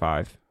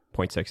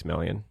 $295.6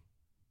 million.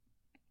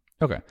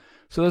 Okay.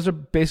 So those are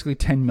basically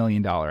 $10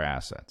 million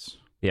assets.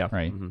 Yeah.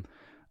 Right.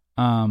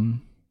 Mm-hmm.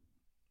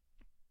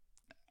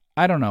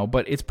 I don't know,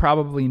 but it's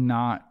probably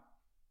not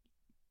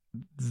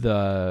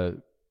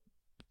the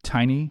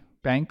tiny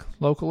bank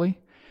locally,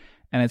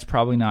 and it's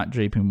probably not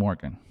JP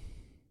Morgan.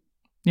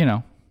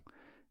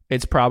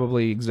 It's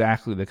probably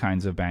exactly the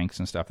kinds of banks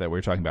and stuff that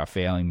we're talking about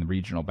failing, the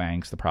regional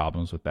banks, the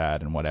problems with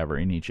that and whatever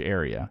in each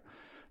area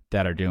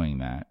that are doing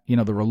that.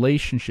 The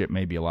relationship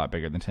may be a lot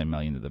bigger than 10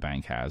 million that the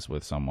bank has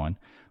with someone,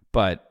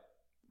 but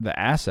the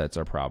assets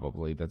are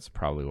that's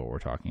probably what we're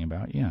talking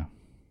about. Yeah.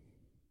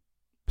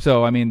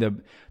 So,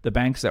 the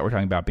banks that we're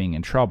talking about being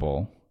in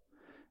trouble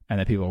and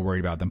that people are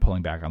worried about them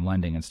pulling back on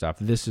lending and stuff,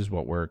 this is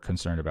what we're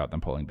concerned about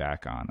them pulling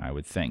back on, I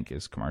would think,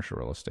 is commercial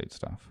real estate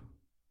stuff.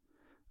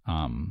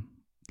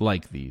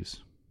 Like these.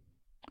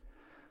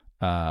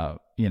 And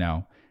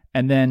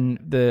then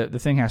the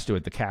thing has to do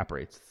with the cap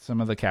rates.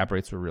 Some of the cap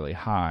rates were really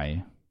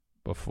high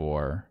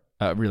before,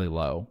 really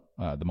low.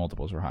 The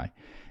multiples were high.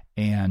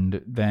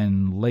 And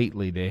then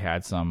lately they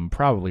had some,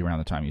 probably around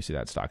the time you see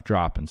that stock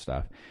drop and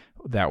stuff,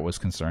 that was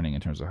concerning in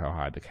terms of how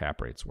high the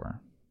cap rates were.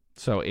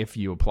 So if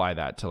you apply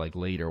that to like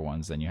later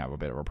ones, then you have a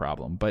bit of a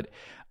problem. But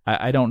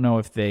I don't know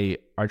if they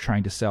are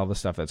trying to sell the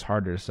stuff that's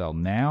harder to sell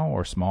now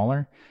or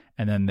smaller,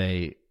 and then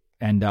they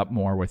end up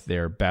more with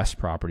their best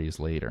properties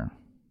later.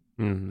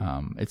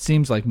 Mm-hmm. It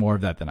seems like more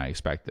of that than I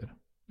expected.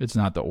 It's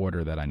not the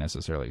order that I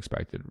necessarily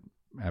expected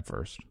at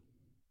first.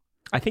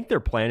 I think their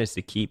plan is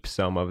to keep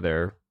some of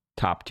their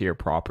top tier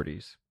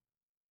properties.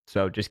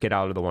 So just get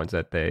out of the ones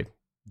that they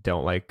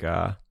don't like,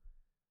 or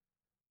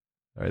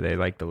they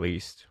like the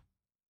least.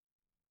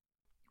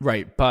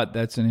 Right. But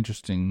that's an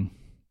interesting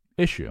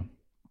issue,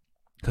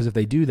 because if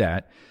they do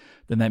that,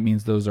 then that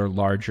means those are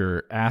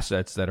larger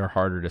assets that are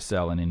harder to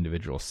sell in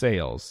individual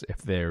sales. If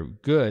they're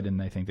good and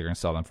they think they're going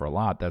to sell them for a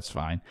lot, that's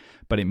fine.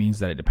 But it means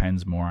that it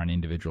depends more on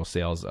individual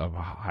sales of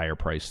higher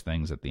priced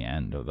things at the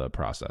end of the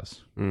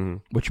process,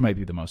 which might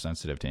be the most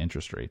sensitive to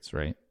interest rates,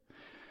 right?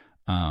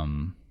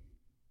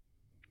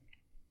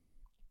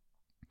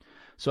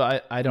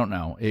 So I don't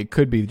know. It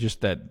could be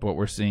just that what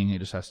we're seeing, it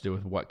just has to do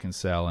with what can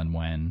sell and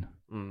when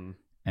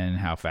and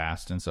how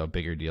fast. And so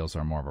bigger deals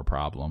are more of a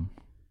problem.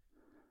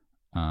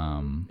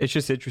 It's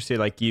just interesting,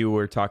 like you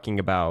were talking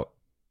about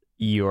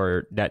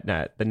your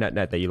the net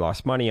that you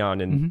lost money on.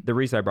 And the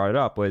reason I brought it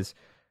up was,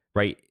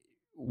 right,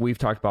 we've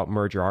talked about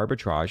merger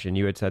arbitrage, and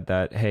you had said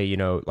that, hey,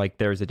 like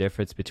there's a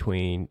difference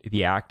between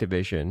the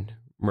Activision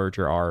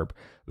merger arb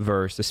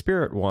versus the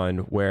Spirit one,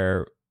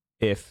 where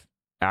if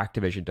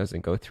Activision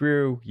doesn't go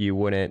through, you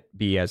wouldn't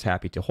be as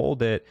happy to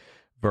hold it,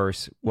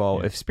 versus,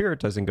 if Spirit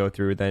doesn't go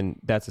through, then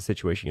that's a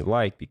situation you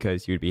like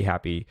because you'd be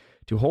happy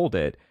to hold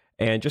it.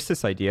 And just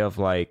this idea of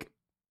like,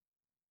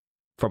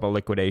 from a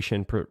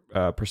liquidation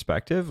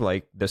perspective,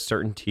 like the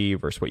certainty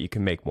versus what you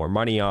can make more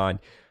money on,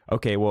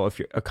 okay, well,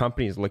 if a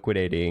company is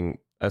liquidating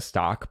a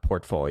stock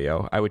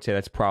portfolio, I would say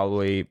that's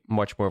probably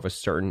much more of a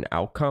certain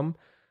outcome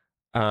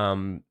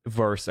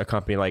versus a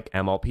company like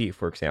MLP,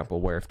 for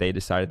example, where if they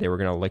decided they were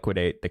going to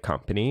liquidate the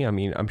company, I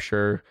mean, I'm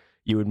sure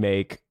you would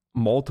make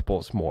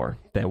multiples more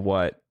than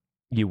what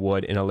you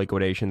would in a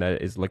liquidation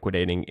that is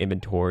liquidating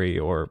inventory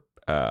or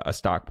a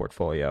stock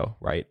portfolio,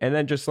 right? And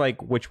then just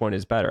like which one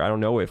is better? I don't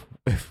know if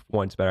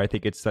one's better. I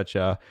think it's such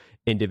a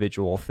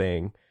individual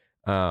thing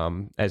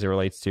as it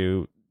relates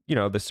to, you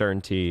know, the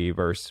certainty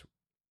versus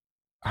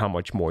how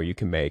much more you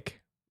can make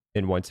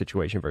in one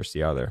situation versus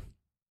the other.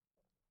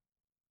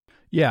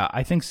 Yeah,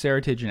 I think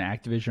Seritage and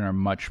Activision are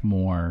much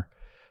more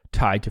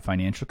tied to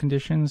financial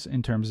conditions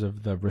in terms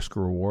of the risk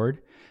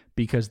reward,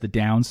 because the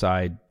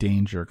downside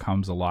danger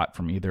comes a lot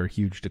from either a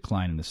huge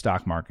decline in the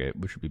stock market,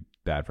 which would be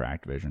bad for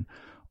Activision,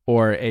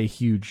 or a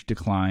huge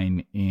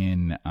decline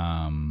in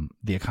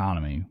the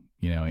economy,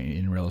 you know,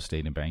 in real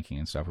estate and banking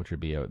and stuff, which would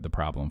be the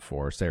problem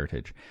for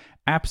Seritage.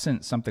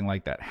 Absent something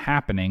like that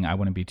happening, I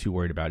wouldn't be too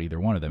worried about either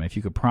one of them. If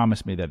you could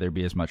promise me that there'd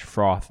be as much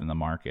froth in the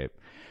market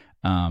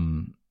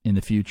in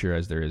the future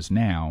as there is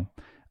now,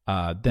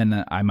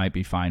 then I might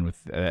be fine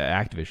with the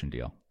Activision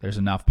deal. There's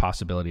enough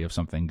possibility of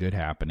something good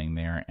happening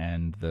there,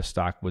 and the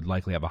stock would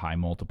likely have a high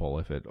multiple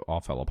if it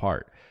all fell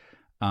apart.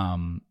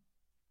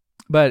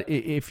 But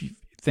if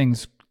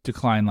things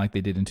decline like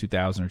they did in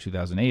 2000 or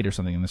 2008 or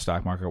something in the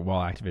stock market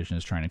while Activision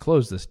is trying to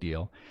close this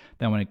deal,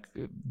 then when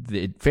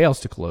it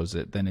fails to close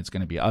it, then it's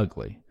going to be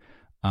ugly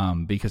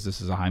because this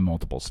is a high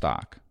multiple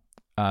stock.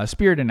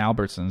 Spirit and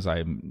Albertsons,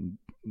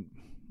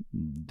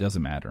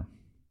 doesn't matter.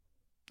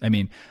 I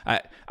mean,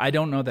 I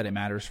don't know that it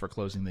matters for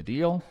closing the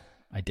deal.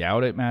 I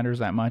doubt it matters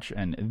that much,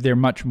 and they're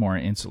much more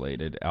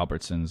insulated,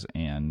 Albertsons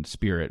and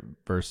Spirit,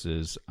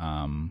 versus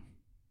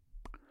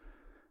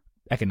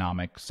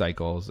economic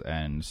cycles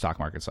and stock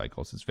market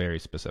cycles. It's very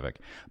specific.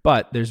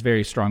 But there's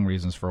very strong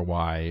reasons for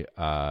why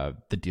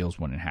the deals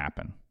wouldn't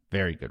happen.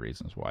 Very good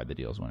reasons why the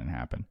deals wouldn't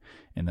happen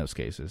in those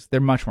cases. They're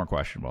much more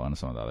questionable in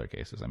some of the other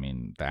cases. I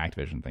mean, the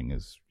Activision thing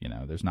is, you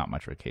know, there's not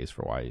much of a case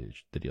for why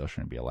the deal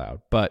shouldn't be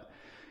allowed. But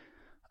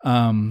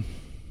so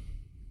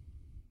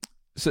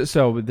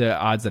the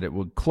odds that it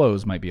would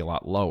close might be a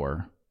lot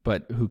lower,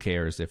 but who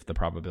cares if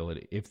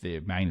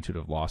the magnitude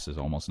of loss is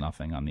almost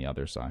nothing on the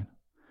other side.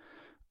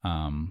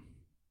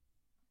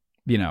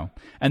 You know,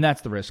 and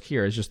that's the risk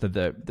here, is just that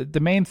the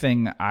main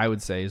thing I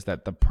would say is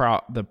that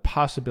the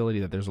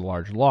possibility that there's a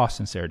large loss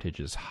in Seritage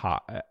is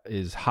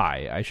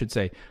high. I should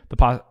say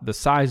the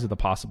size of the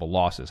possible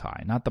loss is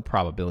high, not the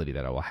probability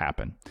that it will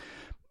happen.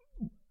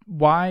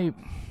 Why?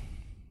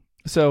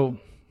 So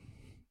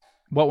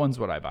what ones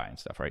would I buy and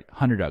stuff, right?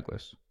 Hunter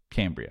Douglas,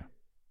 Cambria,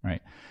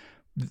 right?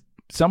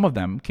 Some of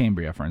them,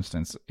 Cambria, for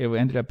instance, it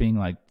ended up being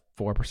like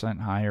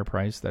 4% higher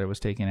price that it was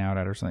taken out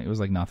at or something. It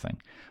was like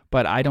nothing.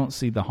 But I don't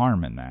see the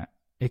harm in that.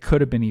 It could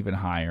have been even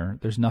higher.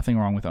 There's nothing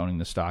wrong with owning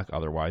the stock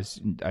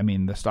otherwise. I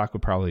mean, the stock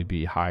would probably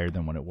be higher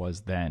than what it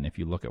was then if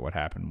you look at what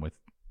happened with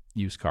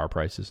used car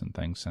prices and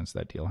things since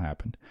that deal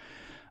happened.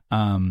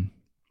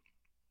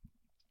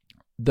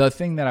 The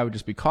thing that I would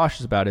just be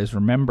cautious about is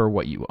remember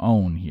what you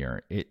own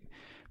here.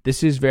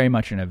 This is very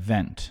much an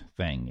event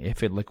thing.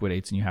 If it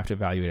liquidates and you have to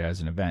evaluate it as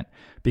an event,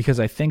 because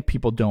I think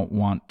people don't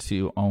want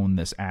to own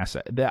this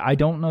asset. I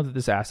don't know that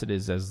this asset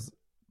is as.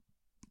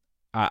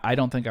 I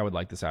don't think I would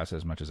like this asset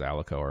as much as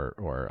Alico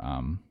or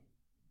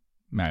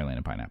Maryland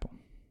and Pineapple.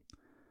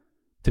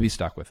 To be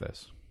stuck with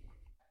this,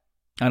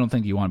 I don't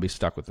think you want to be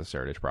stuck with the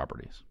Seritage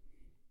properties.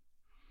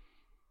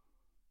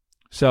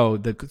 So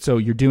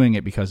you're doing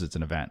it because it's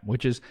an event,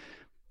 which is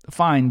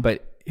fine.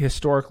 But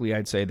historically,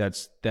 I'd say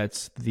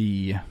that's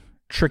the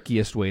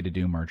trickiest way to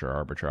do merger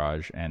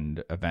arbitrage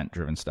and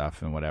event-driven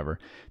stuff and whatever.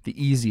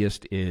 The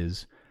easiest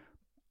is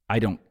I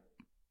don't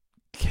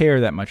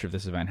care that much if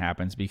this event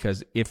happens,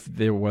 because if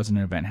there wasn't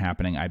an event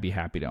happening, I'd be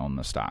happy to own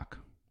the stock.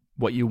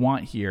 What you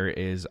want here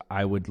is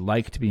I would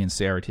like to be in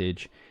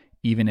Seritage,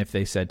 even if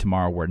they said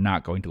tomorrow we're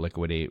not going to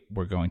liquidate,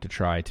 we're going to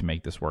try to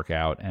make this work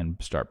out and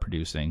start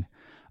producing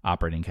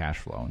operating cash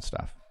flow and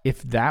stuff.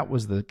 If that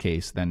was the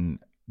case, then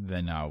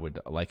I would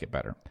like it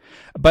better.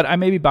 But I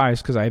may be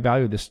biased because I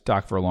valued this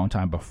stock for a long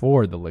time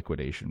before the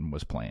liquidation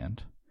was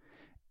planned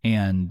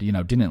and,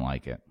 didn't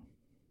like it.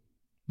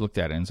 Looked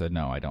at it and said,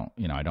 no, I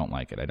don't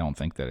like it. I don't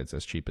think that it's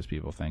as cheap as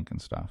people think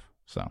and stuff.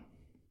 So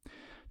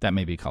that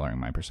may be coloring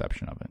my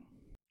perception of it.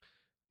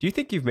 Do you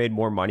think you've made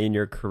more money in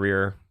your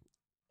career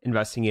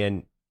investing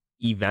in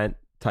event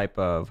type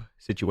of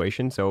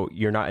situation? So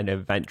you're not an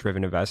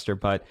event-driven investor,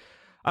 but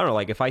I don't know,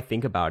 like if I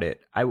think about it,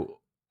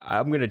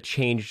 I'm going to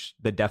change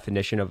the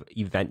definition of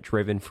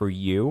event-driven for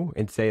you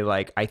and say,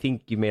 like, I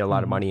think you made a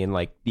lot of money in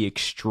like the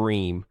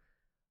extreme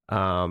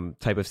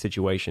type of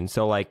situation.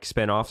 So like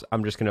spinoffs,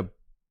 I'm just going to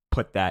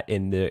put that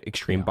in the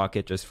extreme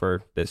bucket just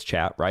for this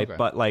chat, right? Okay.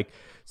 But like,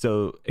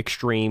 so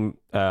extreme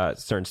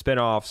certain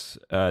spinoffs,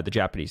 the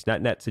Japanese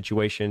net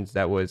situations,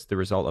 that was the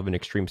result of an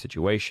extreme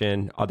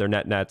situation. Other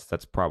nets,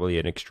 that's probably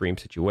an extreme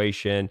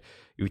situation.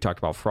 We talked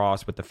about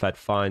Frost with the Fed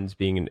funds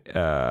being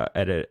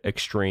at an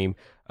extreme.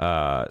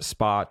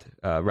 spot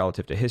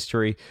relative to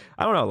history.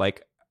 I don't know.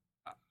 Like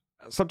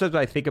sometimes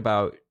I think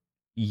about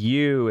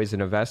you as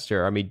an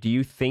investor. I mean, do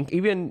you think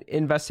even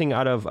investing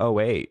out of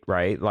 '08,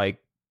 right? Like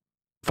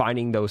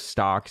finding those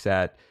stocks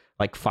at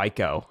like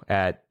FICO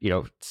at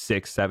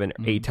 6, 7,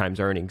 8 times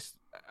earnings.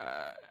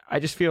 I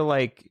just feel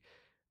like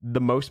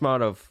the most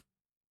amount of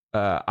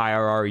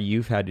IRR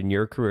you've had in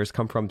your career has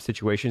come from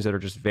situations that are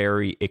just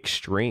very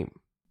extreme.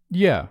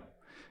 Yeah.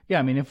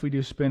 I mean, if we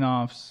do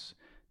spin-offs,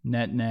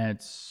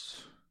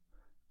 nets,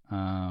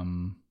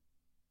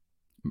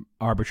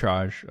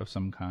 arbitrage of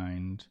some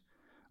kind,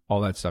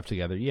 all that stuff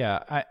together.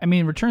 Yeah. I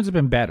mean, returns have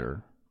been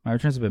better. My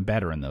returns have been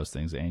better in those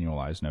things,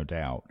 annualized, no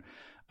doubt.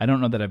 I don't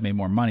know that I've made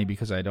more money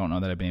because I don't know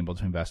that I've been able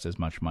to invest as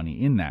much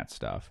money in that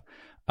stuff.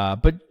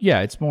 But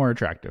yeah, it's more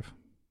attractive.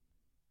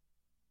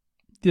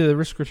 The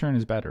risk return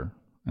is better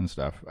and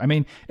stuff. I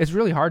mean, it's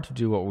really hard to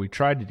do what we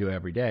try to do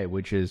every day,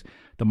 which is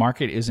the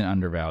market isn't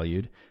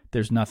undervalued.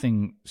 There's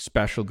nothing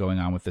special going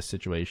on with this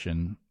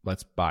situation.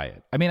 Let's buy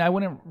it. I mean, I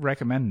wouldn't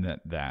recommend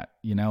that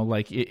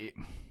like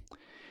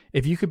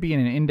if you could be in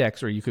an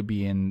index or you could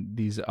be in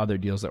these other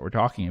deals that we're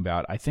talking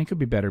about, I think it'd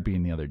be better being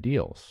in the other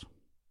deals.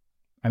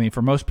 I mean,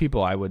 for most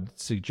people, I would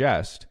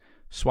suggest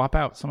swap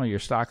out some of your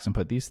stocks and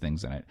put these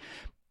things in it.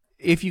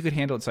 If you could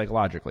handle it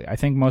psychologically. I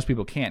think most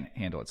people can't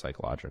handle it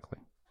psychologically.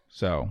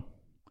 So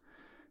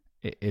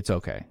it's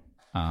okay.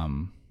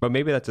 But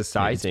maybe that's a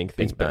sizing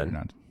thing,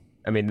 Ben.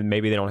 I mean,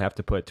 maybe they don't have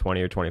to put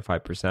 20 or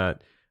 25%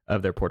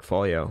 of their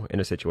portfolio in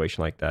a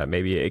situation like that.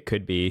 Maybe it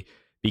could be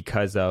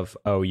because of,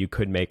 you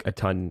could make a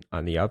ton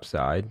on the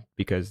upside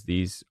because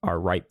these are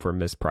ripe for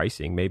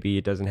mispricing. Maybe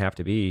it doesn't have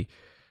to be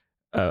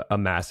a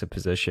massive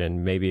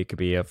position. Maybe it could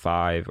be a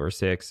 5 or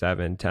 6,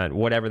 7, 10,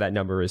 whatever that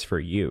number is for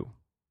you.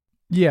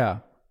 Yeah,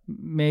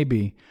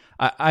 maybe.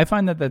 I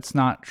find that that's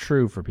not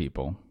true for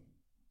people.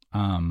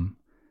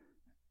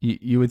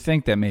 You would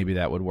think that maybe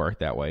that would work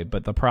that way,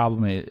 but the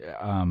problem is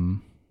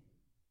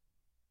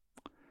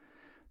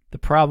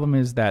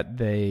that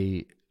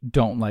they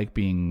don't like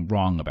being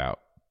wrong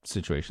about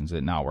situations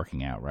that not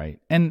working out, right?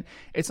 And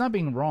it's not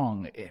being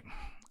wrong.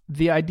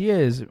 The idea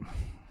is,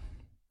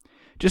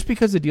 just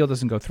because the deal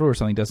doesn't go through or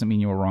something doesn't mean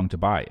you were wrong to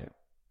buy it.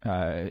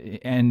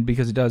 And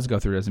because it does go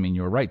through doesn't mean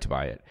you were right to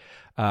buy it.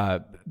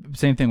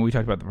 Same thing when we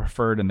talked about the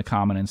preferred and the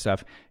common and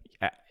stuff.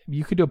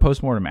 You could do a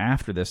postmortem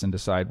after this and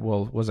decide,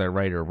 well, was I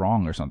right or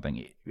wrong or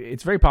something?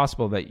 It's very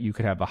possible that you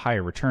could have a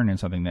higher return in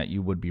something that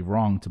you would be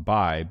wrong to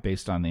buy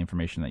based on the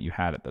information that you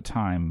had at the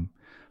time,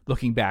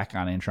 looking back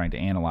on it and trying to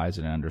analyze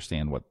it and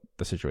understand what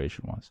the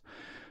situation was.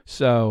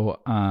 So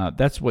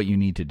that's what you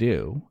need to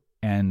do.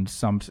 And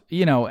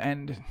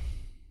and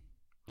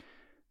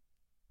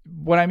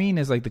what I mean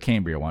is like the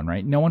Cambria one,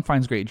 right? No one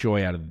finds great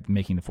joy out of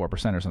making the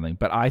 4% or something,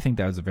 but I think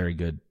that was a very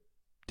good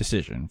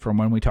decision from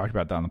when we talked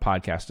about that on the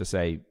podcast to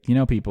say,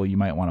 people, you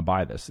might want to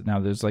buy this. Now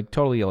there's like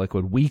totally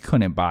illiquid. We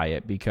couldn't buy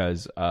it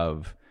because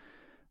of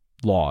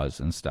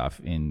laws and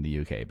stuff in the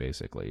UK,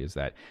 basically, is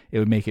that it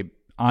would make it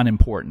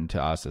unimportant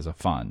to us as a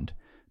fund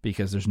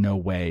because there's no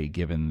way,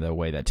 given the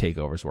way that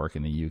takeovers work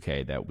in the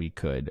UK, that we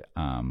could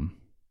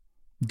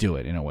do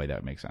it in a way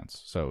that makes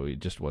sense. So it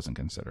just wasn't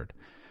considered.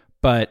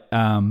 But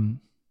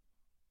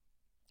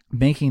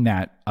making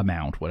that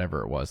amount,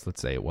 whatever it was,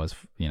 let's say it was,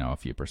 a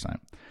few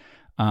percent,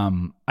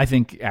 I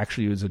think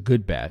actually it was a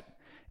good bet,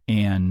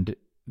 and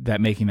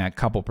that making that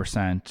couple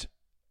percent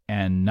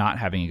and not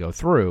having it go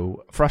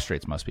through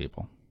frustrates most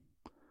people.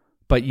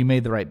 But you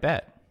made the right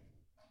bet.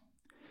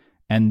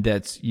 And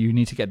you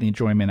need to get the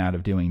enjoyment out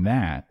of doing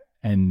that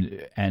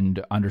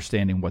and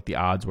understanding what the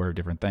odds were of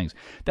different things.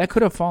 That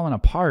could have fallen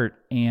apart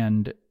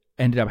and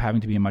ended up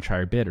having to be a much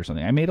higher bid or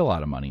something. I made a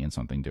lot of money in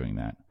something doing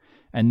that.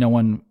 And no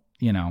one,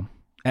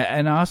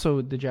 and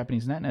also the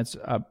Japanese nets,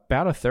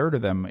 about a third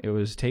of them, it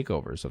was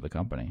takeovers of the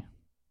company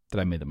that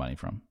I made the money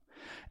from.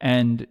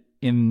 And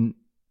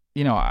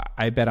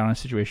I bet on a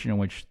situation in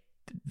which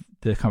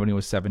the company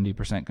was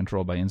 70%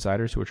 controlled by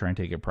insiders who were trying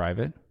to take it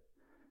private.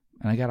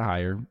 And I got a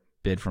higher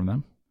bid from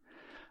them.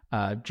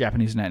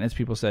 Japanese nets,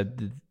 people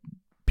said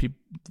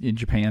in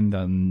Japan,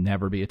 there'll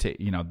never be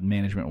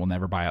management will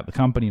never buy out the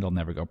company. It'll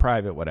never go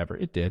private, whatever.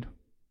 It did.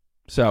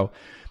 So,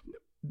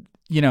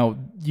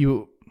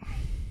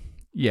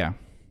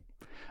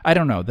 I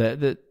don't know.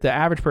 The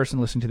average person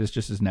listening to this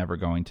just is never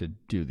going to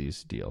do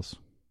these deals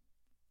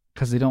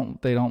because they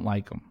don't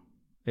like them.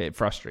 It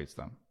frustrates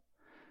them.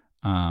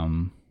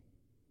 I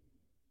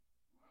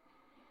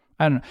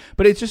don't know,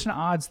 but it's just an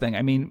odds thing.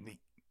 I mean,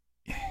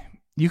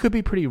 you could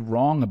be pretty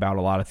wrong about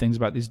a lot of things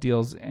about these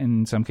deals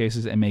in some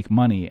cases and make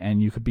money,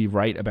 and you could be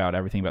right about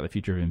everything about the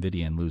future of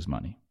NVIDIA and lose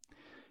money.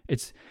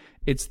 It's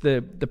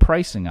the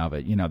pricing of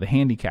it, the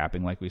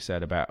handicapping, like we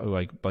said about,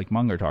 like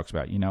Munger talks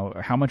about,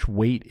 how much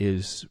weight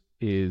is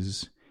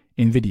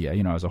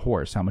NVIDIA, as a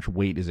horse, how much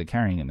weight is it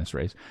carrying in this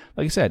race?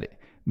 Like I said,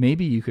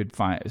 maybe you could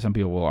find, some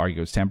people will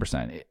argue it's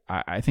 10%.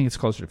 I think it's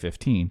closer to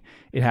 15.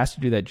 It has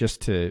to do that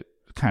just to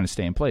kind of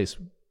stay in place.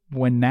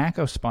 When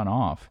NACO spun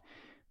off,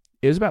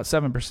 it was about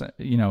 7%,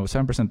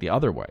 7% the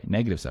other way,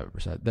 negative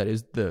 7%. That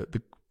is the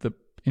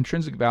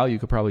intrinsic value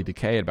could probably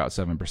decay at about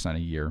 7% a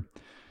year,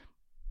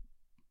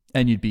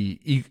 and you'd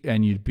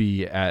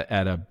be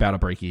at about a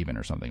break even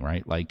or something,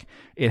 right? Like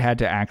it had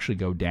to actually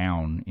go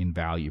down in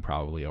value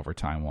probably over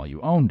time while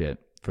you owned it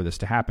for this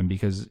to happen,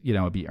 because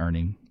it'd be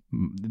earning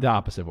the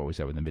opposite of what we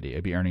said with NVIDIA.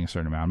 It'd be earning a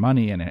certain amount of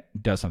money, and it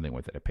does something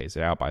with it. It pays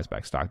it out, buys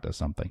back stock, does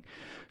something.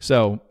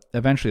 So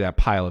eventually that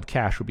pile of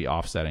cash would be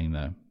offsetting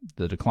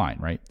the decline,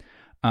 right?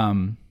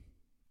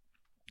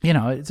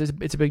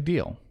 It's a big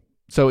deal.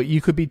 So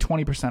you could be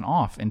 20%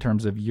 off in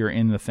terms of you're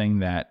in the thing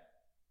that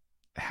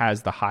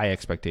has the high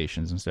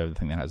expectations instead of the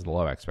thing that has the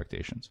low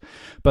expectations.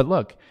 But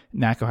look,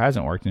 NACO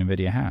hasn't worked and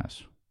NVIDIA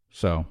has.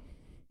 So,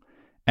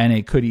 and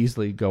it could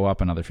easily go up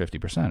another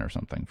 50% or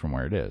something from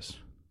where it is.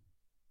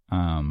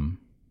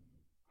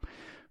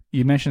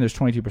 You mentioned there's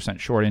 22%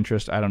 short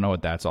interest. I don't know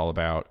what that's all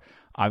about.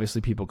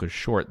 Obviously, people could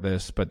short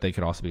this, but they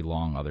could also be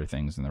long other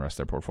things in the rest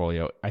of their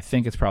portfolio. I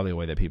think it's probably a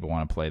way that people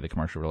want to play the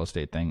commercial real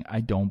estate thing. I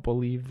don't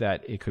believe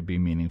that it could be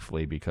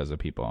meaningfully because of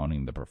people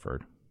owning the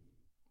preferred.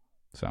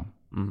 So,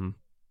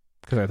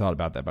 because I thought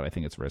about that, but I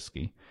think it's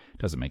risky. It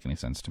doesn't make any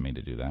sense to me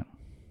to do that.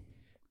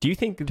 Do you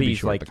think to be these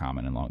short the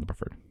common and long the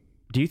preferred?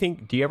 Do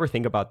you ever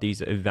think about these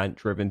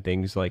event-driven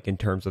things like in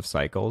terms of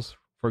cycles?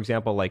 For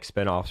example, like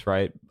spinoffs,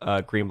 right?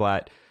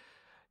 Greenblatt,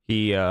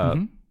 he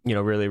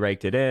really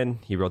raked it in.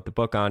 He wrote the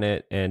book on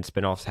it, and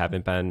spinoffs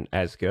haven't been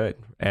as good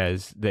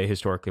as they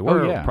historically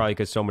were, probably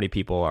because so many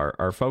people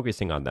are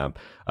focusing on them.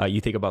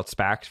 You think about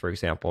SPACs, for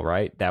example,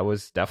 right? That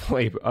was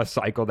definitely a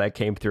cycle that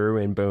came through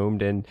and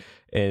boomed in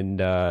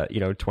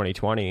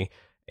 2020,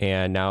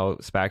 and now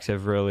SPACs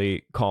have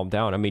really calmed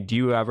down. I mean, do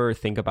you ever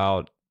think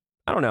about,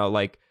 I don't know,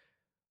 like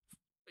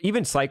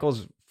even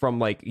cycles from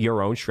like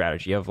your own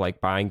strategy of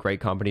like buying great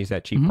companies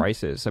at cheap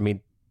prices? I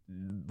mean,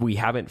 we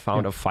haven't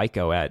found a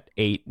FICO at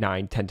 8,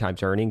 9, 10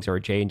 times earnings, or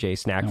a J&J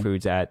Snack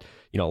Foods at,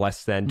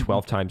 less than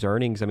 12 times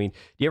earnings. I mean, do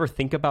you ever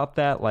think about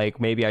that? Like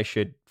maybe I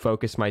should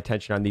focus my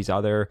attention on these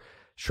other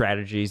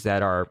strategies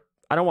that are,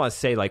 I don't want to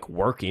say like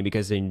working,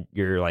 because then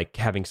you're like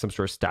having some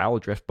sort of style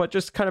drift, but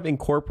just kind of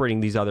incorporating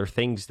these other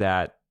things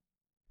that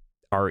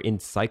are in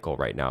cycle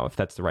right now, if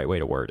that's the right way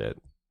to word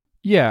it.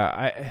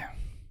 Yeah,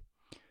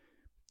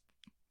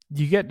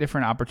 you get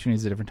different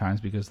opportunities at different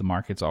times because the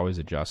market's always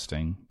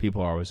adjusting.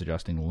 People are always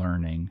adjusting,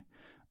 learning,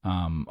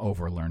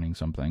 over-learning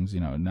some things.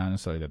 Not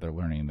necessarily that they're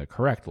learning the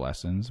correct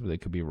lessons, but they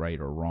could be right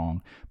or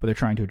wrong, but they're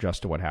trying to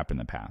adjust to what happened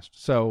in the past.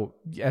 So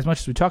as much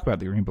as we talk about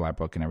the Greenblatt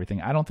book and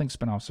everything, I don't think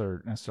spinoffs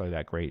are necessarily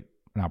that great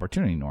an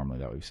opportunity normally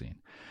that we've seen.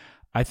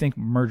 I think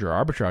merger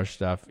arbitrage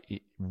stuff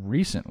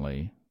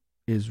recently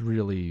is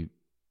really,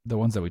 the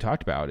ones that we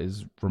talked about,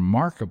 is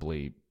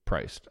remarkably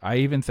priced. I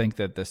even think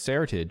that the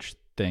Seritage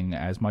thing,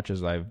 as much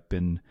as I've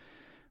been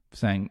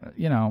saying,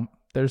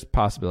 there's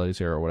possibilities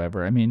here or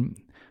whatever. I mean,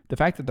 the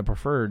fact that the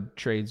preferred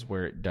trades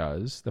where it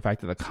does, the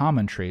fact that the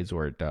common trades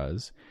where it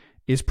does,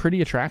 is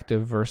pretty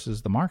attractive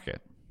versus the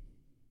market.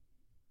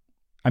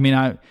 I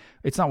mean,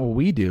 it's not what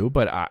we do,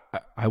 but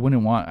I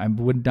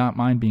would not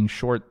mind being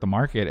short the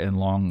market and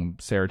long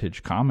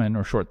Seritage common,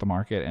 or short the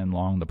market and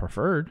long the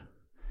preferred.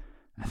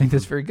 I think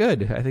that's very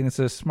good. I think it's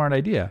a smart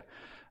idea.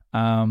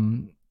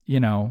 It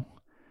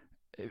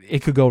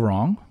could go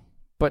wrong,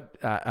 but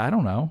I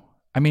don't know.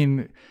 I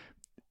mean,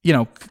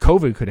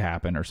 COVID could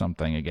happen or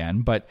something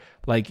again, but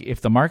like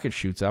if the market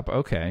shoots up,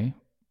 okay,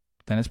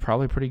 then it's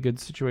probably a pretty good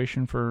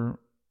situation for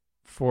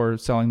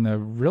selling the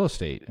real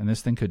estate, and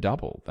this thing could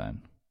double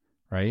then,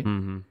 right?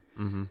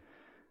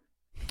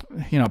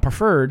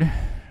 Preferred,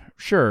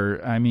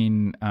 sure. I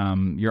mean,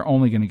 you're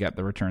only going to get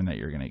the return that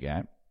you're going to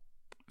get.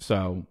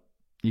 So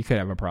you could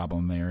have a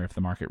problem there if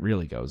the market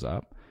really goes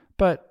up.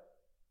 But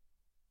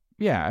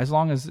yeah, as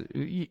long as,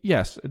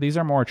 yes, these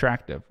are more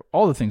attractive.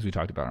 All the things we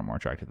talked about are more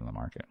attractive than the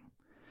market.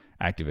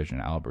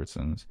 Activision,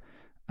 Albertsons,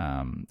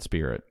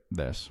 Spirit,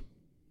 this.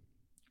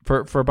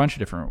 For a bunch of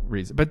different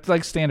reasons. But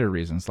like standard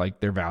reasons, like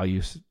their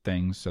value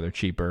things, so they're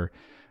cheaper.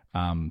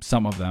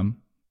 Some of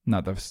them,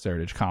 not the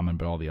Seritage Common,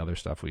 but all the other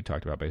stuff we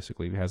talked about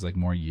basically has like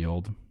more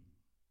yield.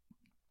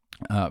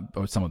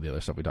 Or some of the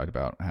other stuff we talked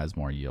about has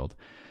more yield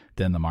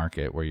than the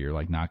market, where you're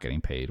like not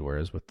getting paid.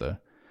 Whereas with the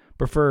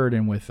preferred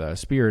and with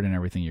Spirit and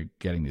everything, you're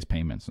getting these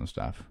payments and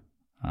stuff.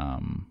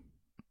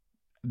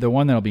 The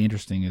one that'll be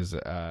interesting is,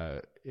 with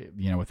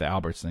the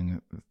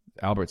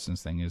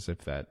Albertsons thing, is if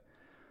that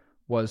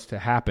was to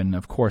happen,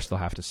 of course they'll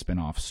have to spin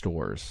off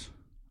stores.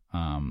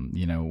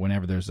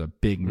 Whenever there's a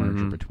big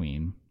merger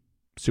between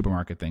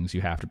supermarket things, you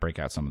have to break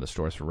out some of the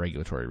stores for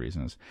regulatory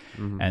reasons,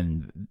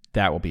 and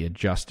that will be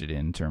adjusted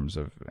in terms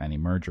of any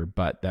merger.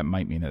 But that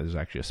might mean that there's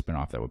actually a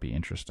spinoff that would be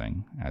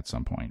interesting at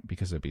some point,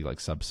 because it'd be like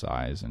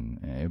subsize,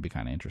 and it would be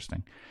kind of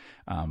interesting.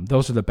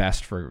 Those are the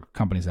best for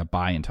companies that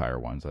buy entire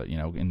ones.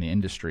 In the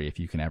industry, if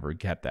you can ever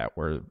get that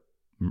where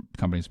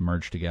companies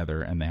merge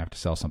together and they have to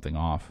sell something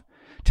off.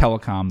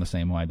 Telecom, the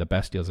same way. The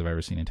best deals I've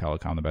ever seen in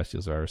telecom, the best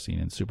deals I've ever seen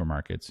in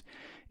supermarkets,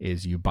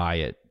 is you buy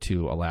it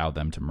to allow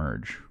them to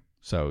merge.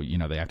 So,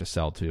 they have to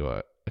sell to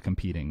a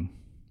competing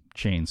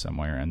chain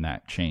somewhere, and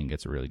that chain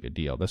gets a really good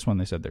deal. This one,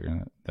 they said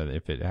that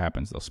if it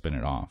happens, they'll spin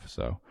it off,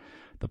 so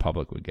the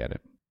public would get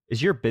it.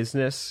 is your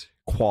business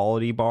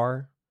quality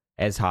bar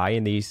as high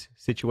in these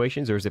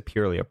situations, or is it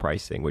purely a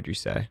price thing, would you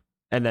say?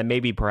 And then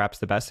maybe perhaps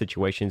the best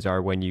situations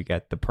are when you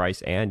get the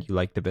price and you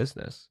like the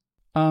business.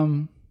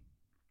 The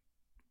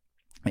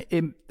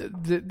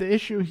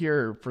issue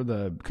here for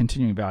the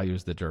continuing value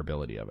is the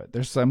durability of it.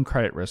 There's some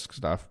credit risk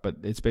stuff, but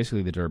it's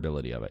basically the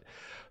durability of it.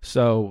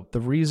 So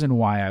the reason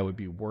why I would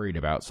be worried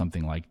about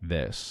something like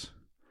this,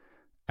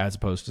 as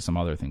opposed to some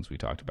other things we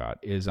talked about,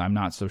 is I'm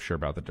not so sure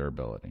about the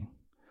durability.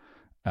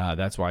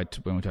 That's why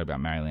when we talk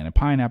about Mariana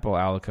Pineapple,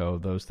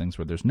 Alico, those things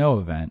where there's no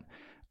event,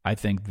 I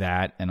think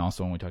that, and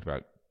also when we talked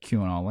about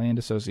Q&L Land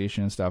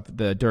Association and stuff,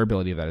 the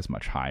durability of that is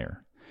much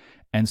higher.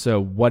 And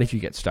so what if you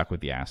get stuck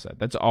with the asset?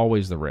 That's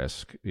always the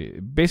risk.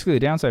 Basically, the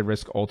downside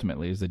risk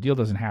ultimately is the deal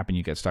doesn't happen,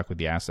 you get stuck with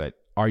the asset.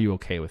 Are you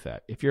okay with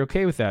that? If you're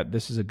okay with that,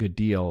 this is a good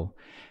deal.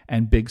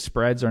 And big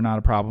spreads are not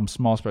a problem.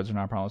 Small spreads are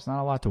not a problem. It's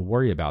not a lot to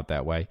worry about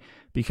that way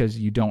because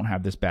you don't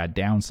have this bad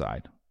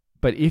downside.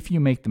 But if you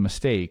make the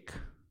mistake,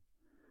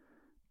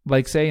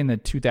 like say in the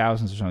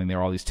 2000s or something, there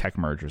were all these tech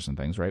mergers and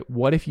things, right?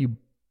 What if you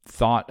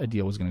thought a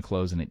deal was going to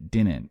close and it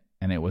didn't,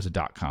 and it was a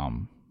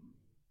 .com?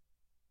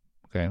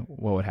 Okay,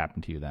 what would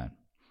happen to you then?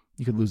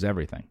 You could lose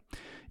everything.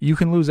 You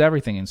can lose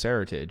everything in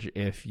Seritage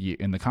if you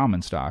in the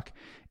common stock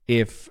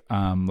if,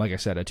 like I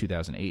said, a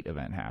 2008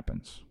 event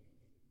happens,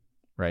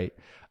 right?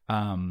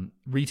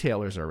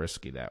 Retailers are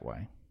risky that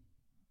way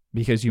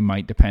because you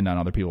might depend on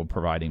other people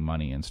providing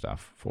money and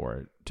stuff for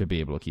it to be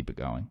able to keep it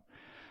going.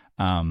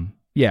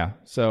 Yeah,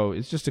 so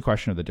it's just a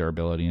question of the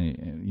durability.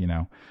 You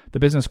know, the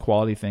business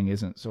quality thing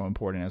isn't so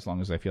important as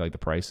long as I feel like the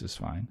price is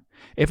fine.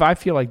 If I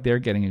feel like they're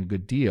getting a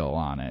good deal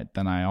on it,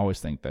 then I always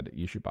think that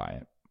you should buy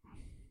it.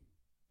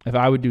 If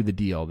I would do the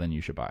deal, then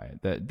you should buy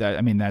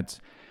it.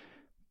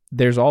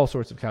 There's all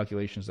sorts of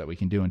calculations that we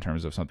can do in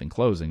terms of something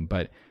closing,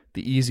 but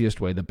the easiest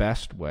way, the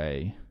best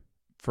way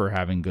for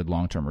having good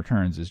long-term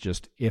returns is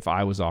just if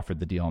I was offered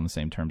the deal on the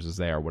same terms as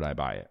they are, would I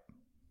buy it?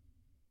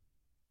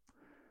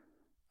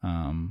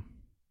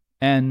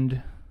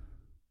 And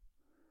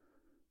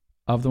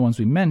of the ones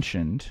we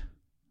mentioned,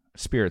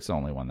 Spirit's the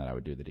only one that I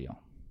would do the deal.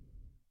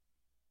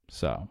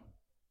 So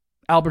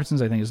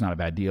Albertsons, I think, is not a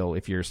bad deal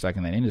if you're stuck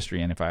in that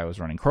industry. And if I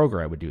was running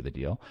Kroger, I would do the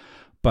deal.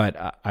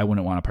 But I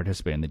wouldn't want to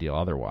participate in the deal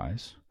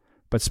otherwise.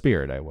 But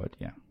Spirit, I would,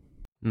 yeah.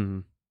 Mm-hmm.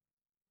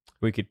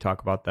 We could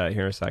talk about that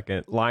here in a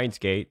second.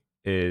 Lionsgate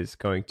is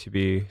going to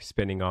be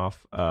spinning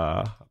off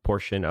a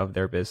portion of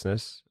their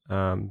business.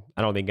 I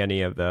don't think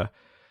any of the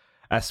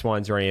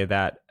S1s or any of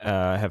that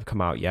have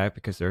come out yet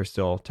because they're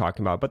still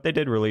talking about it. But they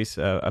did release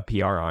a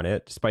PR on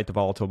it. Despite the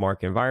volatile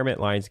market environment,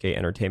 Lionsgate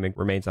Entertainment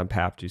remains on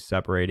path to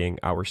separating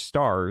our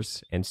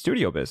stars and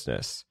studio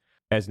business.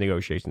 As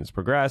negotiations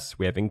progress,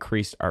 we have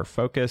increased our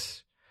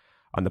focus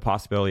on the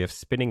possibility of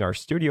spinning our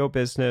studio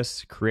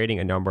business, creating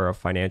a number of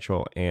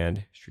financial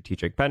and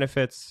strategic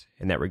benefits.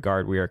 In that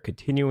regard, we are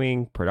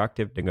continuing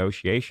productive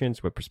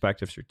negotiations with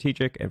prospective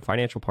strategic and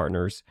financial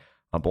partners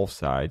on both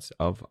sides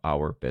of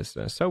our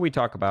business. So we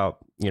talk about,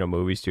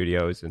 movie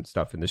studios and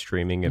stuff in the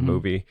streaming and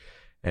movie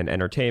and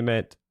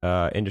entertainment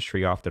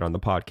industry often on the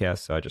podcast.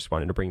 So I just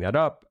wanted to bring that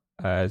up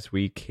as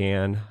we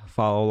can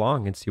follow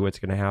along and see what's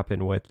going to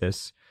happen with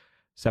this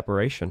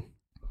separation.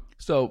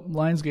 So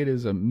Lionsgate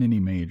is a mini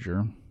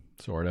major,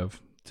 sort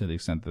of, to the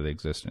extent that they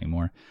exist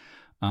anymore.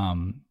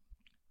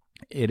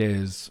 It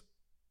is,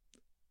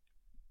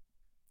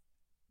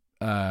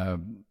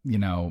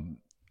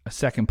 a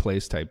second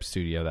place type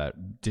studio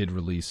that did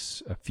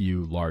release a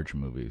few large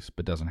movies,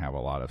 but doesn't have a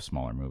lot of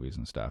smaller movies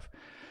and stuff.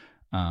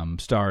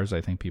 Stars, I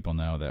think people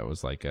know that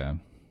was like a,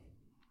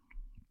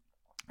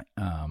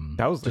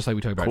 that was just like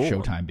we talked about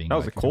Showtime being that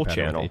was like a cool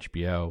channel. channel.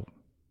 HBO.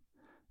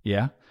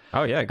 Yeah.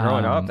 Oh yeah,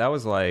 growing up, that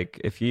was like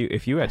if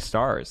you had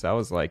Stars, that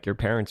was like your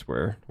parents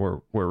were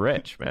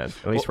rich, man.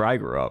 At least where I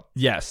grew up.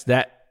 Yes,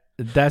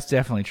 that's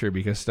definitely true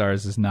because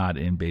Stars is not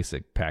in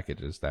basic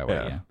packages that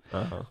way. Yeah.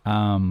 Uh-huh.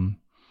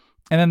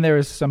 And then there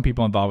was some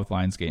people involved with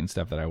Lionsgate and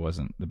stuff that I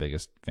wasn't the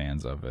biggest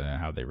fans of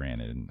how they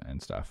ran it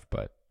and stuff,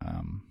 but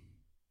some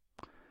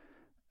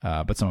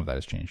of that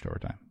has changed over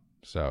time.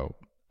 So,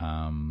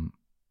 and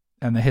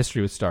the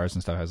history with Stars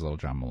and stuff has a little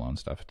John Malone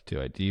stuff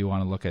to it. Do you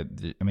want to look at?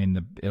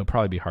 It'll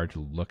probably be hard to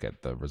look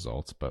at the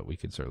results, but we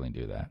could certainly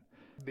do that.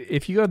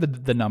 If you go to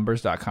the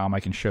numbers.com, I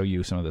can show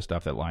you some of the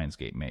stuff that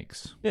Lionsgate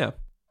makes. Yeah.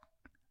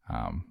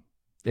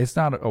 It's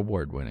not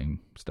award-winning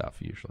stuff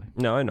usually.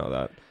 No, I know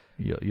that.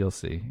 You'll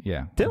see.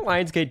 Yeah. Didn't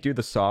Lionsgate do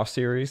the Saw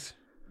series?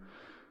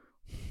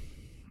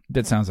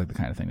 That sounds like the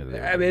kind of thing that they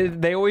would do.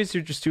 They always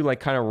just do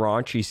like kind of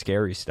raunchy,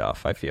 scary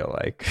stuff, I feel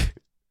like.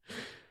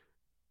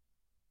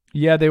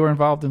 Yeah, they were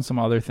involved in some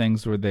other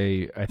things where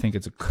I think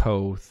it's a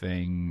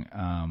thing.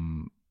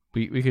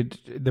 We could,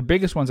 the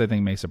biggest ones I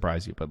think may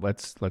surprise you, but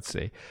let's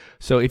see.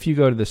 So if you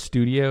go to the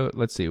studio,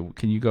 let's see,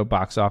 can you go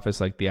box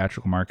office, like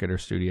theatrical market or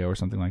studio or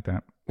something like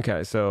that?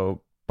 Okay,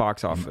 so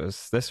box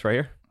office, this right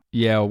here?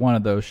 Yeah, one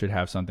of those should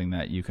have something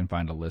that you can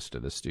find a list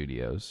of the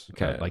studios,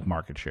 okay, like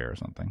market share or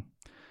something.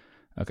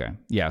 Okay,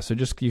 yeah, so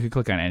just you could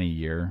click on any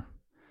year,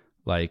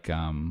 like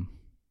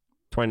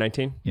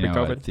 2019, You know,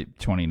 pre-COVID.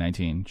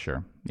 2019,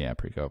 sure. Yeah,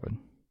 pre-COVID.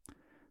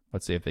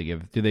 Let's see if they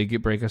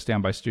break us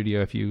down by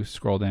studio if you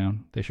scroll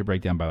down? They should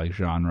break down by like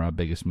genre,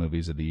 biggest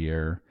movies of the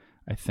year.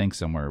 I think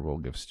somewhere we'll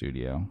give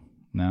studio.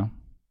 No?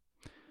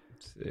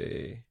 Let's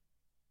see.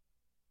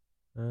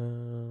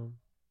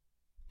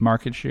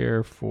 Market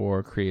share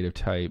for creative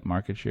type.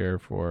 Market share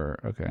for,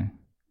 okay.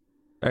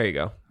 There you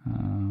go.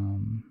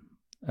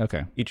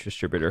 Okay. Each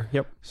distributor.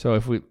 Yep. So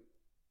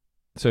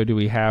do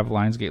we have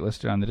Lionsgate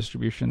listed on the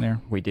distribution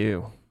there? We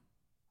do.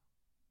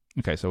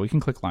 Okay, so we can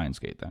click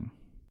Lionsgate then.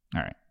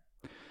 All right.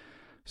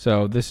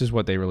 So this is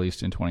what they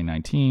released in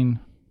 2019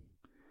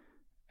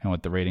 and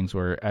what the ratings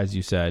were. As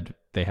you said,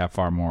 they have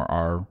far more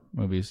R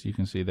movies you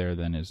can see there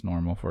than is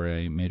normal for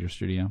a major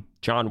studio.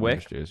 John Wick.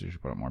 Major studios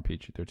usually put up more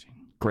PG-13.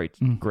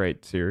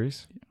 Great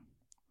series.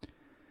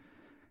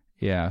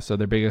 Yeah, so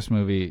their biggest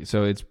movie,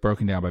 so it's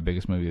broken down by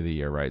biggest movie of the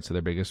year, right? So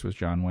their biggest was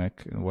John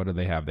Wick. What do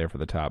they have there for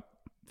the top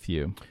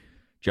few?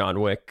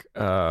 John Wick,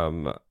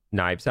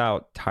 Knives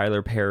Out,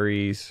 Tyler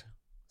Perry's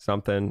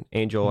something,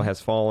 Angel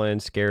Has Fallen,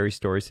 Scary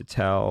Stories to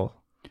Tell,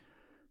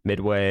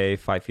 Midway,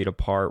 5 Feet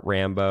Apart,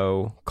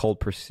 Rambo, Cold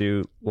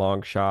Pursuit,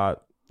 Long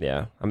Shot.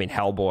 Yeah, I mean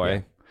Hellboy.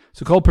 Yeah.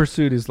 So Cold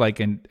Pursuit is like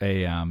a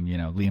Liam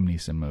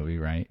Neeson movie,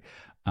 right?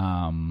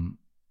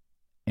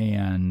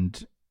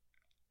 And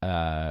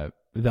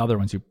the other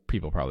ones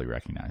people probably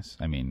recognize.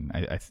 I mean,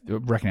 I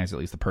recognize at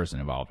least the person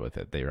involved with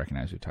it. They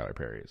recognize who Tyler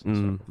Perry is, and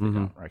so they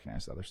don't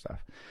recognize the other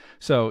stuff.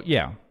 So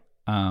yeah,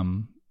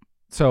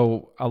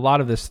 so a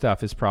lot of this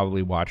stuff is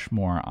probably watched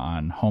more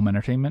on home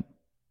entertainment.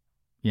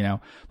 You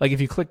know, like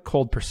if you click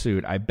Cold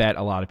Pursuit, I bet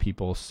a lot of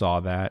people saw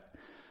that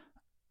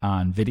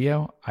on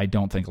video. I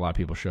don't think a lot of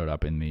people showed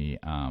up in the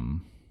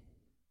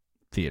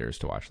theaters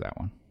to watch that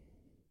one.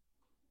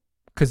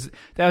 Because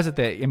that was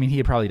he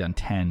had probably done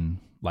 10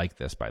 like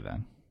this by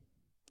then.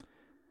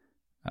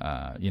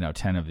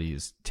 10 of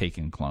these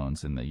Taken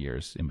clones in the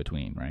years in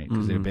between, right?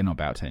 Because they've been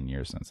about 10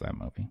 years since that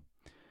movie.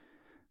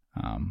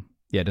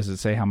 Does it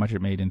say how much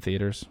it made in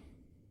theaters?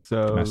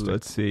 So Domestic?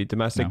 let's see.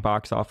 Domestic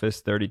box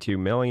office, 32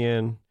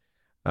 million.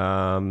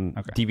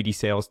 DVD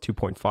sales,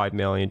 2.5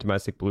 million.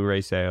 Domestic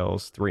Blu-ray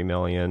sales, 3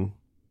 million.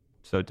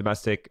 So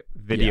domestic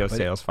video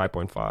sales,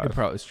 5.5. It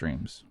probably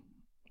streams.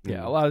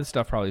 Yeah, a lot of the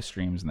stuff probably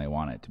streams and they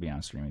want it to be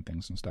on streaming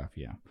things and stuff,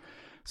 yeah.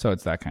 So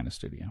it's that kind of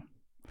studio.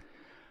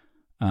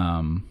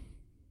 And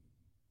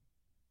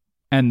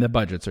the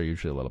budgets are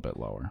usually a little bit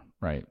lower,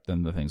 right,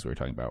 than the things we were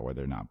talking about where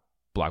they're not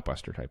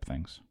blockbuster type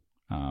things.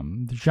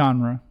 The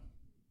genre.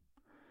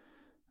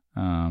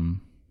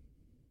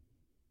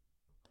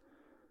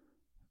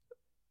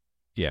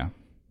 Yeah.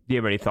 Do you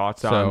have any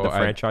thoughts on the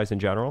franchise in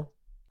general?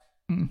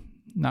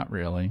 Not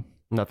really.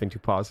 Nothing too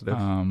positive?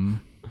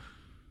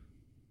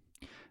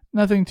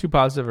 Nothing too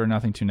positive or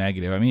nothing too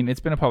negative. I mean, it's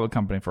been a public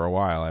company for a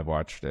while. I've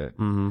watched it.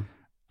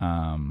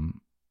 I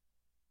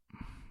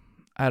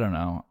don't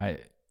know. I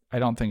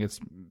don't think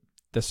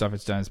the stuff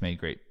it's done has made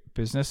great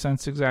business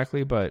sense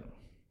exactly, but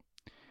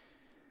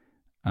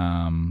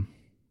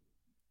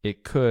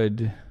it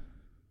could.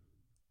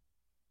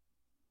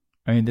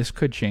 I mean, this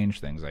could change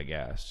things, I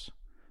guess,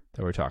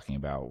 that we're talking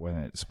about when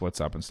it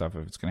splits up and stuff.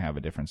 If it's going to have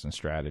a difference in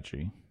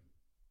strategy.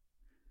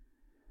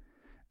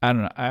 I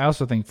don't know. I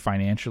also think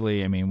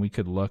financially, I mean, we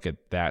could look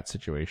at that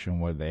situation,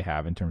 what they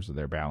have in terms of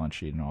their balance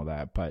sheet and all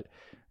that, but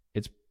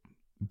it's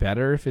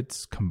better if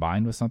it's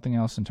combined with something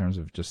else in terms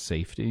of just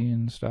safety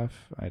and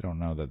stuff. I don't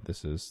know that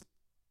this is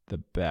the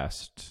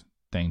best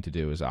thing to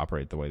do is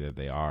operate the way that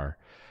they are.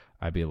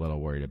 I'd be a little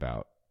worried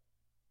about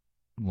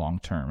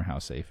long-term how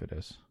safe it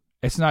is.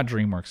 It's not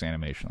DreamWorks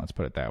Animation, let's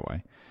put it that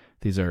way.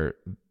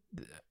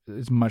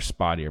 It's much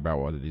spottier about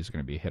whether these are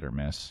going to be hit or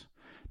miss.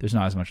 There's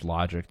not as much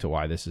logic to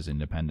why this is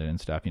independent and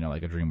stuff. You know,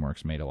 like a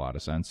DreamWorks made a lot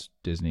of sense.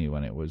 Disney,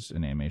 when it was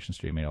an animation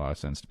studio, made a lot of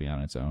sense to be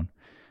on its own.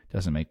 It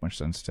doesn't make much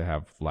sense to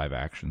have live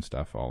action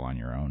stuff all on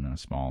your own in a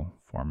small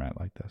format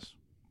like this.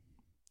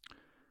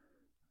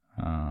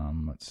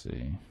 Let's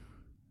see.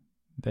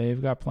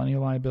 They've got plenty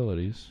of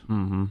liabilities.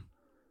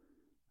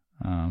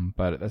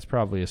 But that's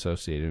probably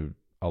associated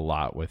a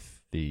lot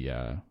with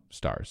the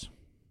stars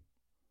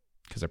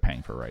because they're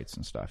paying for rights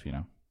and stuff, you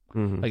know.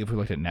 Like if we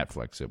looked at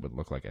Netflix, it would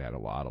look like it had a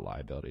lot of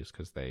liabilities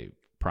because they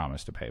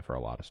promised to pay for a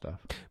lot of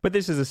stuff. But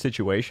this is a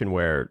situation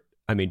where,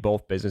 I mean,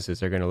 both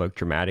businesses are going to look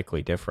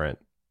dramatically different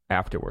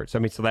afterwards. I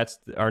mean, so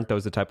aren't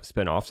those the type of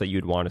spinoffs that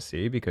you'd want to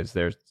see? Because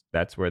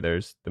that's where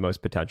there's the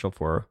most potential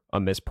for a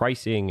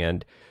mispricing,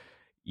 and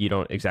you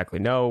don't exactly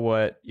know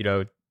what, you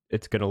know,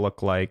 it's going to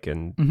look like,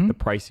 and the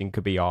pricing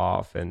could be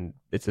off, and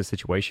it's a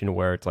situation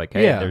where it's like,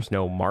 hey, there's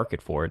no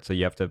market for it, so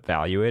you have to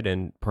value it,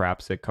 and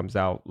perhaps it comes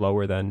out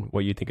lower than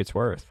what you think it's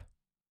worth.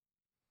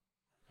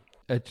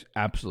 It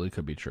absolutely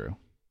could be true.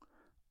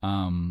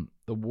 The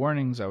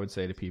warnings I would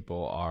say to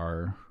people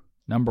are,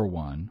 number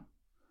one,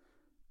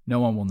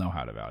 no one will know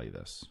how to value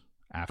this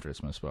after it's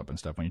split up and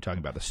stuff when you're talking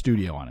about the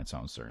studio on its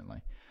own,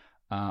 certainly.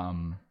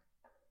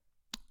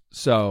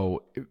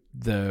 So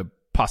the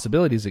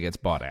possibilities it gets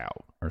bought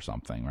out or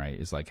something, right,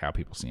 is like how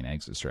people see an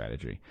exit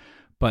strategy.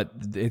 but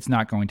it's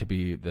not going to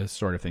be the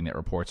sort of thing that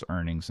reports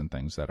earnings and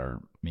things that are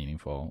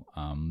meaningful.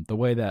 The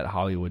way that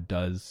Hollywood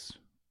does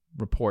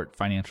report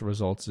financial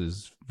results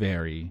is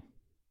very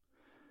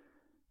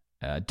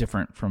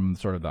different from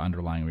sort of the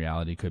underlying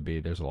reality could be.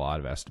 There's a lot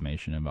of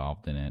estimation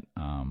involved in it.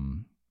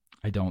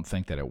 I don't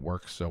think that it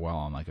works so well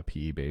on like a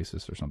PE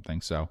basis or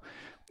something. So,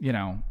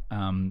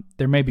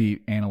 there may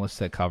be analysts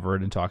that cover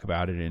it and talk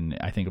about it, and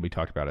I think it'll be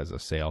talked about as a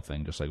sale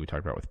thing, just like we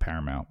talked about with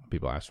Paramount.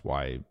 People ask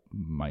why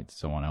might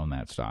someone own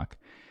that stock?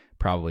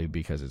 Probably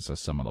because it's a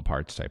sum of the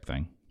parts type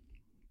thing.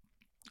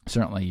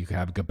 Certainly, you could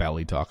have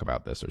Gabelli talk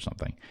about this or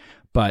something,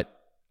 but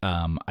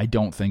I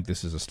don't think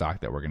this is a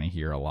stock that we're going to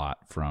hear a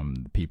lot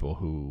from people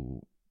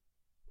who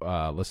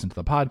listen to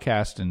the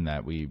podcast and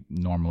that we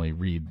normally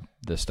read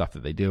the stuff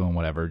that they do and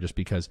whatever, just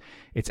because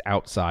it's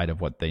outside of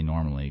what they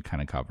normally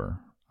kind of cover.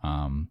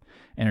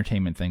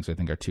 Entertainment things I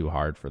think are too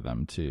hard for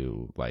them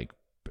to like.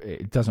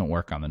 It doesn't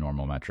work on the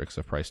normal metrics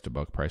of price to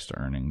book, price to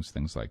earnings,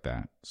 things like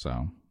that.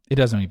 So it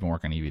doesn't even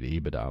work on EV to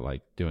EBITDA.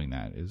 Like doing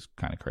that is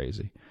kind of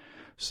crazy.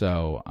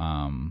 So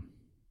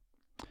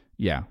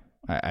yeah.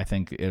 I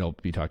think it'll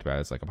be talked about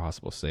as like a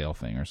possible sale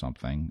thing or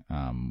something.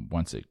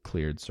 Once it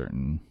cleared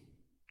certain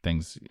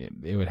things,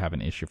 it would have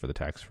an issue for the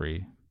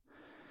tax-free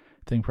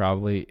thing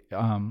probably.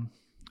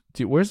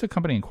 Where's the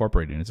company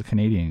incorporated? It's a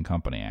Canadian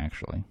company,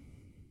 actually.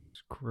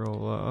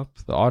 Scroll up.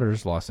 The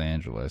auditor's Los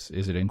Angeles.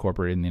 Is it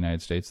incorporated in the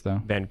United States,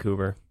 though?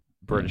 Vancouver,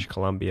 British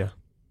Columbia.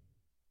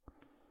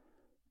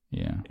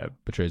 Yeah. Yep.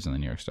 But trades on the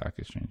New York Stock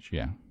Exchange.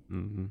 Yeah.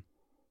 Mm-hmm.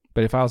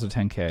 But it files a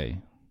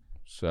 10K,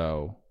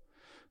 so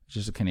it's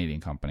just a Canadian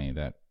company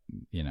that,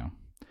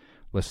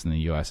 lists in the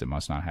U.S. It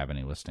must not have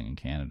any listing in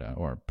Canada,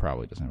 or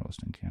probably doesn't have a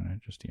listing in Canada,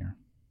 just here.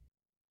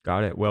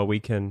 Got it. Well, we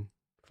can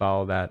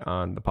follow that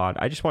on the pod.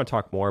 I just want to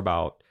talk more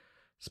about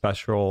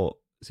special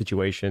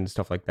situations,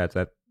 stuff like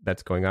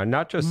that's going on.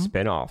 Not just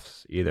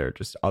spinoffs either,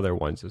 just other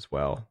ones as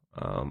well.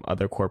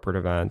 Other corporate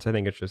events. I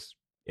think it's just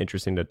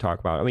interesting to talk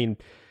about. I mean,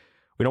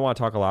 we don't want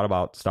to talk a lot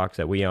about stocks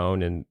that we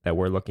own and that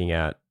we're looking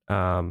at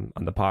on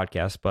the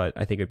podcast, but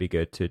I think it'd be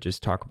good to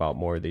just talk about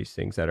more of these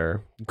things that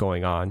are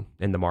going on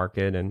in the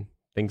market and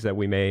things that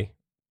we may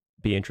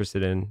be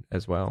interested in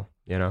as well,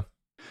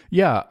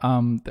 Yeah,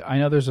 I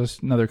know there's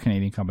another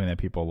Canadian company that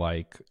people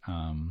like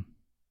that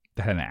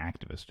had an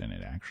activist in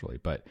it, actually.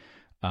 But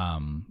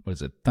what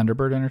is it,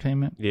 Thunderbird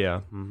Entertainment?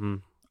 Yeah.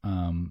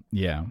 Mm-hmm.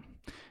 Yeah.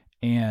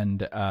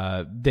 And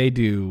they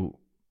do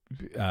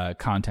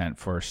content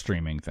for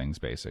streaming things,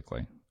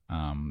 basically.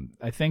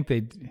 I think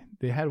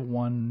they had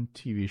one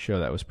TV show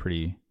that was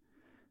pretty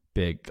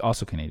big,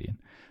 also Canadian.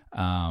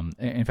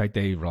 In fact,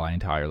 they rely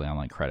entirely on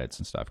like credits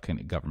and stuff,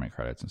 government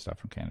credits and stuff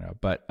from Canada.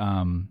 But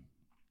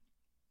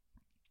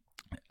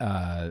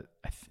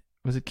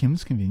was it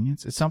Kim's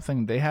Convenience? It's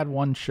something. They had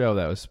one show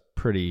that was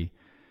pretty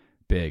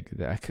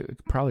big. I could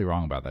probably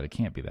wrong about that. It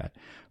can't be that.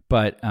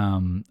 But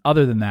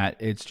other than that,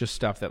 it's just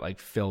stuff that like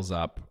fills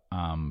up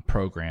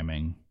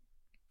programming.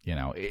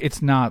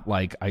 It's not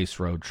like Ice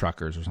Road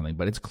Truckers or something,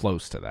 but it's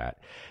close to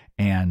that.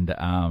 And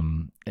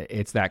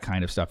it's that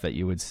kind of stuff that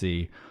you would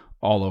see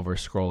all over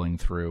scrolling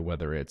through,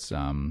 whether it's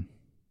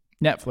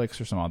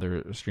Netflix or some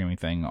other streaming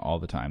thing all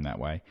the time that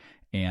way.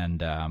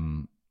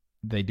 And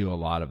they do a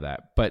lot of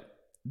that. But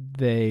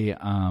they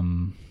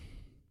also,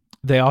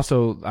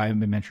 I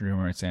mentioned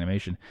Rumorous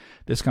Animation.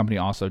 This company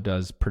also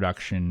does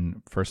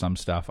production for some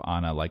stuff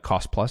on a like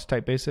cost plus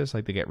type basis.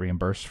 Like they get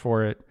reimbursed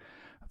for it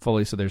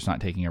fully, so they're just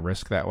not taking a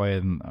risk that way,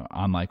 and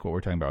unlike what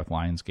we're talking about with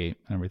Lionsgate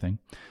and everything.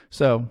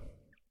 So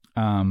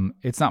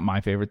it's not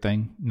my favorite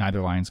thing. Neither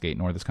Lionsgate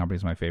nor this company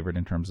is my favorite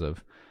in terms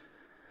of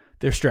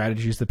their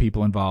strategies, the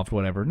people involved,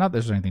 whatever. Not that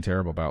there's anything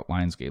terrible about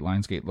Lionsgate.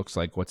 Lionsgate looks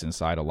like what's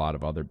inside a lot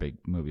of other big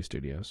movie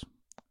studios.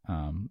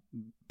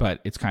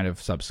 But it's kind of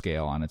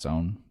subscale on its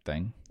own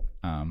thing.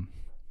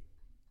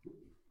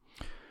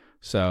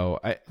 So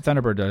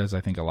Thunderbird does,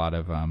 I think, a lot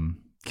of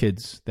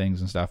kids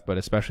things and stuff, but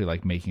especially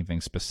like making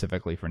things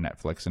specifically for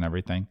Netflix and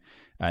everything.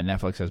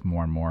 Netflix has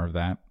more and more of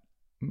that,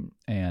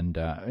 and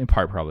in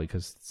part probably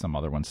because some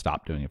other ones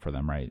stopped doing it for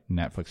them, right?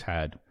 Netflix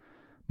had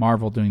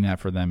Marvel doing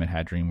that for them. It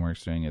had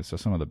DreamWorks doing it, so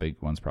some of the big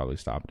ones probably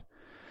stopped.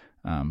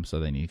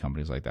 So they need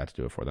companies like that to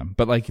do it for them.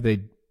 But like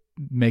they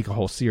make a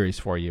whole series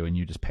for you, and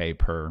you just pay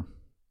per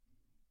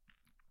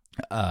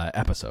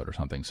episode or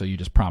something. So you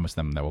just promise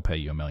them that we'll pay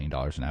you $1 million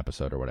an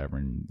episode or whatever,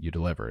 and you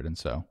deliver it. And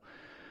so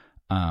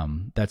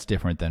that's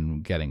different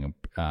than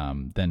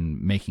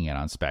than making it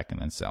on spec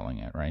and then selling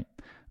it, right?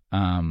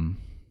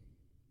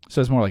 So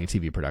it's more like a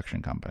TV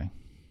production company.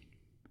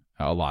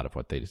 A lot of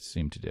what they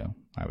seem to do,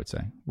 I would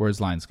say. Whereas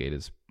Lionsgate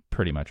is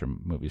pretty much a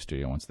movie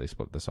studio once they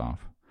split this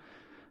off.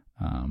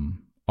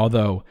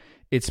 Although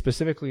it's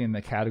specifically in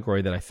the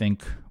category that I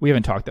think we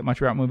haven't talked that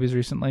much about movies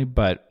recently,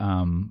 but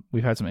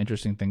we've had some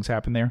interesting things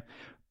happen there.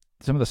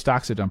 Some of the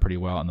stocks have done pretty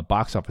well, and the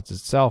box office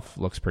itself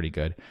looks pretty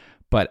good.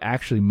 But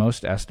actually,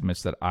 most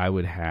estimates that I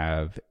would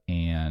have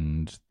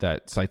and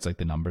that sites like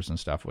The Numbers and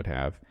stuff would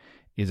have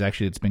is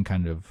actually it's been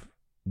kind of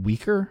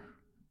weaker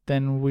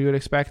than we would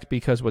expect,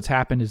 because what's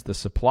happened is the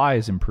supply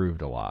has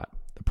improved a lot.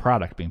 the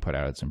product being put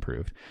out, it's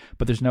improved.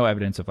 But there's no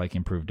evidence of like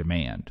improved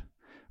demand,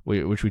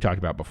 which we talked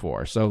about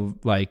before. So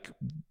like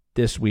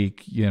this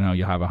week,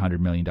 you'll have $100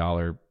 million.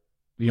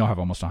 You'll have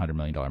almost $100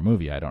 million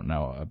movie. I don't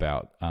know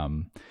about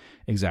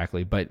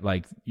exactly, but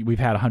like we've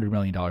had $100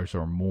 million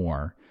or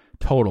more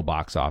total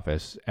box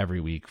office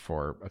every week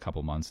for a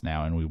couple months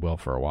now, and we will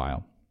for a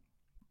while.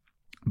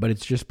 But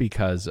it's just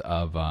because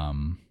of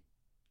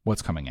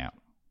what's coming out,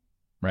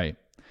 right?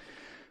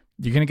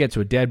 You're going to get to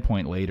a dead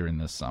point later in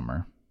this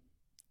summer.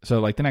 So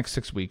like the next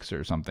 6 weeks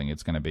or something,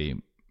 it's going to be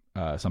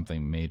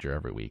something major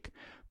every week.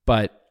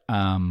 But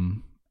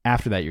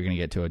after that, you're going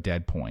to get to a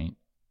dead point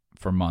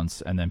for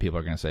months, and then people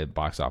are going to say the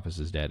box office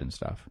is dead and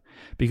stuff.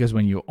 Because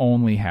when you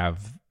only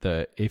have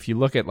if you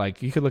look at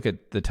like, you could look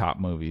at the top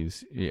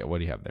movies. Yeah, what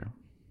do you have there?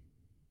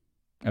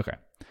 Okay.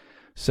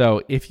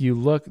 So if you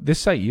look, this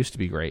site used to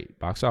be great.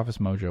 Box Office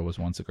Mojo was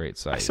once a great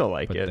site. I still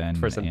like it then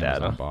for some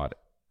Amazon data. Bought it.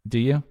 Do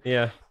you?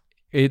 Yeah.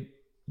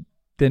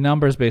 The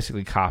numbers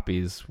basically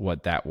copies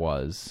what that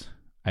was.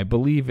 I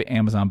believe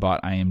Amazon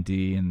bought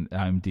IMDb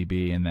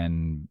and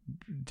then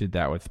did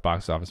that with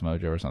Box Office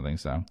Mojo or something.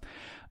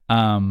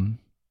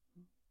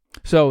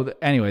 So,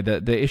 anyway,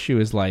 the issue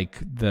is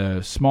like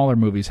the smaller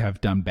movies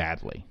have done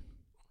badly,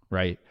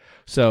 right?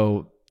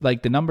 So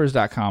like the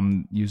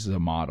numbers.com uses a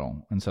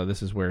model. And so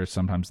this is where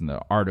sometimes in the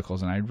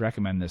articles, and I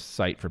recommend this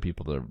site for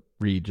people to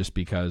read just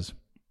because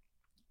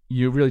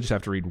you really just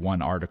have to read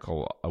one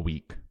article a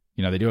week.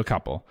 They do a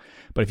couple,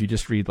 but if you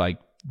just read like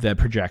the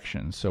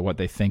projections, so what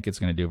they think it's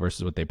going to do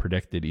versus what they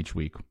predicted each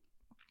week,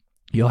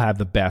 you'll have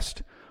the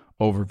best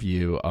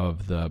overview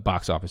of the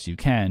box office you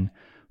can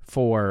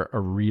for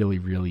a really,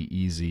 really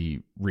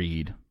easy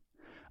read.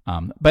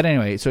 But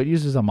anyway, so it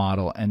uses a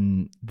model,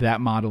 and that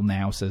model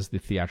now says the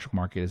theatrical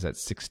market is at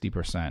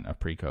 60% of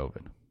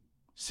pre-COVID.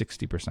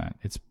 60%.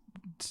 It's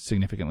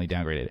significantly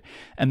downgraded.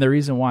 And the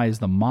reason why is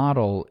the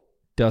model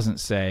doesn't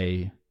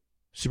say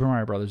Super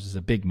Mario Brothers is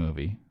a big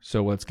movie,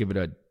 so let's give it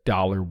a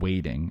dollar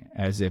weighting,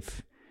 as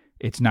if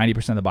it's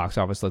 90% of the box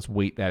office, let's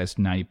weight that as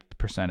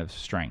 90% of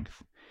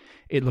strength.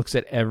 It looks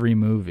at every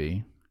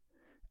movie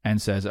and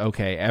says,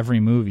 okay, every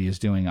movie is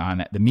doing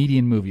the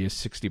median movie is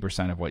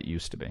 60% of what it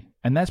used to be.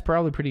 And that's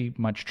probably pretty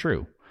much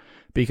true.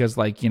 Because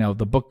like,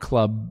 the Book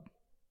Club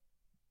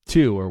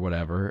 2 or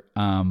whatever,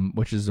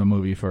 which is a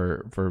movie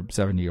for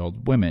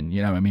 70-year-old women,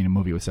 a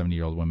movie with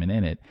 70-year-old women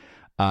in it,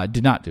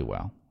 did not do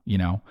well,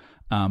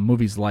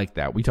 movies like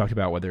that. We talked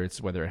about whether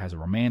it has a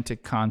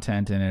romantic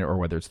content in it or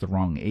whether it's the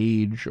wrong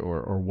age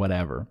or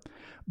whatever.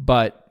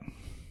 But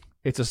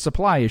it's a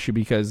supply issue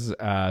because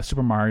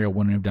Super Mario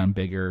wouldn't have done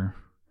bigger.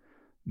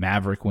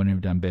 Maverick wouldn't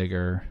have done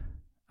bigger.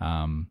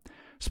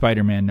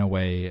 Spider-Man No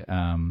Way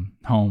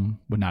Home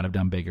would not have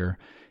done bigger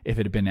if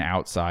it had been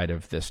outside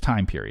of this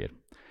time period.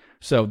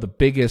 So the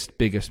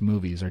biggest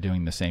movies are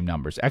doing the same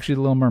numbers. Actually,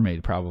 The Little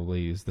Mermaid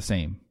probably is the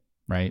same,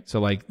 right? So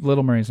like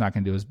Little Mermaid's not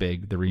going to do as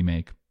big, the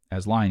remake,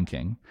 as Lion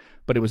King,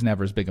 but it was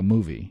never as big a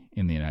movie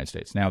in the United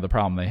States. Now the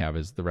problem they have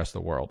is the rest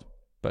of the world,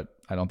 but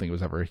I don't think it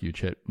was ever a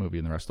huge hit movie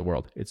in the rest of the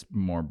world. It's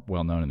more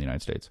well known in the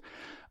United States.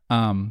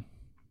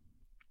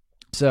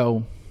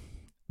 So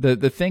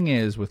the thing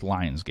is with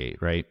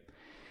Lionsgate, right?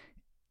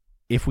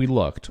 If we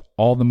looked,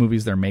 all the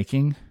movies they're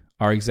making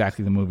are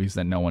exactly the movies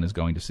that no one is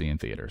going to see in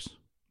theaters.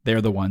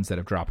 They're the ones that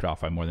have dropped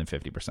off by more than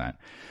 50%.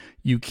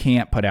 You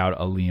can't put out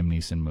a Liam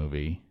Neeson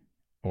movie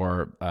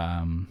or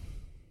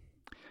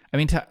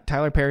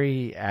Tyler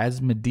Perry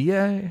as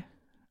Medea,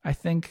 I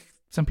think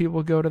some people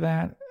would go to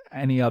that.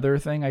 Any other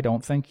thing, I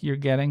don't think you're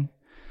getting.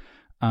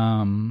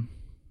 I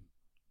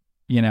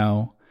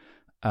don't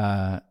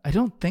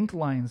think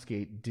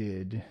Lionsgate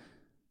did.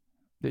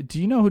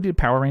 Do you know who did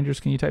Power Rangers?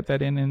 Can you type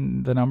that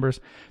in the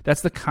numbers?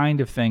 That's the kind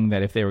of thing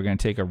that if they were going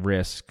to take a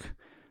risk,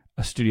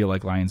 a studio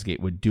like Lionsgate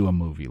would do a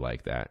movie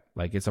like that.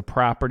 Like it's a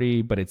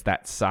property, but it's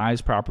that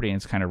size property, and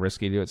it's kind of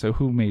risky to do it. So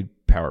who made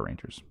Power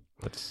Rangers?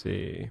 Let's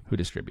see. Who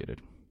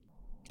distributed?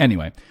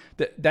 Anyway,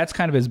 that's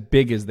kind of as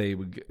big as they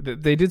would.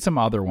 They did some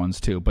other ones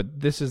too,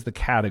 but this is the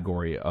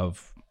category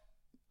of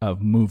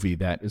movie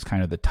that is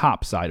kind of the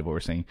top side of what we're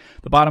seeing.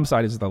 The bottom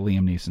side is the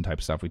Liam Neeson type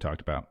of stuff we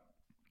talked about.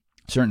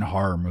 Certain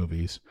horror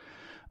movies,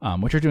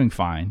 which are doing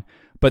fine,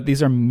 but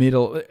these are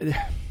middle.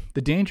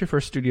 The danger for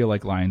a studio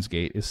like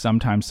Lionsgate is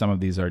sometimes some of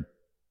these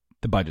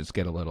the budgets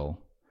get a little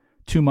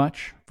too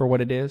much for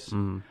what it is.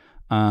 Mm.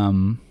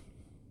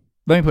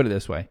 Let me put it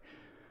this way.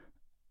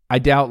 I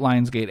doubt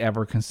Lionsgate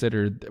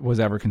was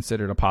ever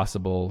considered a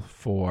possible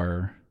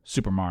for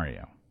Super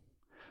Mario.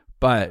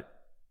 But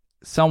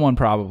someone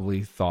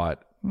probably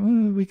thought,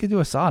 we could do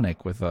a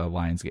Sonic with a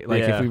Lionsgate.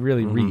 Like if we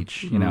really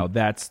reach,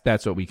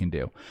 that's what we can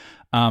do.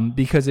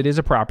 Because it is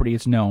a property,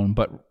 it's known,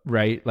 but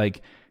right,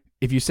 like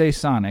if you say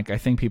Sonic, I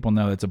think people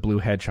know it's a blue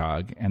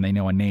hedgehog and they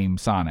know a name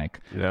Sonic,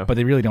 but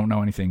they really don't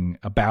know anything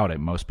about it,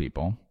 most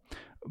people.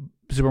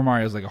 Super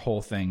Mario is like a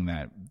whole thing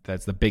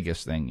that's the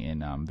biggest thing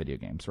in video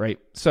games, right?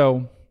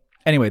 So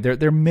anyway,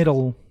 they're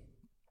middle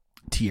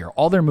tier.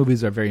 All their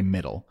movies are very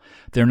middle.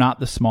 They're not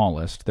the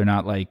smallest. They're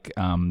not like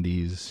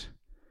these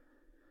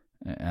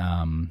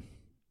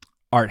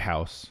art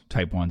house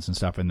type ones and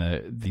stuff, and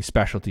the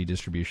specialty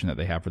distribution that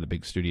they have for the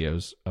big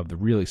studios of the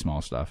really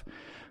small stuff.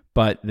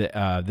 But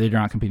they're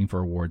not competing for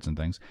awards and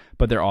things.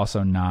 But they're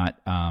also not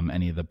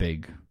any of the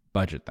big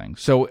budget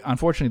things. So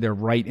unfortunately, they're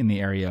right in the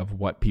area of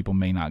what people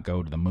may not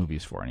go to the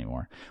movies for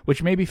anymore,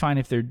 which may be fine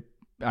if their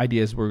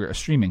ideas were a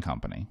streaming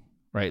company,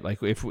 right?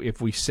 Like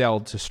if we sell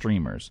to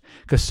streamers,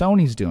 because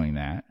Sony's doing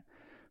that.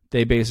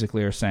 They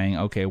basically are saying,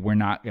 okay, we're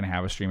not going to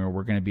have a streamer.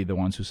 We're going to be the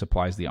ones who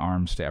supplies the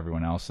arms to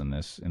everyone else in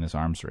this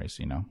arms race,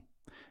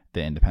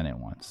 the independent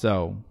ones.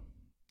 So,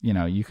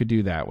 you could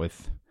do that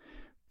with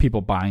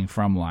people buying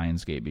from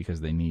Lionsgate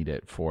because they need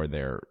it for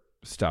their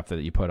stuff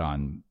that you put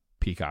on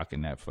Peacock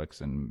and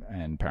Netflix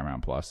and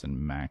Paramount Plus and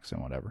Max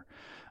and whatever.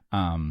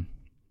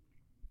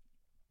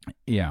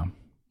 Yeah,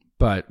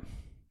 but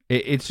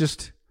it's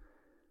just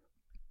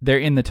they're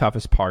in the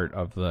toughest part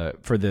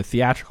for the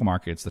theatrical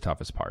market. It's the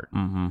toughest part.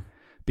 Mm-hmm.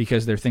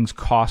 Because their things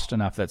cost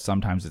enough that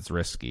sometimes it's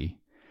risky,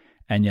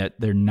 and yet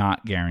they're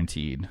not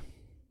guaranteed.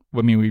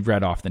 I mean, we've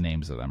read off the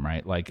names of them,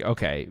 right? Like,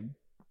 okay,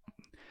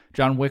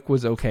 John Wick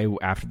was okay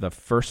after the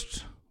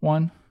first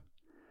one,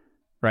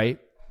 right?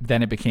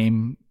 Then it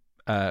became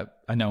a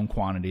known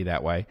quantity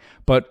that way.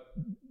 But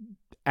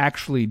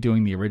actually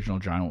doing the original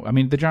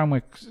the John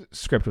Wick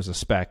script was a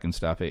spec and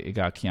stuff. It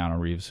got Keanu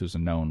Reeves, who's a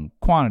known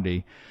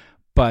quantity,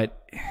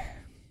 but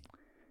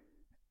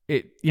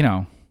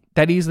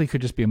that easily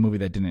could just be a movie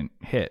that didn't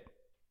hit,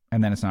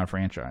 and then it's not a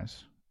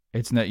franchise.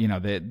 It's not,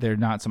 they're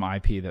not some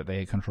IP that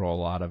they control a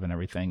lot of and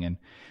everything, and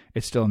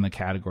it's still in the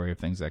category of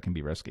things that can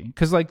be risky.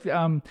 Because,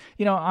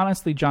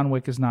 honestly, John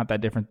Wick is not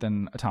that different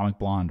than Atomic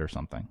Blonde or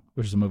something,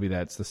 which is a movie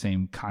that's the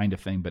same kind of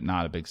thing, but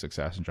not a big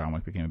success, and John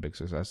Wick became a big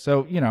success.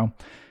 So,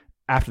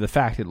 after the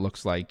fact, it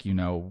looks like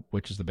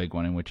which is the big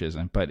one and which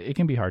isn't, but it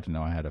can be hard to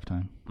know ahead of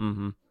time.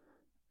 Mm-hmm.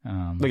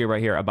 Look at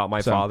right here, About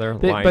My Father,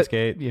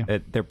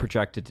 Lionsgate. They're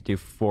projected to do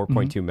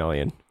 4.2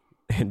 million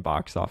in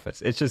box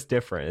office. It's just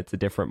different. It's a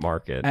different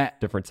market,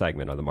 different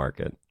segment of the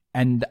market.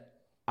 And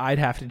I'd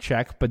have to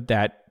check, but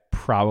that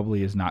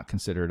probably is not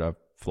considered a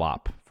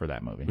flop for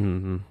that movie.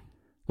 Mm-hmm.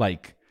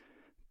 Like,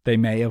 they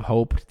may have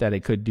hoped that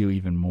it could do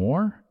even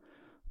more,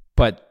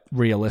 but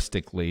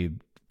realistically,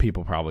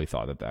 people probably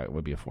thought that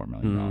would be a $4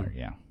 million.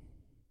 Yeah.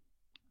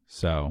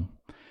 So...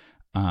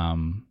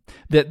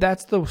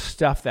 that's the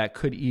stuff that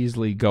could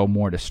easily go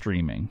more to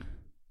streaming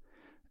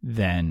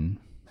than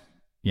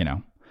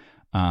the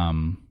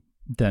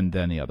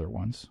other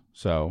ones.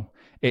 So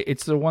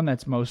it's the one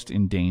that's most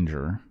in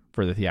danger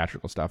for the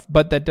theatrical stuff,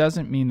 but that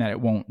doesn't mean that it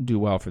won't do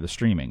well for the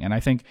streaming. And I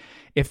think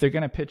if they're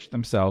going to pitch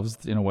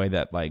themselves in a way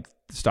that like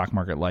the stock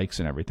market likes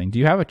and everything, do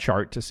you have a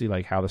chart to see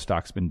like how the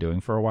stock's been doing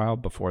for a while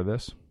before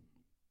this?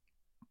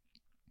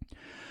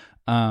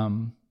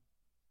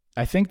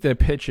 I think the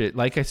pitch,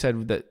 like I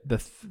said, the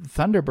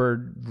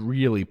Thunderbird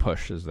really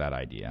pushes that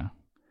idea.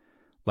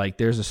 Like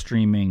there's a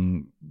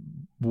streaming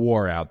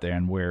war out there,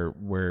 and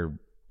we're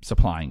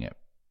supplying it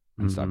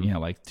and stuff.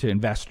 Like to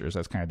investors,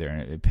 that's kind of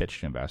their pitch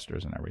to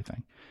investors and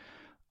everything.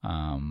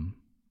 Yeah,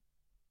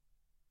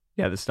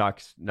 the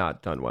stock's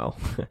not done well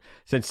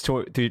since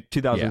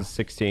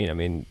 2016. Yeah. I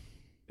mean,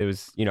 it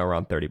was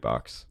around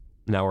 $30.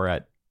 Now we're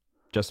at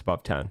just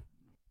above 10.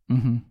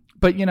 Mm-hmm.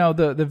 But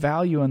the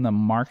value in the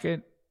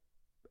market,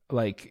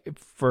 like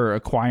for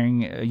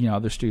acquiring,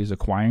 other studios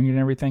acquiring it and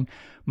everything,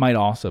 might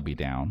also be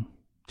down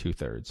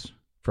 2/3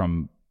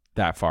 from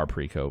that far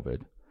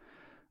pre-COVID.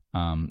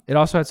 It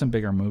also had some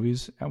bigger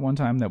movies at one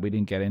time that we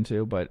didn't get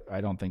into, but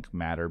I don't think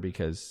matter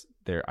because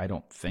I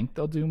don't think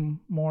they'll do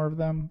more of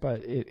them.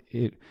 But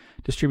it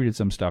distributed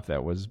some stuff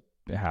that was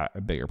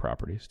bigger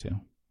properties too.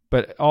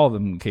 But all of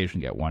them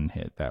occasionally get one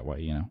hit that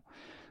way,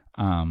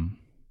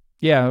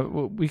 Yeah,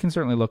 we can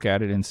certainly look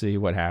at it and see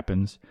what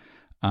happens.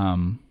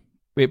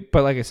 But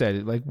like I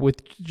said, like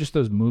with just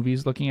those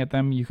movies, looking at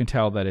them, you can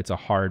tell that it's a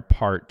hard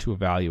part to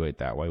evaluate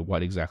that way,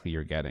 what exactly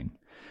you're getting.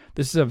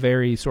 This is a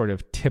very sort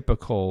of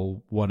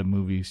typical what a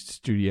movie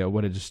studio,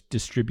 what a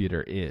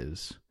distributor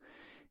is.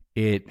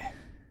 And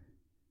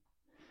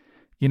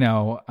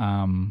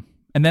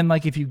then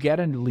like if you get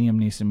a Liam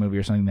Neeson movie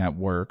or something that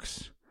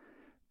works,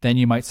 then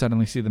you might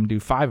suddenly see them do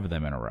 5 of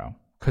them in a row.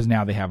 Because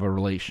now they have a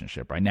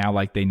relationship, right? Now,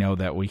 like they know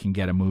that we can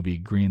get a movie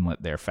greenlit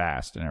there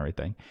fast and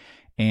everything.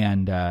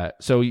 And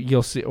so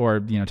you'll see, or,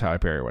 Tyler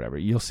Perry or whatever,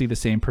 you'll see the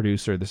same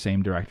producer, the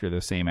same director,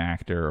 the same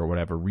actor or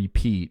whatever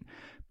repeat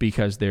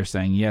because they're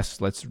saying,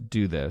 yes, let's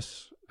do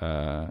this.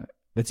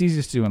 That's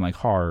easiest to do in like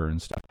horror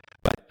and stuff.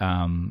 But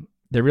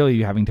they're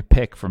really having to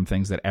pick from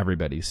things that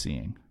everybody's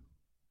seeing,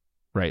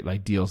 right?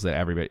 Like deals that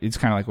everybody, it's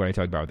kind of like what I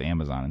talked about with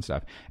Amazon and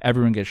stuff.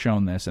 Everyone gets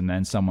shown this and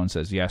then someone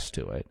says yes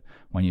to it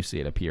when you see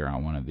it appear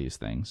on one of these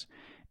things.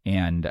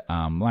 And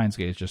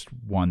Lionsgate is just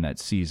one that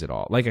sees it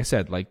all. Like I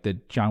said, like the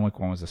John Wick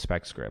one was a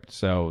spec script.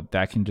 So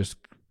that can just,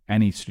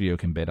 any studio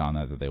can bid on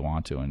that they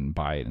want to and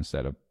buy it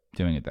instead of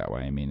doing it that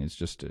way. I mean, it's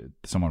just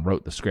someone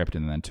wrote the script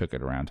and then took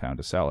it around town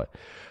to sell it.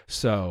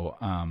 So,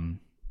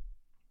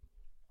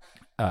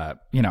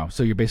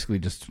 so you're basically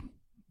just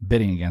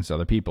bidding against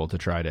other people to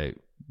try to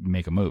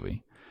make a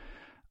movie.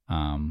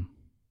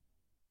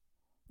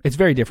 It's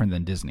very different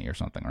than Disney or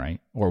something, right?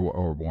 Or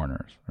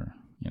Warner's, or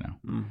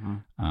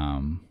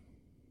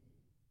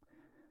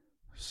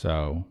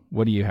So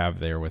what do you have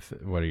there with?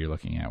 What are you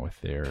looking at with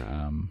their?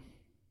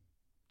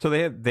 So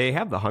they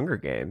have the Hunger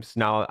Games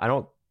now. I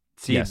don't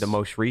see the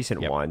most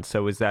recent one.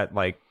 So is that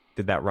like,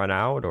 did that run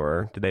out,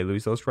 or did they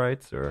lose those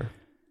rights, or?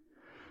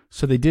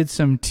 So they did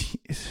some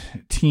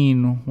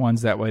teen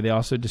ones that way. They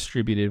also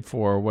distributed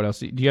for what else?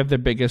 Do you have the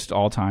biggest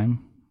all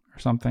time or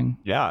something?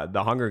 Yeah,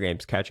 the Hunger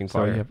Games Catching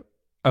Fire.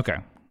 Okay.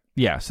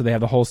 Yeah, so they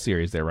have the whole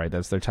series there, right?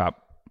 That's their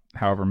top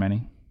however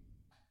many?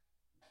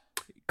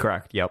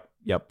 Correct. Yep.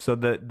 So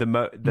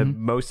the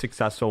most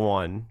successful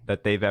one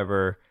that they've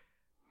ever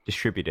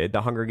distributed,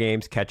 the Hunger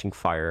Games Catching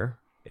Fire,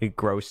 it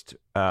grossed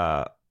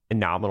in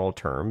nominal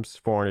terms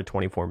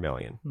 $424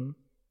 million.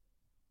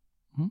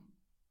 Mm-hmm.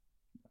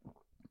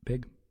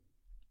 Big.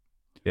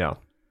 Yeah.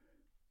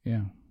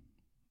 Yeah.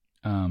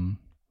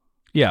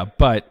 Yeah,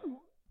 but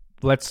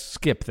let's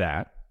skip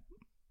that.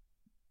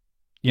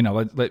 In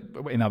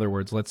other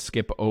words, let's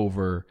skip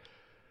over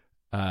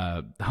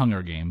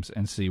Hunger Games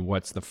and see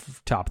what's the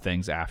top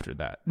things after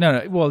that.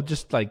 No, well,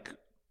 just like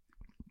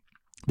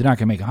they're not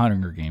going to make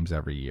Hunger Games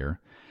every year.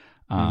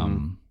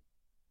 Paramount.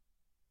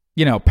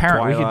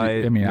 Twilight,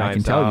 I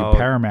can tell you,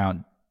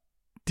 Paramount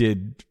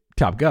did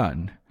Top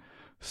Gun,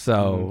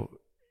 so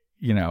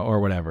or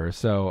whatever.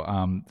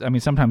 So,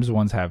 sometimes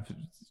ones have,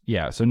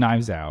 So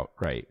Knives Out,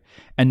 right?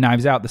 And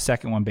Knives Out, the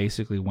second one,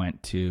 basically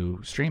went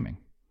to streaming.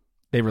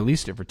 They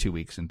released it for 2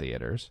 weeks in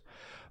theaters,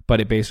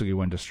 but it basically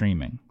went to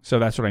streaming. So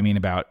that's what I mean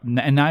about,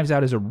 and Knives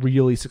Out is a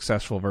really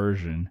successful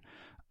version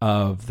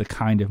of the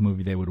kind of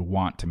movie they would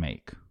want to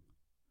make.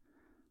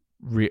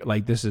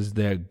 Like, this is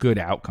the good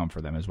outcome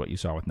for them, is what you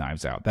saw with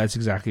Knives Out. That's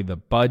exactly the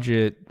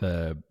budget,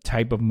 the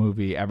type of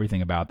movie,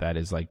 everything about that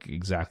is like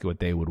exactly what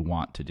they would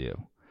want to do,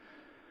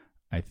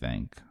 I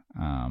think.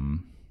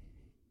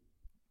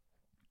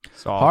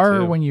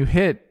 Horror, when you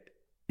hit,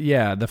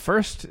 the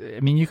first,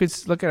 you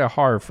could look at a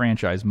horror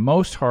franchise.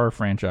 Most horror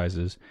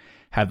franchises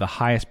have the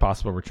highest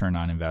possible return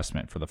on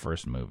investment for the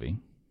first movie.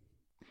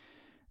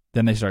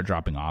 Then they start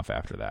dropping off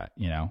after that,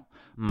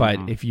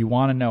 But if you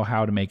want to know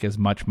how to make as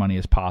much money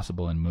as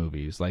possible in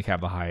movies, like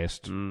have the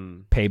highest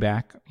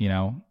payback,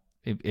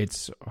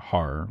 it's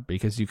horror,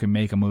 because you can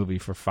make a movie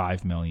for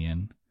 $5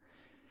 million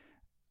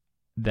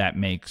that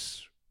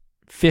makes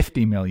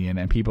 $50 million,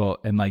 and people,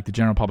 and like the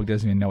general public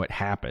doesn't even know it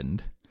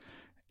happened.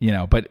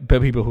 But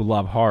people who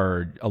love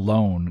horror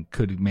alone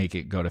could make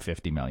it go to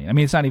 50 million.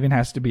 It's not even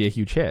has to be a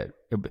huge hit,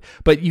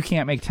 but you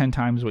can't make 10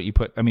 times what you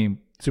put.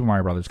 Super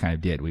Mario Brothers kind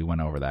of did. We went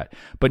over that,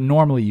 but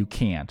normally you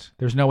can't.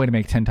 There's no way to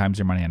make 10 times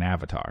your money on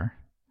Avatar,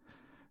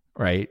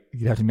 right?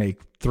 You'd have to make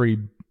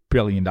 $3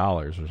 billion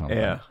or something.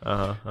 Yeah.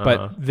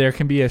 But there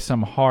can be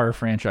some horror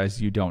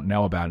franchise you don't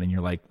know about, and you're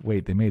like,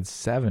 wait, they made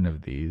 7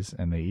 of these,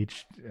 and they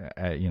each,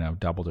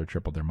 doubled or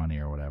tripled their money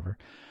or whatever.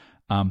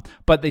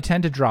 But they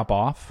tend to drop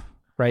off.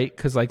 Right,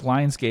 because like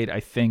Lionsgate, I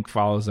think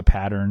follows a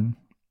pattern,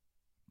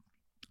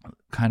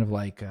 kind of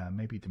like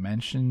maybe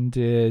Dimension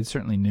did,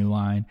 certainly New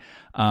Line,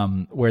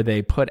 where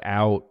they put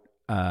out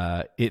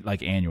it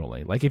like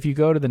annually. Like if you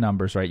go to the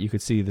numbers, right, you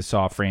could see the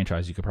Saw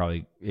franchise. You could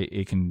probably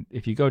it can,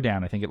 if you go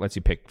down, I think it lets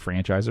you pick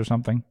franchise or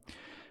something.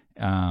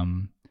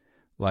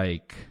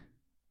 Like,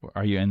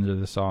 are you into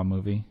the Saw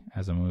movie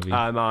as a movie?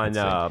 I'm on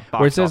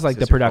where it says like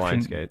the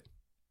production.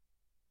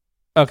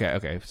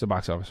 Okay. So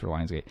box office for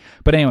Lionsgate.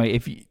 But anyway,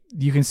 if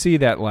you can see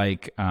that,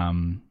 like,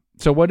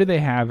 so what do they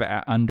have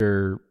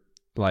under,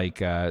 like,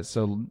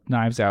 so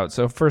Knives Out.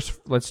 So first,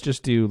 let's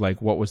just do,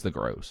 like, what was the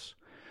gross?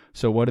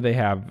 So what do they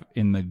have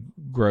in the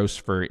gross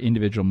for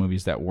individual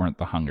movies that weren't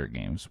the Hunger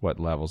Games? What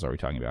levels are we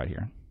talking about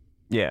here?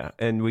 Yeah,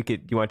 and you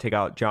want to take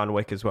out John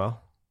Wick as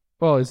well?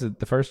 Well, is it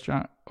the first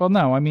John? Well,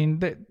 no,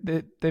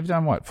 they've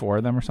done, what, 4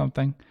 of them or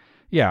something?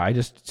 Yeah,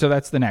 so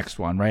that's the next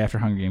one, right after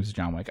Hunger Games is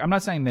John Wick. I'm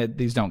not saying that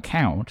these don't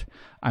count.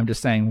 I'm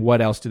just saying,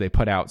 what else do they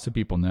put out so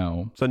people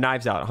know? So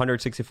Knives Out,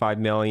 $165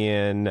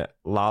 million.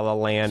 La La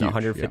Land,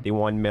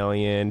 $151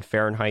 million.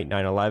 Fahrenheit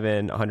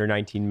 9/11,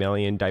 $119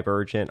 million.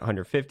 Divergent,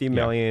 $150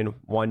 million.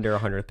 Wonder,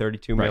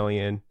 $132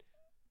 million.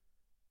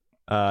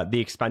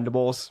 The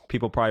Expendables,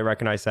 people probably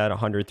recognize that,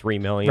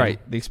 $103 million. Right,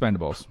 The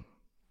Expendables.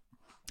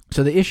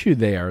 So the issue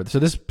there, so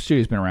this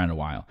studio's been around a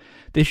while.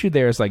 The issue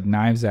there is, like,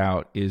 Knives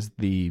Out is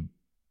the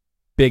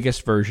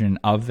biggest version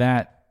of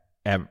that.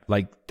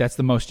 Like, that's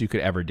the most you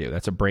could ever do.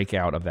 That's a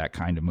breakout of that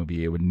kind of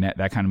movie.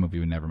 That kind of movie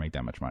would never make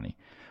that much money.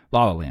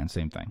 La La Land,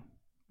 same thing,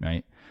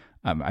 right?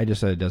 I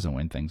just said it doesn't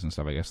win things and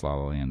stuff. I guess La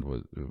La Land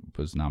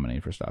was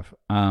nominated for stuff.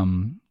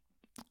 The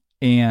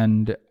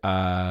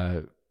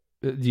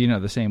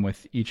same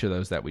with each of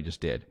those that we just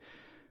did.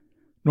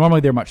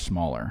 Normally they're much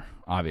smaller,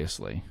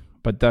 obviously,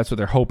 but that's what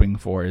they're hoping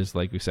for, is,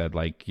 like we said,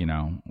 like,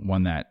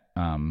 one that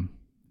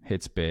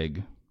hits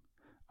big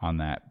on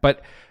that.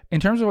 But in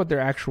terms of what their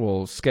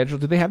actual schedule,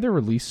 do they have their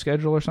release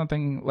schedule or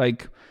something?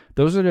 Like,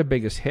 those are their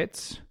biggest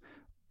hits,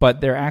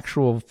 but their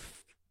actual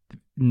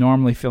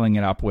normally filling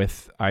it up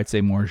with, I'd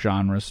say, more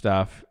genre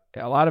stuff.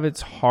 A lot of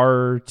it's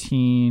horror,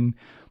 teen,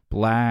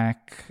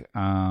 Black.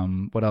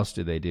 What else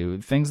do they do?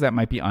 Things that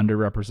might be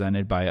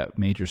underrepresented by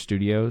major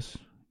studios,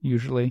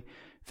 usually.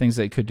 Things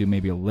that could do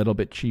maybe a little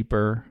bit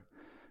cheaper.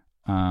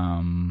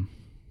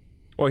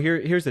 Well,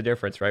 here's the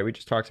difference, right? We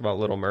just talked about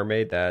Little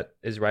Mermaid that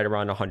is right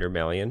around 100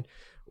 million.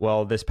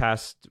 Well, this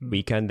past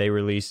weekend, they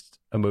released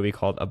a movie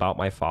called About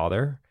My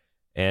Father,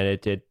 and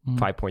it did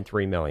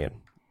 5.3 million.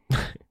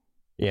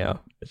 Yeah,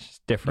 it's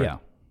just different. Yeah.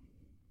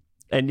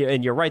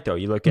 And you're right, though.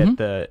 You look at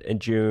in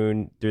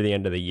June through the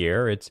end of the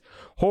year, it's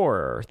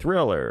horror,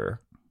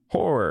 thriller,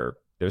 horror.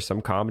 There's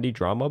some comedy,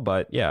 drama,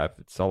 but yeah,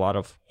 it's a lot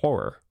of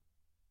horror.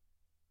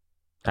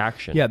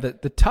 Action. Yeah,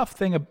 the tough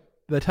thing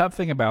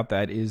about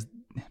that is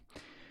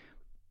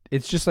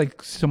it's just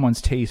like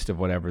someone's taste of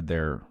whatever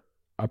they're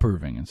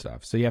approving and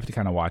stuff. So you have to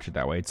kind of watch it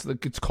that way.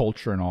 It's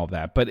culture and all of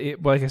that. But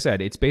like I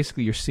said, it's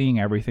basically you're seeing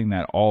everything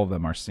that all of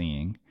them are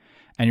seeing,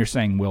 and you're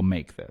saying we'll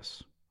make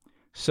this.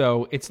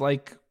 So it's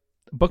like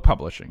book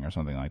publishing or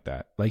something like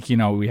that. Like,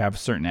 we have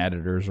certain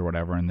editors or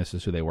whatever, and this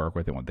is who they work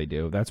with and what they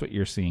do. That's what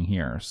you're seeing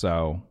here.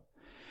 So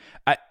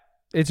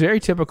it's very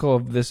typical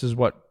of this is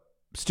what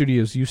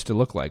studios used to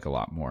look like a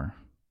lot more,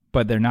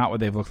 but they're not what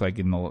they've looked like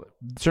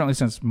certainly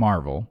since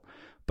Marvel,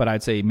 but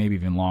I'd say maybe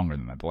even longer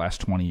than that. The last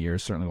 20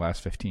 years, certainly the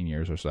last 15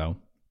 years or so.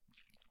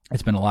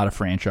 It's been a lot of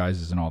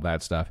franchises and all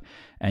that stuff,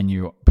 and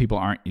people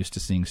aren't used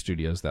to seeing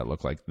studios that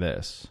look like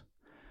this.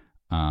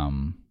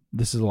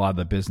 This is a lot of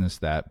the business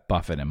that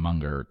Buffett and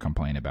Munger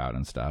complain about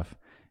and stuff,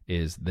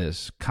 is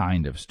this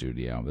kind of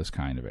studio, this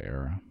kind of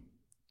era.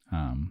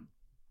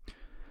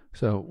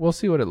 So we'll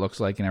see what it looks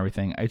like and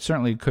everything. It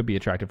certainly could be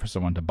attractive for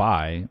someone to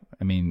buy.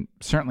 I mean,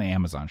 certainly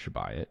Amazon should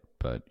buy it,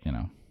 but,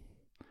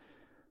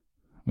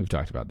 we've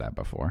talked about that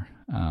before.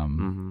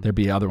 There'd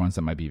be other ones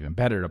that might be even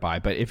better to buy,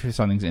 but if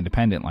something's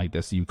independent like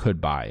this, you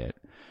could buy it.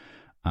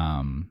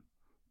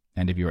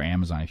 And if you're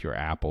Amazon, if you're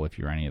Apple, if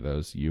you're any of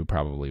those, you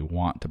probably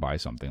want to buy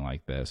something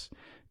like this.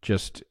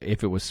 Just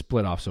if it was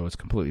split off so it's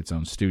completely its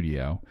own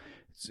studio,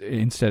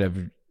 instead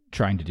of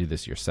trying to do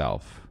this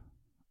yourself.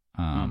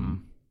 That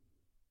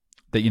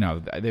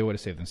they would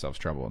have saved themselves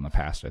trouble in the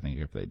past, I think,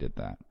 if they did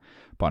that.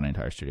 Bought an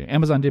entire studio.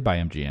 Amazon did buy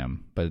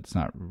MGM, but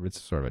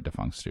it's sort of a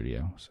defunct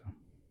studio. So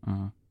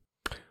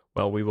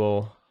Well, we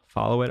will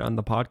follow it on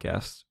the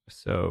podcast,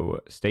 so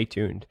stay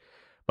tuned.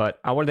 But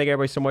I want to thank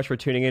everybody so much for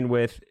tuning in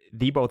with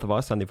the both of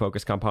us on the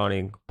Focus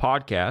Compounding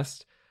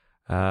podcast.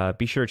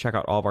 Be sure to check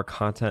out all of our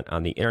content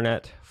on the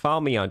internet.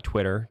 Follow me on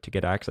Twitter to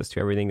get access to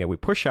everything that we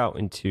push out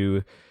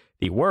into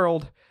the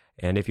world.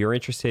 And if you're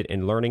interested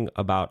in learning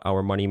about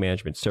our money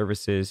management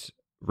services,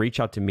 reach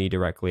out to me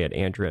directly at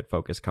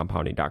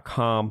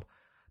andrew@focuscompounding.com.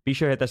 Be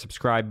sure to hit that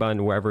subscribe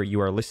button wherever you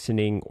are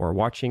listening or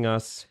watching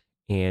us.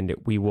 And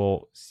we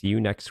will see you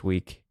next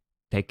week.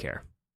 Take care.